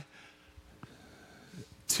and I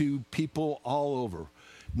to people all over.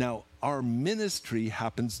 Now, our ministry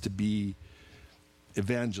happens to be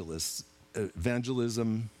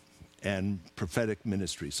evangelism and prophetic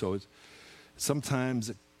ministry. So sometimes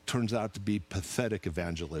it turns out to be pathetic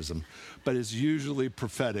evangelism, but it's usually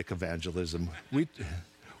prophetic evangelism.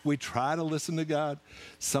 We try to listen to God.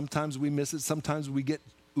 Sometimes we miss it. Sometimes we get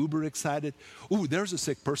uber excited. Ooh, there's a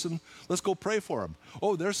sick person. Let's go pray for him.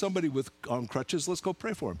 Oh, there's somebody on crutches. Let's go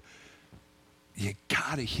pray for him. You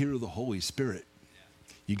got to hear the Holy Spirit.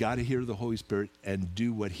 You got to hear the Holy Spirit and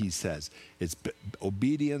do what he says.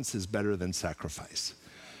 Obedience is better than sacrifice.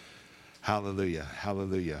 Hallelujah,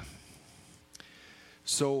 hallelujah.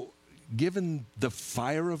 So, given the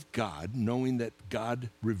fire of God, knowing that God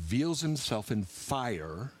reveals himself in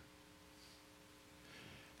fire,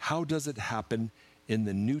 how does it happen in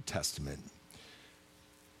the New Testament?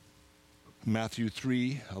 Matthew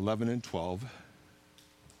 3, 11 and 12.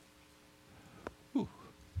 Ooh,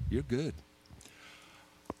 you're good.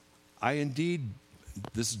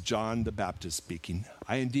 This is John the Baptist speaking.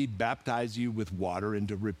 I indeed baptize you with water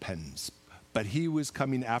into repentance. But he who is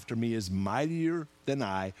coming after me is mightier than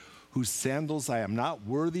I, whose sandals I am not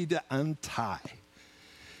worthy to untie.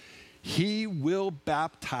 He will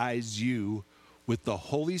baptize you with the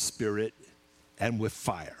Holy Spirit and with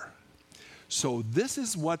fire. So this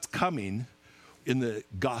is what's coming in the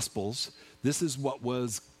Gospels. This is what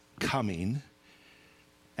was coming.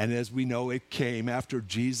 And as we know, it came after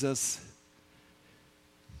Jesus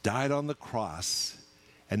died on the cross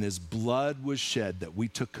and his blood was shed, that we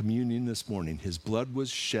took communion this morning. His blood was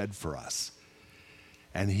shed for us.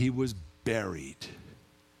 And he was buried.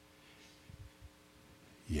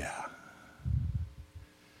 Yeah.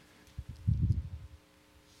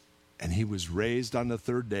 And he was raised on the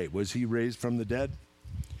third day. Was he raised from the dead?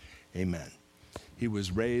 Amen. He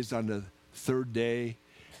was raised on the third day,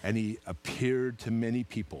 and he appeared to many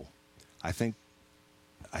people. I think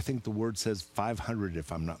the word says 500,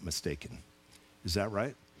 if I'm not mistaken. Is that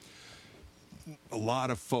right? A lot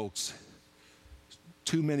of folks.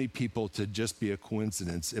 Too many people to just be a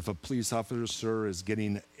coincidence. If a police officer is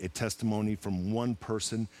getting a testimony from one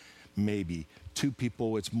person, maybe. Two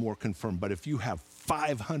people, it's more confirmed. But if you have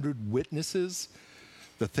 500 witnesses,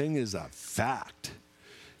 the thing is a fact.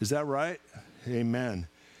 Is that right? Amen.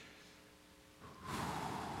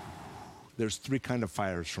 There's three kinds of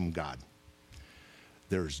fires from God.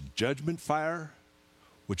 There's judgment fire,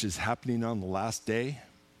 which is happening on the last day.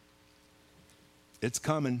 It's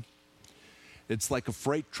coming. It's like a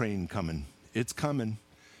freight train coming. It's coming.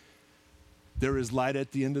 There is light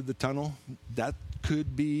at the end of the tunnel. That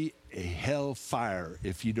could be a hell fire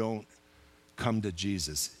if you don't come to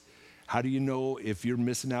Jesus. How do you know if you're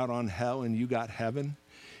missing out on hell and you got heaven?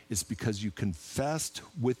 It's because you confessed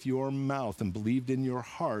with your mouth and believed in your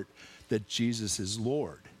heart that Jesus is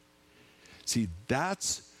Lord. See,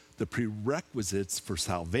 that's the prerequisites for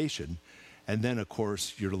salvation. And then, of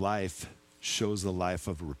course, your life shows the life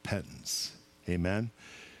of repentance. Amen?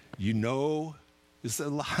 You know, there's a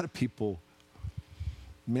lot of people,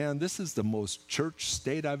 man, this is the most church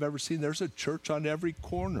state I've ever seen. There's a church on every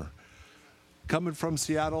corner. Coming from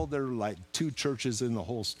Seattle, there are like 2 churches in the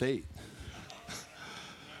whole state.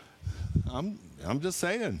 I'm just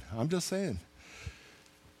saying.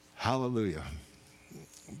 Hallelujah.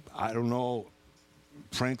 I don't know.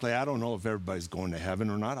 Frankly, I don't know if everybody's going to heaven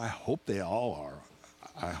or not. I hope they all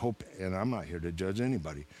are. I hope, and I'm not here to judge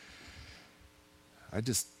anybody. I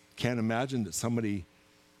just can't imagine that somebody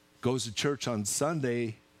goes to church on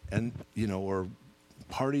Sunday and, or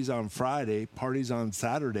parties on Friday, parties on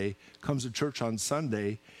Saturday, comes to church on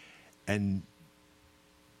Sunday, and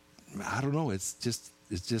I don't know, it's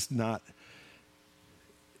just not,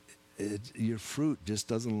 your fruit just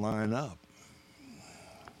doesn't line up.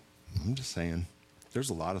 I'm just saying. There's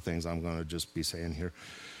a lot of things I'm going to just be saying here.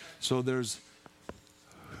 So there's,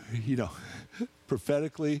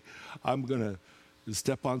 prophetically, I'm going to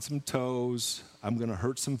step on some toes. I'm going to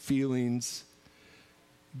hurt some feelings.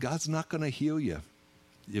 God's not going to heal you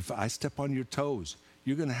if I step on your toes.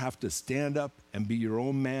 You're going to have to stand up and be your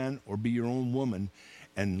own man or be your own woman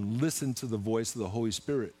and listen to the voice of the Holy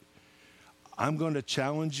Spirit. I'm going to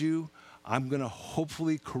challenge you. I'm going to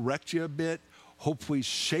hopefully correct you a bit, hopefully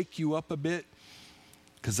shake you up a bit,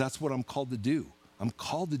 because that's what I'm called to do. I'm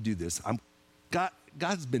called to do this.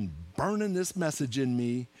 God's been burning this message in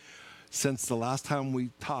me since the last time we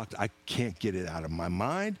talked. I can't get it out of my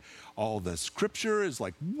mind. All the scripture is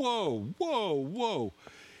like, whoa, whoa, whoa.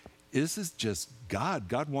 This is just God.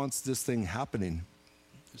 God wants this thing happening.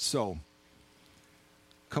 So,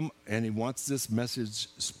 come, and he wants this message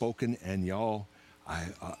spoken, and y'all,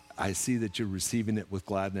 I see that you're receiving it with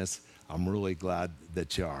gladness. I'm really glad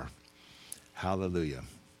that you are. Hallelujah.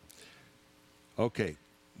 Okay,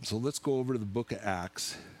 so let's go over to the book of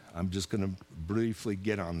Acts. I'm just going to briefly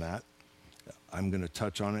get on that. I'm going to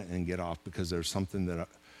touch on it and get off because there's something that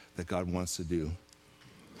God wants to do.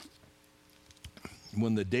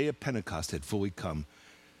 When the day of Pentecost had fully come,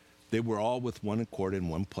 they were all with one accord in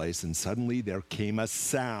one place, and suddenly there came a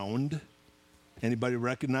sound. Anybody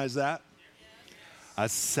recognize that? A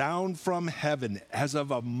sound from heaven as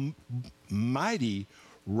of a mighty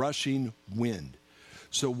rushing wind.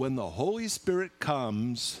 So when the Holy Spirit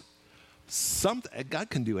comes, God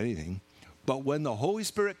can do anything, but when the Holy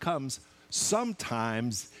Spirit comes,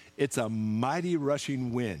 sometimes it's a mighty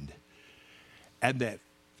rushing wind. And that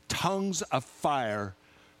tongues of fire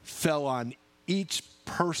fell on each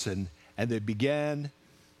person, and they began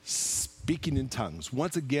speaking in tongues.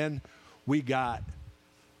 Once again, we got,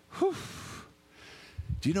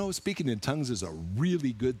 do you know speaking in tongues is a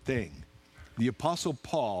really good thing? The Apostle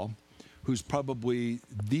Paul, who's probably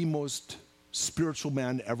the most spiritual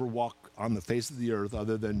man to ever walk on the face of the earth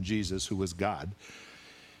other than Jesus, who was God,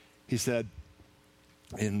 he said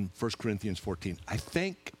in 1 Corinthians 14, I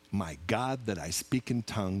thank my God that I speak in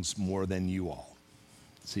tongues more than you all.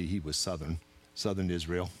 See, he was Southern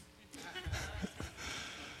Israel.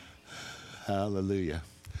 Hallelujah.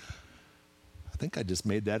 I think I just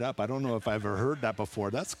made that up. I don't know if I've ever heard that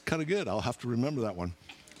before. That's kind of good. I'll have to remember that one.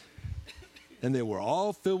 And they were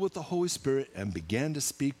all filled with the Holy Spirit and began to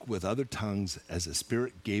speak with other tongues as the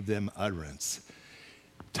Spirit gave them utterance.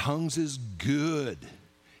 Tongues is good.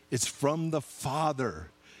 It's from the Father.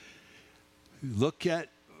 Look at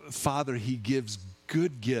Father. He gives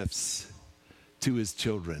good gifts to his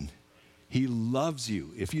children. He loves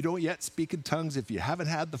you. If you don't yet speak in tongues, if you haven't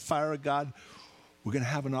had the fire of God, we're going to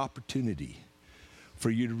have an opportunity for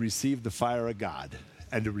you to receive the fire of God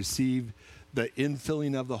and to receive the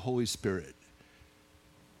infilling of the Holy Spirit.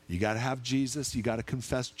 You got to have Jesus. You got to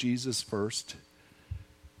confess Jesus first.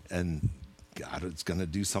 And God is going to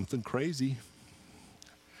do something crazy.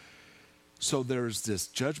 So there's this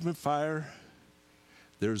judgment fire.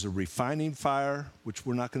 There's a refining fire, which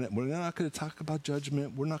we're not going to talk about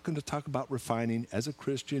judgment. We're not going to talk about refining. As a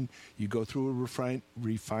Christian, you go through a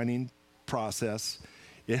refining process.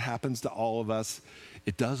 It happens to all of us.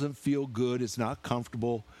 It doesn't feel good. It's not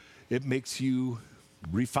comfortable. It makes you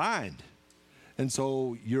refined. And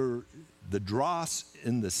so the dross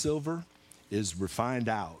in the silver is refined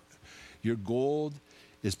out. Your gold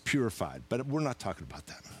is purified. But we're not talking about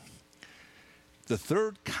that. The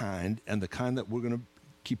third kind, and the kind that we're going to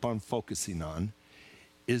keep on focusing on,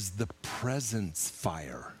 is the presence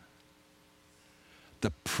fire.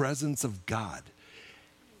 The presence of God.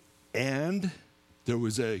 And there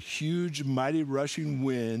was a huge, mighty rushing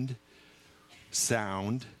wind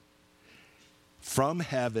sound from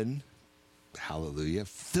heaven, hallelujah,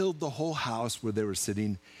 filled the whole house where they were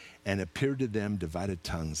sitting, and appeared to them divided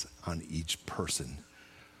tongues on each person.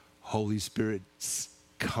 Holy Spirit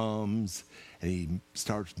comes and he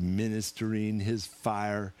starts ministering his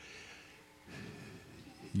fire.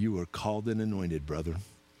 You are called and anointed, brother.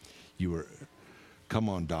 Come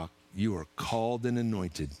on, Doc. You are called and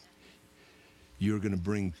anointed. You're going to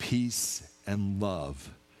bring peace and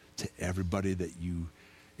love to everybody that you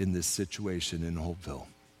in this situation in Hopeville.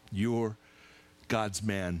 You're God's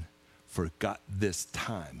man for this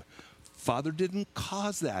time. Father didn't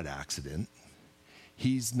cause that accident.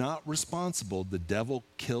 He's not responsible. The devil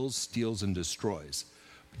kills, steals, and destroys.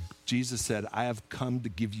 Jesus said, I have come to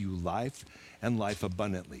give you life and life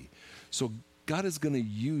abundantly. So God is going to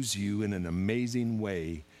use you in an amazing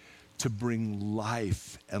way to bring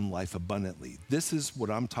life and life abundantly. This is what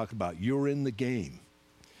I'm talking about. You're in the game.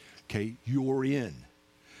 Okay, you're in.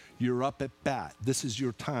 You're up at bat. This is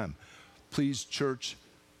your time. Please, church,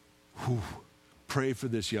 pray for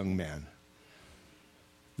this young man.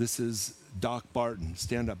 This is Doc Barton.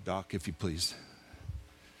 Stand up, Doc, if you please.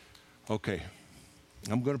 Okay.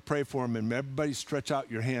 I'm going to pray for him, and everybody stretch out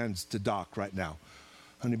your hands to Doc right now.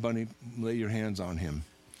 Honey Bunny, lay your hands on him.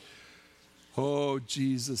 Oh,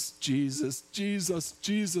 Jesus, Jesus, Jesus,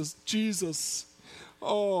 Jesus, Jesus.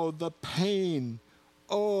 Oh, the pain.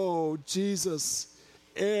 Oh, Jesus,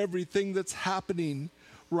 everything that's happening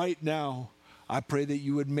right now. I pray that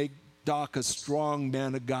you would make Doc a strong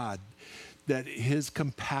man of God, that his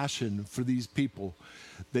compassion for these people,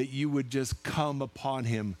 that you would just come upon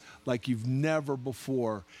him like you've never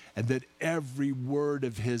before, and that every word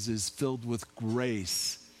of his is filled with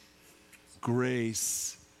grace,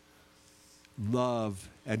 love,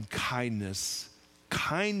 and kindness.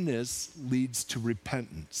 Kindness leads to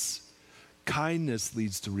repentance. Kindness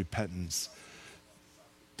leads to repentance.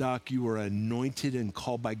 Doc, you are anointed and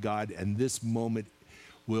called by God, and this moment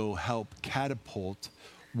will help catapult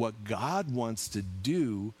what God wants to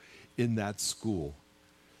do in that school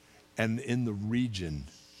and in the region.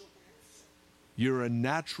 You're a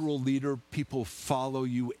natural leader. People follow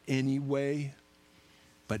you anyway,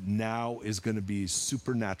 but now is going to be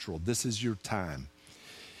supernatural. This is your time.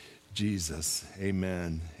 Jesus,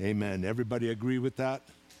 amen, amen. Everybody agree with that?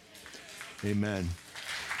 Amen,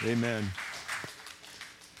 amen.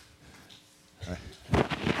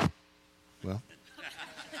 Well,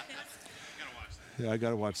 yeah, I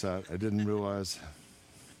got to watch that. I didn't realize.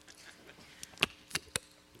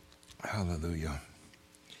 Hallelujah.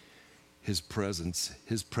 His presence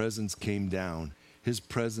came down. His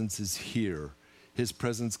presence is here. His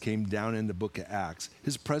presence came down in the book of Acts.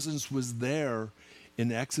 His presence was there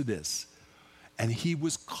in Exodus. And he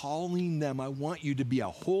was calling them, I want you to be a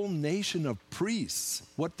whole nation of priests.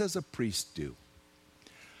 What does a priest do?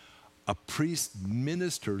 A priest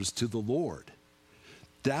ministers to the Lord.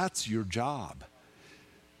 That's your job.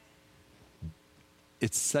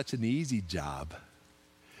 It's such an easy job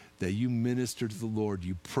that you minister to the Lord.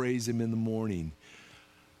 You praise him in the morning.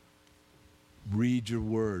 Read your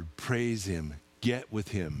word. Praise him. Get with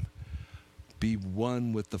him. Be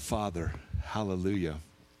one with the Father. Hallelujah.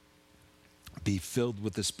 Be filled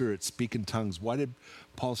with the Spirit. Speak in tongues. Why did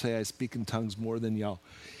Paul say, I speak in tongues more than y'all?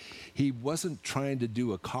 He wasn't trying to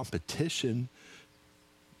do a competition.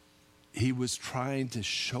 He was trying to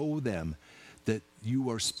show them that you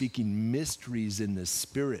are speaking mysteries in the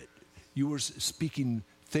Spirit. You are speaking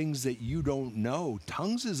things that you don't know.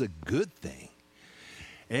 Tongues is a good thing.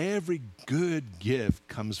 Every good gift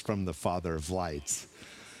comes from the Father of lights.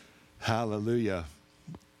 Hallelujah.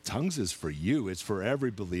 Tongues is for you. It's for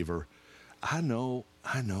every believer. I know.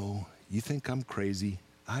 You think I'm crazy.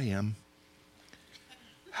 I am.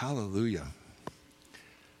 Hallelujah.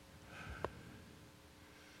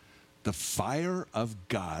 The fire of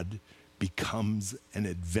God becomes an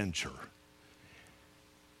adventure.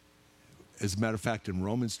 As a matter of fact, in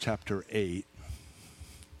Romans chapter 8,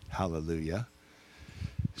 hallelujah.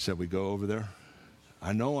 Shall we go over there?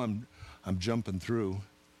 I know I'm jumping through,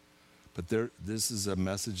 but this is a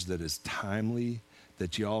message that is timely,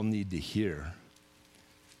 that you all need to hear.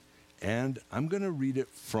 And I'm going to read it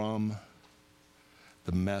from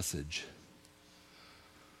the Message.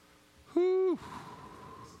 Whew.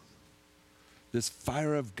 This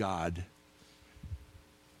fire of God,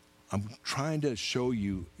 I'm trying to show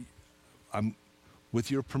you, with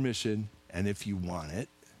your permission, and if you want it,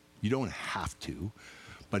 you don't have to,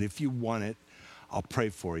 but if you want it, I'll pray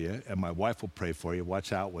for you, and my wife will pray for you.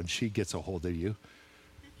 Watch out when she gets a hold of you.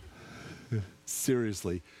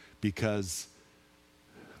 Seriously, because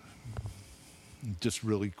just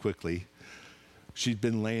really quickly, she's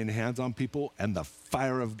been laying hands on people, and the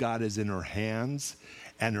fire of God is in her hands,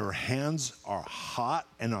 and her hands are hot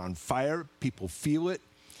and on fire. People feel it.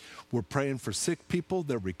 We're praying for sick people.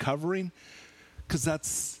 They're recovering, because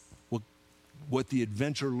that's what the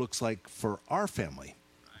adventure looks like for our family.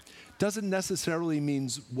 Doesn't necessarily mean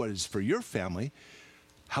what is for your family.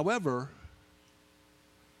 However,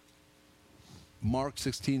 Mark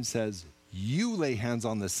 16 says, you lay hands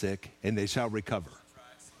on the sick and they shall recover.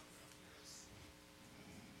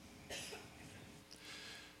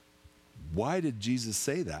 Why did Jesus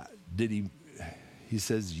say that? He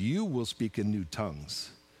says, you will speak in new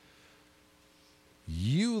tongues.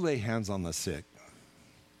 You lay hands on the sick.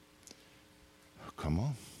 Come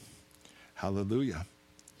on. Hallelujah.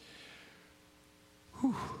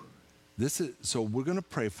 So we're going to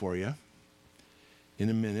pray for you in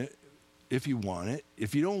a minute if you want it.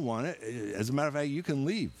 If you don't want it, as a matter of fact, you can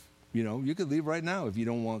leave. You could leave right now if you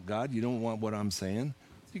don't want God, you don't want what I'm saying.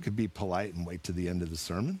 You could be polite and wait to the end of the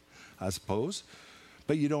sermon, I suppose.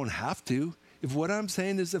 But you don't have to. If what I'm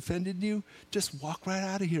saying has offended you, just walk right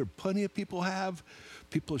out of here. Plenty of people have.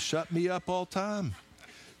 People shut me up all the time.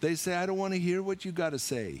 They say, I don't want to hear what you got to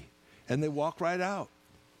say. And they walk right out.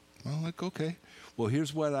 I'm like, okay. Well,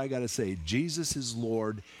 here's what I got to say. Jesus is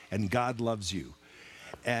Lord and God loves you.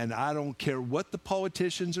 And I don't care what the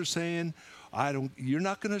politicians are saying. You're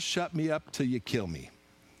not going to shut me up till you kill me.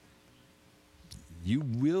 You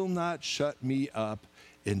will not shut me up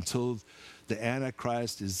until the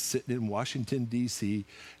Antichrist is sitting in Washington, D.C.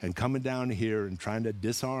 and coming down here and trying to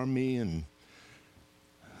disarm me, and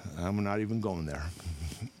I'm not even going there.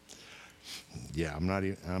 Yeah, I'm not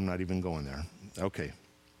even going there. Okay.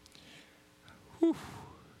 Whew.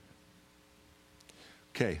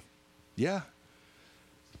 Okay. Yeah.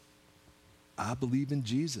 I believe in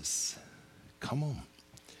Jesus. Come on.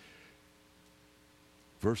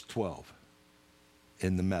 Verse 12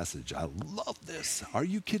 in the Message. I love this. Are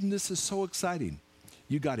you kidding? This is so exciting.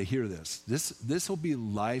 You got to hear this. This will be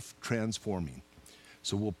life transforming.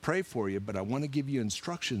 So we'll pray for you, but I want to give you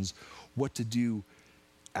instructions what to do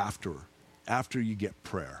after you get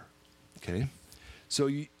prayer. Okay? So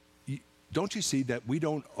don't you see that we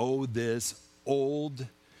don't owe this old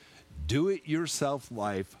do-it-yourself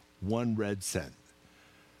life 1 red cent?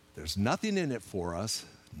 There's nothing in it for us,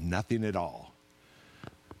 nothing at all.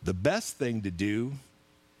 The best thing to do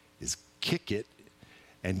is kick it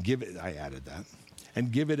and give it, I added that,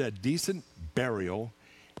 and give it a decent burial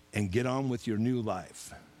and get on with your new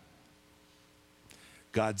life.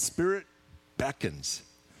 God's Spirit beckons.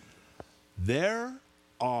 There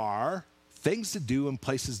are things to do and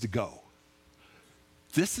places to go.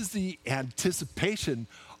 This is the anticipation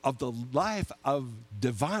of the life of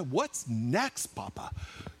divine. What's next, Papa?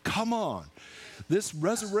 Come on. This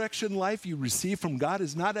resurrection life you receive from God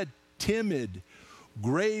is not a timid,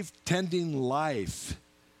 grave-tending life.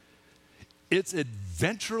 It's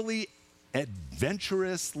adventurously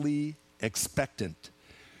expectant.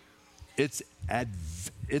 It's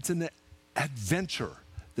an adventure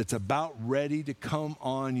that's about ready to come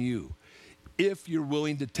on you. If you're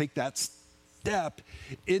willing to take that step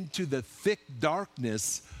into the thick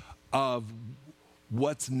darkness of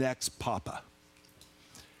what's next, Papa.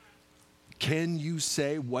 Can you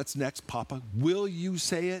say, what's next, Papa? Will you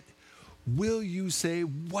say it? Will you say,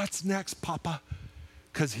 what's next, Papa?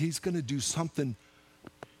 Because he's going to do something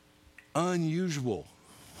unusual.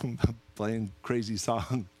 I'm playing crazy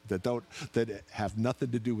songs that have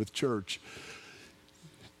nothing to do with church.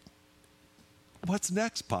 What's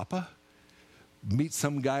next, Papa? Meet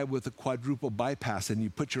some guy with a quadruple bypass and you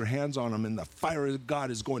put your hands on him and the fire of God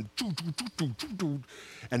is going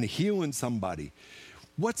and healing somebody.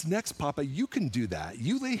 What's next, Papa? You can do that.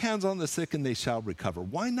 You lay hands on the sick and they shall recover.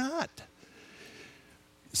 Why not?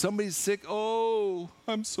 Somebody's sick. Oh,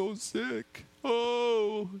 I'm so sick.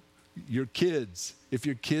 Oh, your kids. If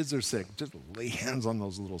your kids are sick, just lay hands on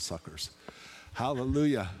those little suckers.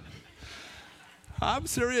 Hallelujah. I'm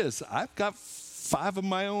serious. I've got 5 of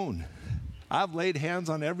my own. I've laid hands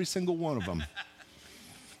on every single one of them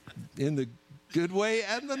in the good way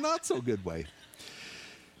and the not so good way.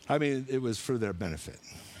 I mean, it was for their benefit.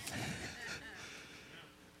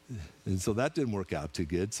 And so that didn't work out too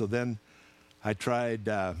good. So then I tried,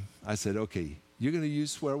 I said, okay, you're going to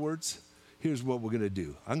use swear words? Here's what we're going to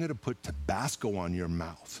do. I'm going to put Tabasco on your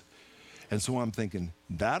mouth. And so I'm thinking,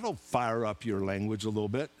 that'll fire up your language a little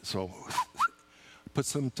bit. So put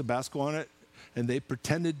some Tabasco on it. And they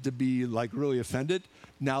pretended to be like really offended.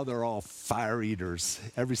 Now they're all fire eaters.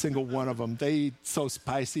 Every single one of them. They eat so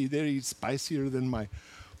spicy. They eat spicier than my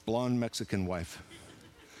blonde Mexican wife.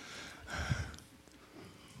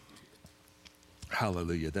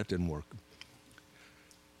 Hallelujah. That didn't work.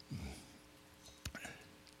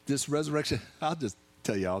 This resurrection, I'll just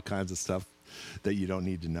tell you all kinds of stuff that you don't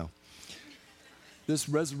need to know. This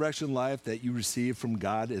resurrection life that you receive from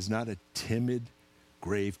God is not a timid,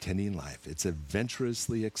 grave-tending life. It's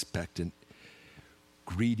adventurously expectant,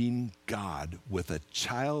 greeting God with a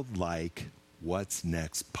childlike, what's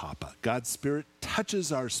next, Papa? God's Spirit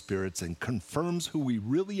touches our spirits and confirms who we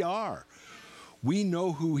really are. We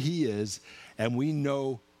know who He is, and we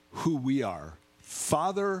know who we are.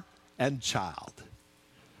 Father and child.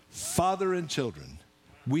 Father and children.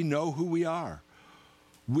 We know who we are.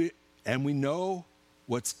 We know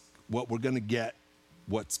what we're going to get,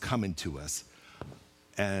 what's coming to us.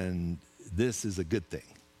 And this is a good thing,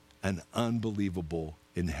 an unbelievable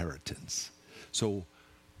inheritance. So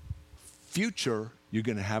future, you're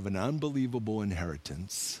going to have an unbelievable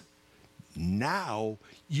inheritance. Now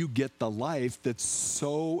you get the life that's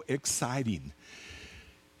so exciting.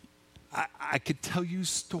 I could tell you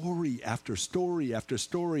story after story after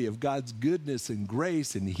story of God's goodness and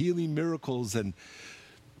grace and healing miracles. And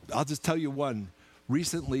I'll just tell you one.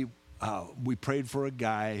 Recently, we prayed for a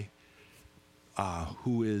guy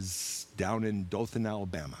who is down in Dothan,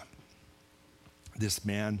 Alabama. This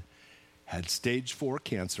man had stage 4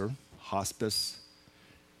 cancer, hospice.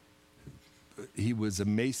 He was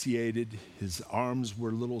emaciated. His arms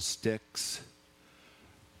were little sticks.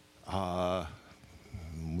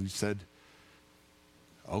 We said,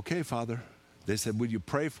 okay, Father. They said, would you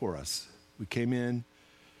pray for us? We came in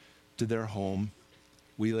to their home.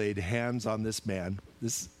 We laid hands on this man.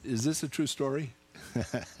 Is this a true story?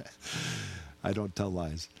 I don't tell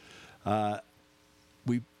lies.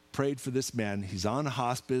 We prayed for this man. He's on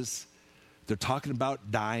hospice. They're talking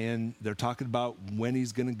about dying. They're talking about when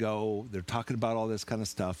he's going to go. They're talking about all this kind of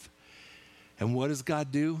stuff. And what does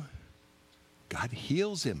God do? God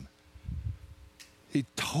heals him. He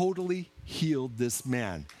totally healed this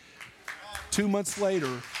man. 2 months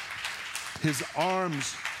later, his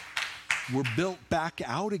arms were built back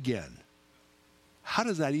out again. How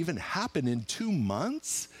does that even happen in 2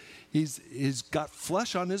 months? He's got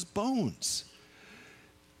flesh on his bones.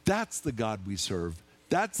 That's the God we serve.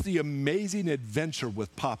 That's the amazing adventure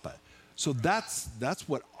with Papa. So that's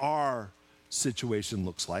what our situation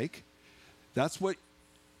looks like. That's what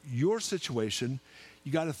your situation,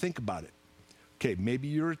 you got to think about it. Okay, maybe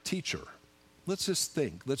you're a teacher. Let's just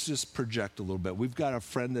think. Let's just project a little bit. We've got a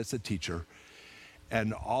friend that's a teacher,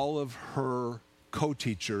 and all of her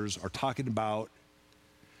co-teachers are talking about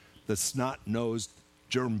the snot-nosed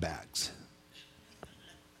germ bags.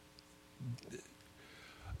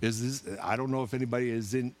 I don't know if anybody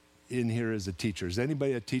is in here as a teacher. Is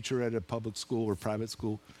anybody a teacher at a public school or private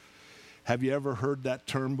school? Have you ever heard that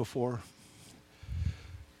term before?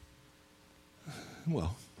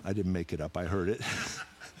 Well, I didn't make it up. I heard it.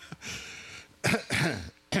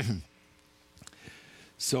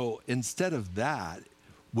 So instead of that,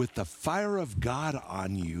 with the fire of God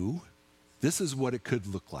on you, this is what it could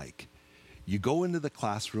look like. You go into the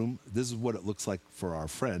classroom. This is what it looks like for our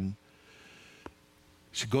friend.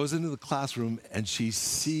 She goes into the classroom and she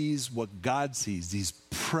sees what God sees, these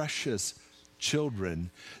precious children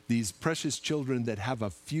that have a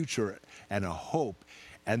future and a hope.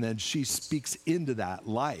 And then she speaks into that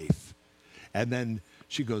life. And then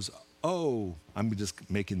she goes, oh, I'm just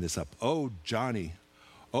making this up. Oh, Johnny.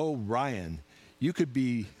 Oh, Ryan. You could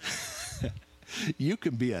be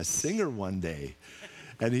a singer one day.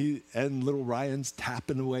 And little Ryan's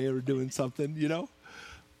tapping away or doing something, you know?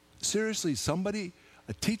 Seriously,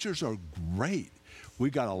 teachers are great. We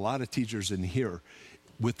got a lot of teachers in here.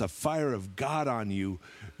 With the fire of God on you,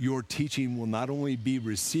 your teaching will not only be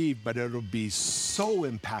received, but it'll be so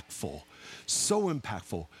impactful, so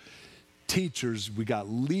impactful. Teachers, we got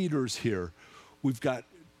leaders here. We've got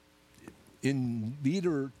in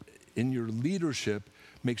your leadership,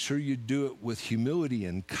 make sure you do it with humility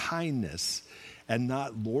and kindness and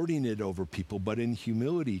not lording it over people, but in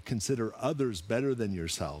humility, consider others better than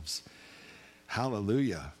yourselves.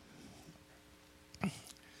 Hallelujah.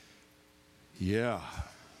 Yeah.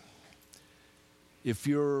 If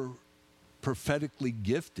you're prophetically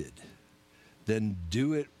gifted, then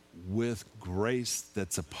do it with grace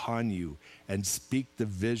that's upon you and speak the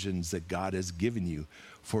visions that God has given you,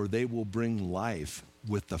 for they will bring life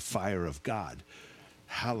with the fire of God.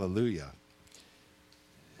 Hallelujah.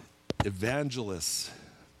 Evangelists.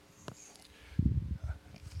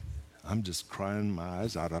 I'm just crying my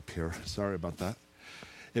eyes out up here. Sorry about that.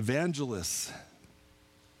 Evangelists.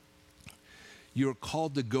 You're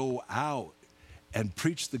called to go out and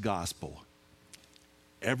preach the gospel.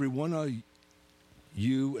 Every one of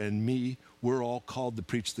you and me, we're all called to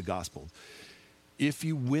preach the gospel. If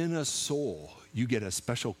you win a soul, you get a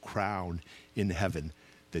special crown in heaven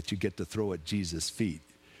that you get to throw at Jesus' feet.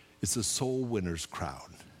 It's a soul winner's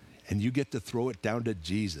crown. And you get to throw it down to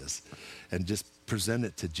Jesus and just present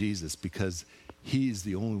it to Jesus because he's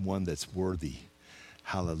the only one that's worthy.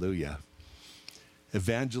 Hallelujah.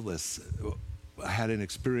 Evangelists. I had an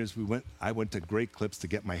experience. I went to Great Clips to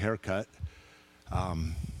get my hair cut.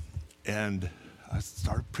 And I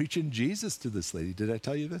started preaching Jesus to this lady. Did I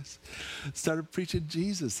tell you this? Started preaching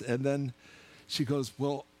Jesus. And then she goes,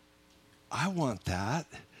 well, I want that.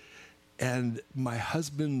 And my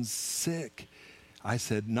husband's sick. I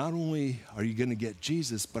said, not only are you going to get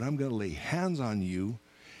Jesus, but I'm going to lay hands on you,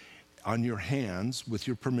 on your hands, with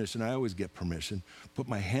your permission. I always get permission. Put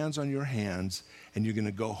my hands on your hands, and you're going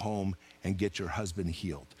to go home and get your husband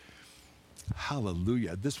healed.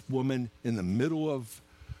 Hallelujah. This woman in the middle of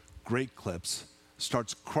Great Clips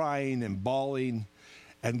starts crying and bawling,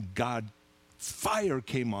 and fire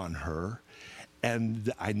came on her.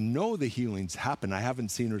 And I know the healings happened. I haven't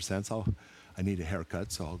seen her since. I need a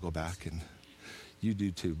haircut, so I'll go back, and you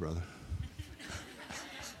do too, brother.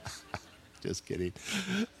 Just kidding.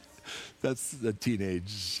 That's a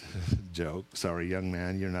teenage joke. Sorry, young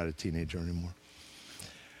man, you're not a teenager anymore.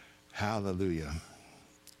 Hallelujah.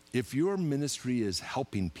 If your ministry is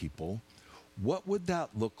helping people, what would that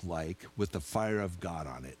look like with the fire of God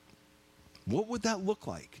on it? What would that look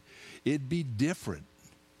like? It'd be different.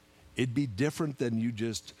 It'd be different than you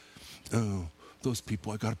just, oh, those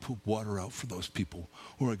people, I got to put water out for those people,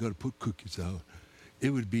 or I got to put cookies out. It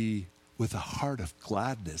would be with a heart of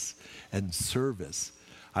gladness and service.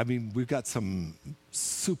 I mean, we've got some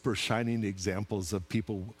super shining examples of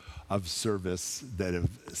people of service that have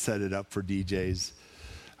set it up for DJs,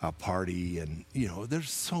 a party, and, there's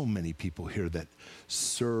so many people here that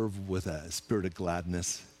serve with a spirit of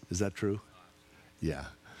gladness. Is that true? Yeah.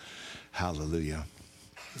 Hallelujah.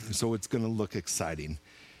 So it's going to look exciting.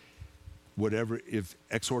 If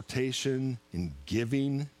exhortation and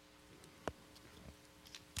giving,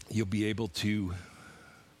 you'll be able to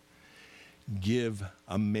give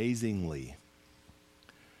amazingly.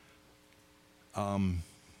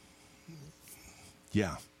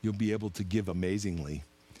 You'll be able to give amazingly.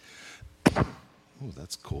 Oh,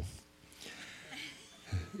 that's cool.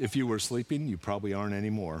 If you were sleeping, you probably aren't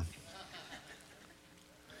anymore.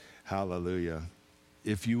 Hallelujah.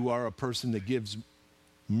 If you are a person that gives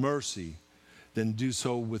mercy, then do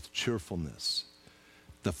so with cheerfulness.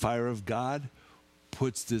 The fire of God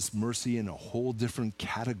puts this mercy in a whole different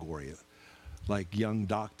category, like young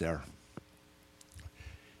Doc there.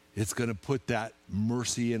 It's going to put that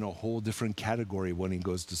mercy in a whole different category when he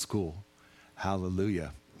goes to school.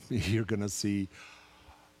 Hallelujah. You're going to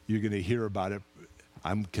hear about it.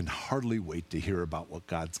 I can hardly wait to hear about what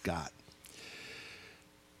God's got.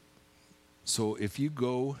 So if you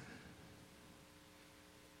go,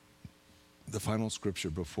 the final scripture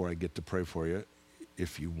before I get to pray for you,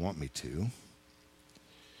 if you want me to,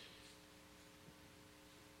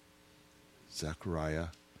 Zechariah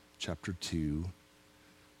chapter 2.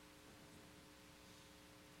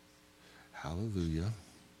 Hallelujah.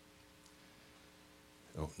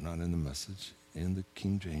 Oh, not in the Message, in the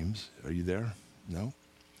King James. Are you there? No?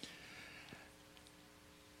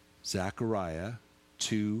 Zechariah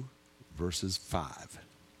 2, verses 5.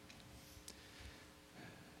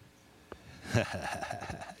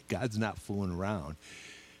 God's not fooling around.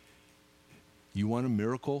 You want a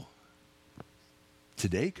miracle?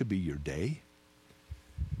 Today could be your day.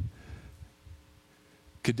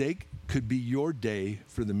 Today could be your day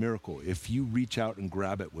for the miracle if you reach out and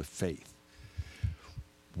grab it with faith.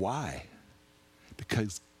 Why?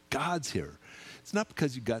 Because God's here. It's not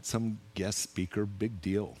because you got some guest speaker, big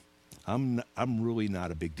deal. I'm really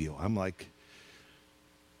not a big deal. I'm like,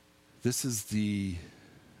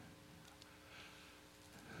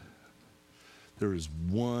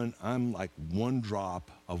 I'm like one drop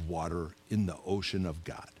of water in the ocean of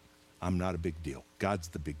God. I'm not a big deal. God's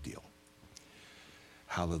the big deal.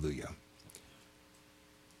 Hallelujah.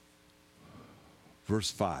 Verse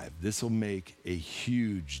 5, this will make a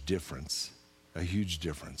huge difference. A huge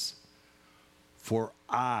difference. For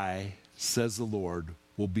I, says the Lord,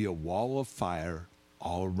 will be a wall of fire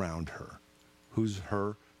all around her. Who's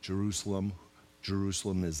her? Jerusalem.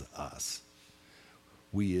 Jerusalem is us.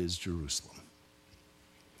 We is Jerusalem.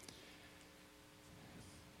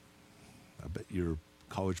 I bet your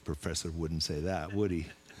college professor wouldn't say that, would he?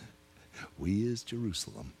 We is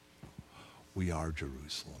Jerusalem. We are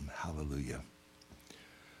Jerusalem. Hallelujah.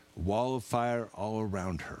 A wall of fire all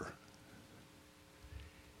around her.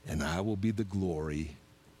 And I will be the glory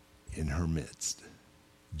in her midst.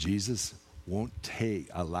 Jesus won't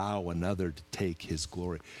allow another to take his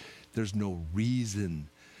glory. There's no reason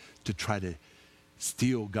to try to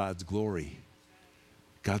steal God's glory.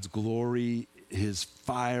 God's glory, his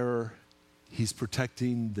fire, he's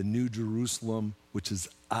protecting the new Jerusalem, which is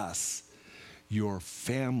us, your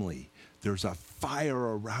family. There's a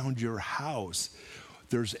fire around your house.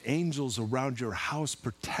 There's angels around your house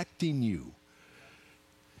protecting you.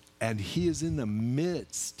 And he is in the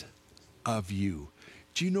midst of you.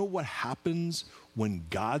 Do you know what happens when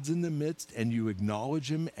God's in the midst and you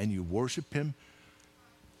acknowledge him and you worship him?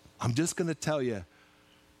 I'm just going to tell you,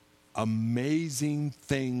 amazing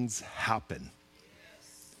things happen.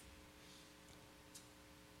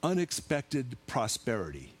 Unexpected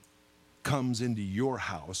prosperity comes into your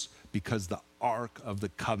house because the Ark of the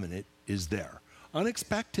Covenant is there.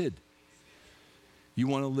 Unexpected. You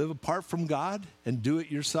want to live apart from God and do it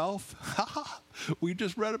yourself? We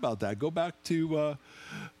just read about that. Go back to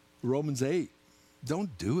Romans 8.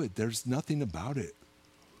 Don't do it. There's nothing about it.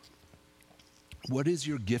 What is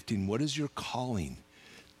your gifting? What is your calling?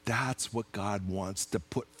 That's what God wants to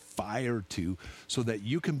put fire to so that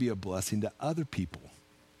you can be a blessing to other people.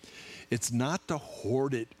 It's not to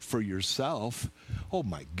hoard it for yourself. Oh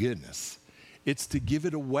my goodness. It's to give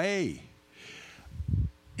it away.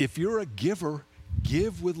 If you're a giver,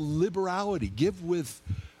 give with liberality. Give with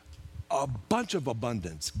a bunch of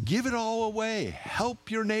abundance. Give it all away.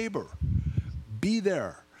 Help your neighbor. Be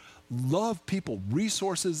there. Love people.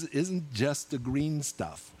 Resources isn't just the green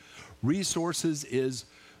stuff. Resources is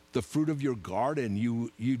the fruit of your garden.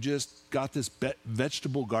 You just got this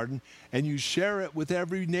vegetable garden and you share it with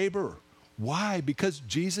every neighbor. Why? Because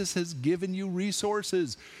Jesus has given you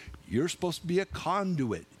resources. You're supposed to be a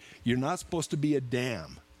conduit. You're not supposed to be a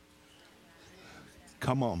dam.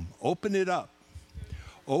 Come on, open it up.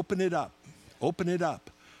 Open it up. Open it up.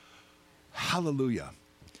 Hallelujah.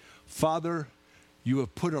 Father, you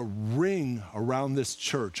have put a ring around this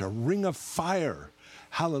church, a ring of fire.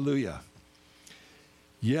 Hallelujah.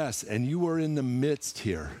 Yes, and you are in the midst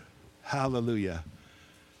here. Hallelujah.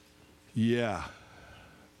 Yeah.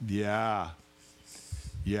 Yeah.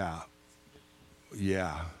 Yeah.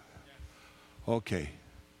 Yeah. Okay.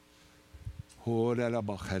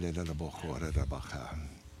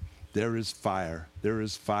 There is fire. There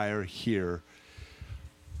is fire here.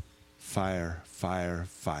 Fire, fire,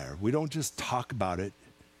 fire. We don't just talk about it.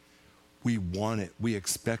 We want it. We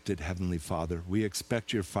expect it, Heavenly Father. We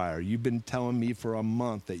expect your fire. You've been telling me for a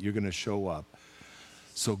month that you're going to show up.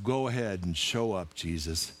 So go ahead and show up,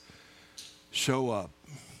 Jesus. Show up.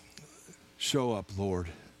 Show up, Lord.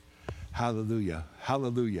 Hallelujah.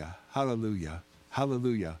 Hallelujah. Hallelujah.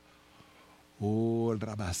 Hallelujah. Oh,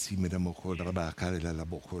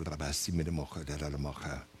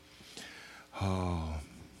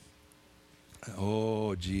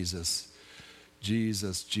 oh, Jesus.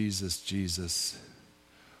 Jesus, Jesus, Jesus.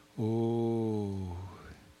 Oh.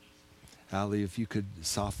 Ali, if you could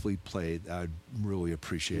softly play, I'd really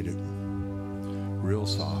appreciate it. Real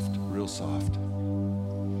soft, real soft.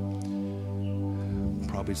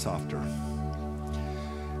 Probably softer.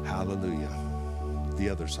 Hallelujah. The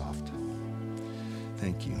other soft.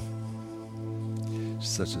 Thank you.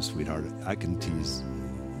 Such a sweetheart. I can tease.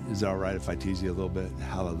 Is it all right if I tease you a little bit?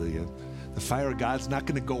 Hallelujah. The fire of God's not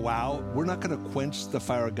going to go out. We're not going to quench the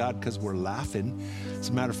fire of God because we're laughing. As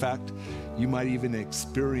a matter of fact, you might even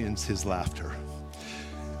experience his laughter.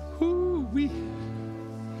 Woo-wee.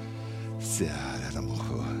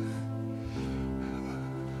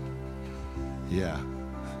 Yeah.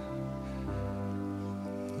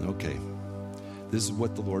 Okay. This is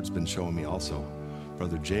what the Lord's been showing me also.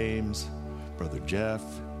 Brother James, Brother Jeff,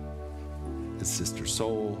 his sister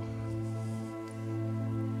Soul.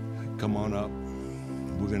 Come on up.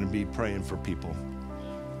 We're going to be praying for people.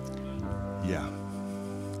 Yeah.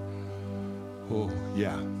 Oh,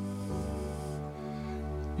 yeah.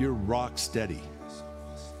 You're rock steady.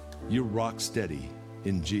 You're rock steady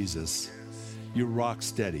in Jesus. You're rock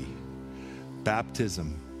steady.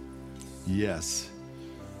 Baptism. Yes.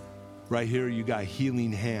 Right here, you got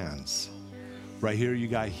healing hands. Right here, you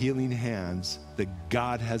got healing hands that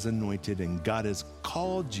God has anointed and God has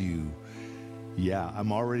called you. Yeah,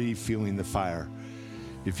 I'm already feeling the fire.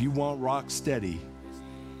 If you want rock steady,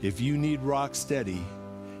 if you need rock steady,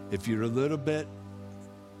 if you're a little bit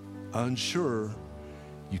unsure,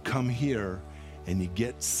 you come here and you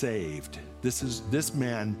get saved. This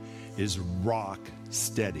man is rock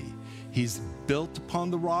steady. He's built upon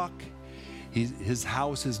the rock. His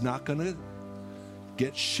house is not going to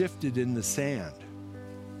get shifted in the sand.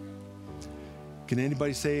 Can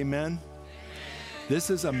anybody say amen? This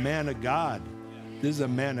is a man of God. This is a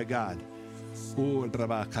man of God.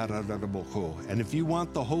 And if you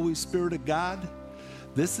want the Holy Spirit of God,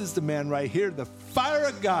 this is the man right here, the fire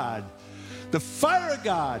of God. The fire of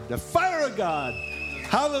God. The fire of God.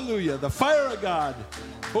 Hallelujah. The fire of God.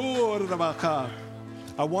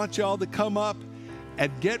 I want you all to come up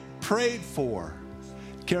and get prayed for.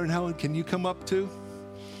 Karen Helen, can you come up too?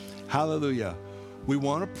 Hallelujah. We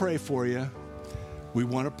want to pray for you. We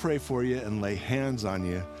want to pray for you and lay hands on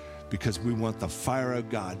you because we want the fire of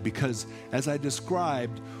God. Because as I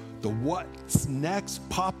described, the what's next,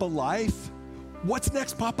 Papa life. What's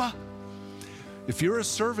next, Papa? If you're a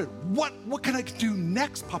servant, what can I do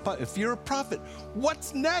next, Papa? If you're a prophet,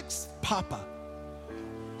 what's next, Papa?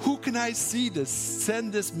 Who can I see to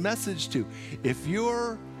send this message to? If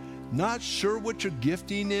you're not sure what your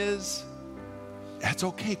gifting is, that's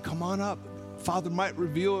okay. Come on up. Father might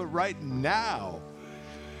reveal it right now.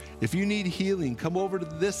 If you need healing, come over to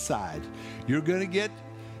this side. You're going to get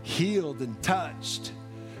healed and touched.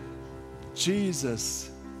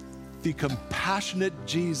 Jesus, the compassionate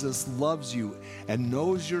Jesus, loves you and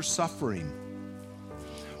knows your suffering.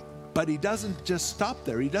 But he doesn't just stop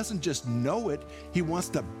there. He doesn't just know it. He wants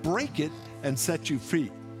to break it and set you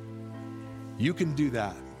free. You can do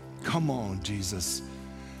that. Come on, Jesus.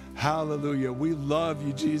 Hallelujah. We love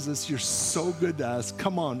you, Jesus. You're so good to us.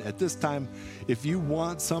 Come on, at this time, if you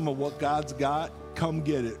want some of what God's got, come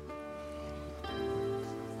get it.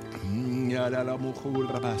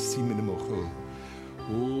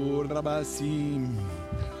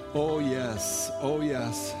 Oh, yes. Oh,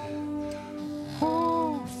 yes.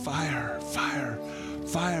 Oh, fire, fire,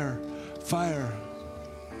 fire, fire.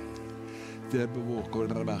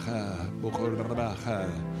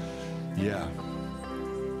 Yeah.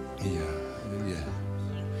 Yeah. Yeah.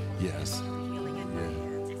 Yes. Yeah.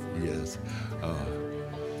 Yes. Oh.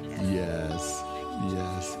 Yes.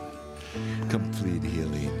 Yes. Complete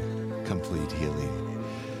healing. Complete healing.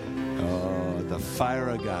 Oh, the fire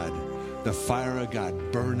of God. The fire of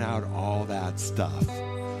God. Burn out all that stuff.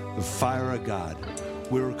 The fire of God.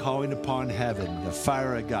 We were calling upon heaven. The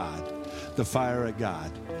fire of God. The fire of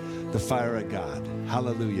God. The fire of God.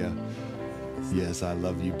 Hallelujah. Yes, I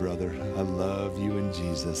love you, brother. I love you in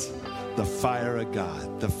Jesus. The fire of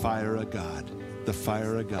God. The fire of God. The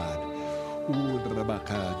fire of God. Ooh,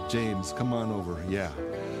 Rebecca. James, come on over. Yeah.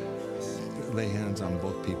 Lay hands on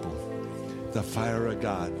both people. The fire of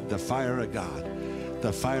God. The fire of God.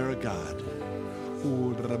 The fire of God.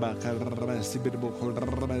 Ooh, Rebecca.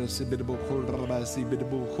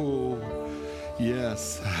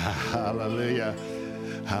 Yes. Hallelujah.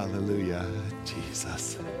 Hallelujah.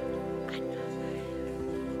 Jesus.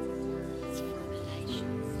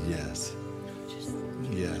 Yes.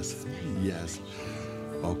 Yes. Yes.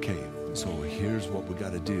 Okay, so here's what we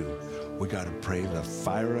got to do. We got to pray the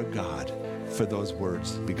fire of God for those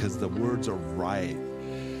words, because the words are right.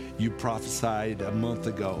 You prophesied a month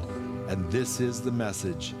ago, and this is the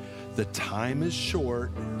message. The time is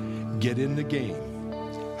short. Get in the game.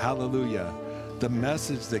 Hallelujah. The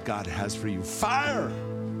message that God has for you. Fire!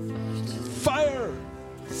 Fire!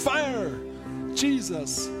 Fire!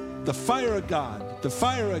 Jesus, the fire of God, the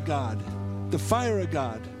fire of God, the fire of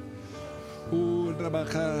God. Ooh,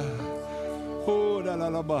 oh, la la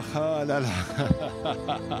la la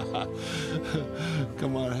la.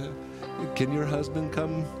 Come on. Can your husband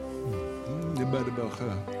come?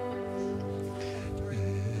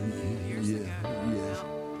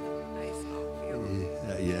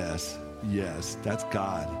 Yes, yes, that's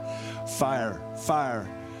God. Fire, fire,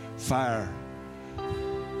 fire.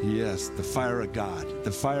 Yes, the fire of God.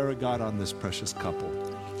 The fire of God on this precious couple.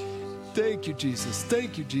 Thank you, Jesus.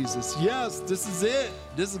 Thank you, Jesus. Yes, this is it.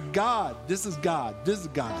 This is God. This is God. This is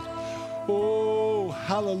God. Oh,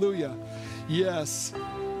 hallelujah. Yes.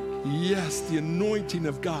 Yes, the anointing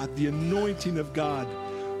of God. The anointing of God.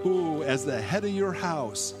 Oh, as the head of your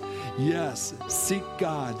house. Yes, seek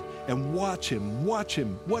God and watch Him. Watch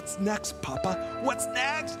Him. What's next, Papa? What's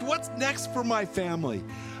next? What's next for my family?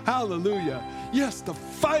 Hallelujah. Yes, the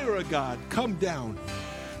fire of God. Come down.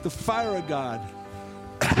 The fire of God.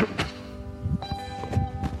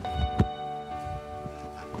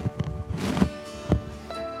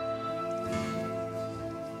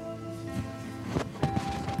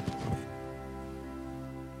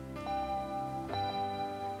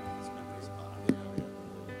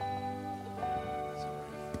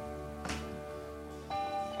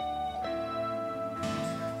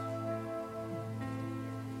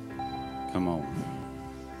 Come on.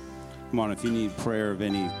 Come on, if you need prayer of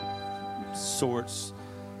any sorts,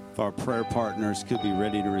 if our prayer partners could be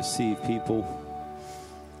ready to receive people.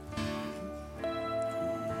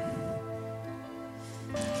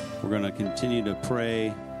 We're going to continue to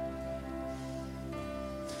pray.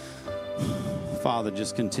 Father,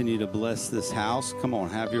 just continue to bless this house. Come on,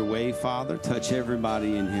 have your way, Father. Touch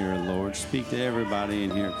everybody in here, Lord. Speak to everybody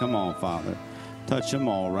in here. Come on, Father. Touch them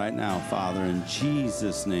all right now, Father, in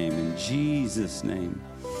Jesus' name, in Jesus' name.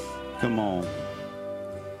 Come on.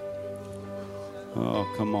 Oh,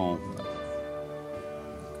 come on.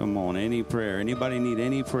 Come on, any prayer. Anybody need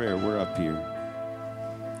any prayer? We're up here.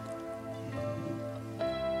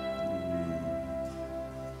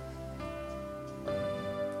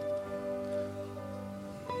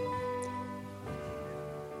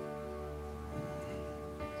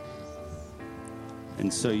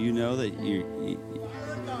 And so you know that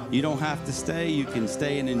you don't have to stay. You can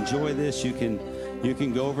stay and enjoy this. You can You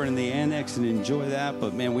can go over in the annex and enjoy that.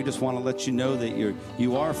 But, man, we just want to let you know that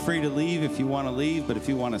you are free to leave if you want to leave. But if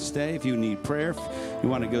you want to stay, if you need prayer, if you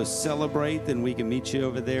want to go celebrate, then we can meet you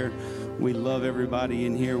over there. We love everybody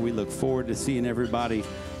in here. We look forward to seeing everybody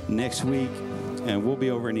next week. And we'll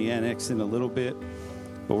be over in the annex in a little bit.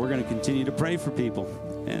 But we're going to continue to pray for people.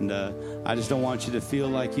 And I just don't want you to feel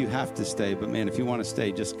like you have to stay. But, man, if you want to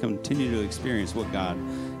stay, just continue to experience what God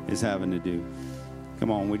is having to do.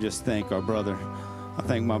 Come on, we just thank our brother. I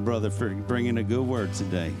thank my brother for bringing a good word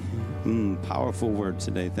today. Powerful word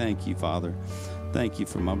today. Thank you, Father. Thank you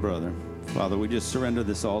for my brother. Father, we just surrender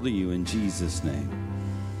this all to you in Jesus' name.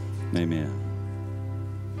 Amen.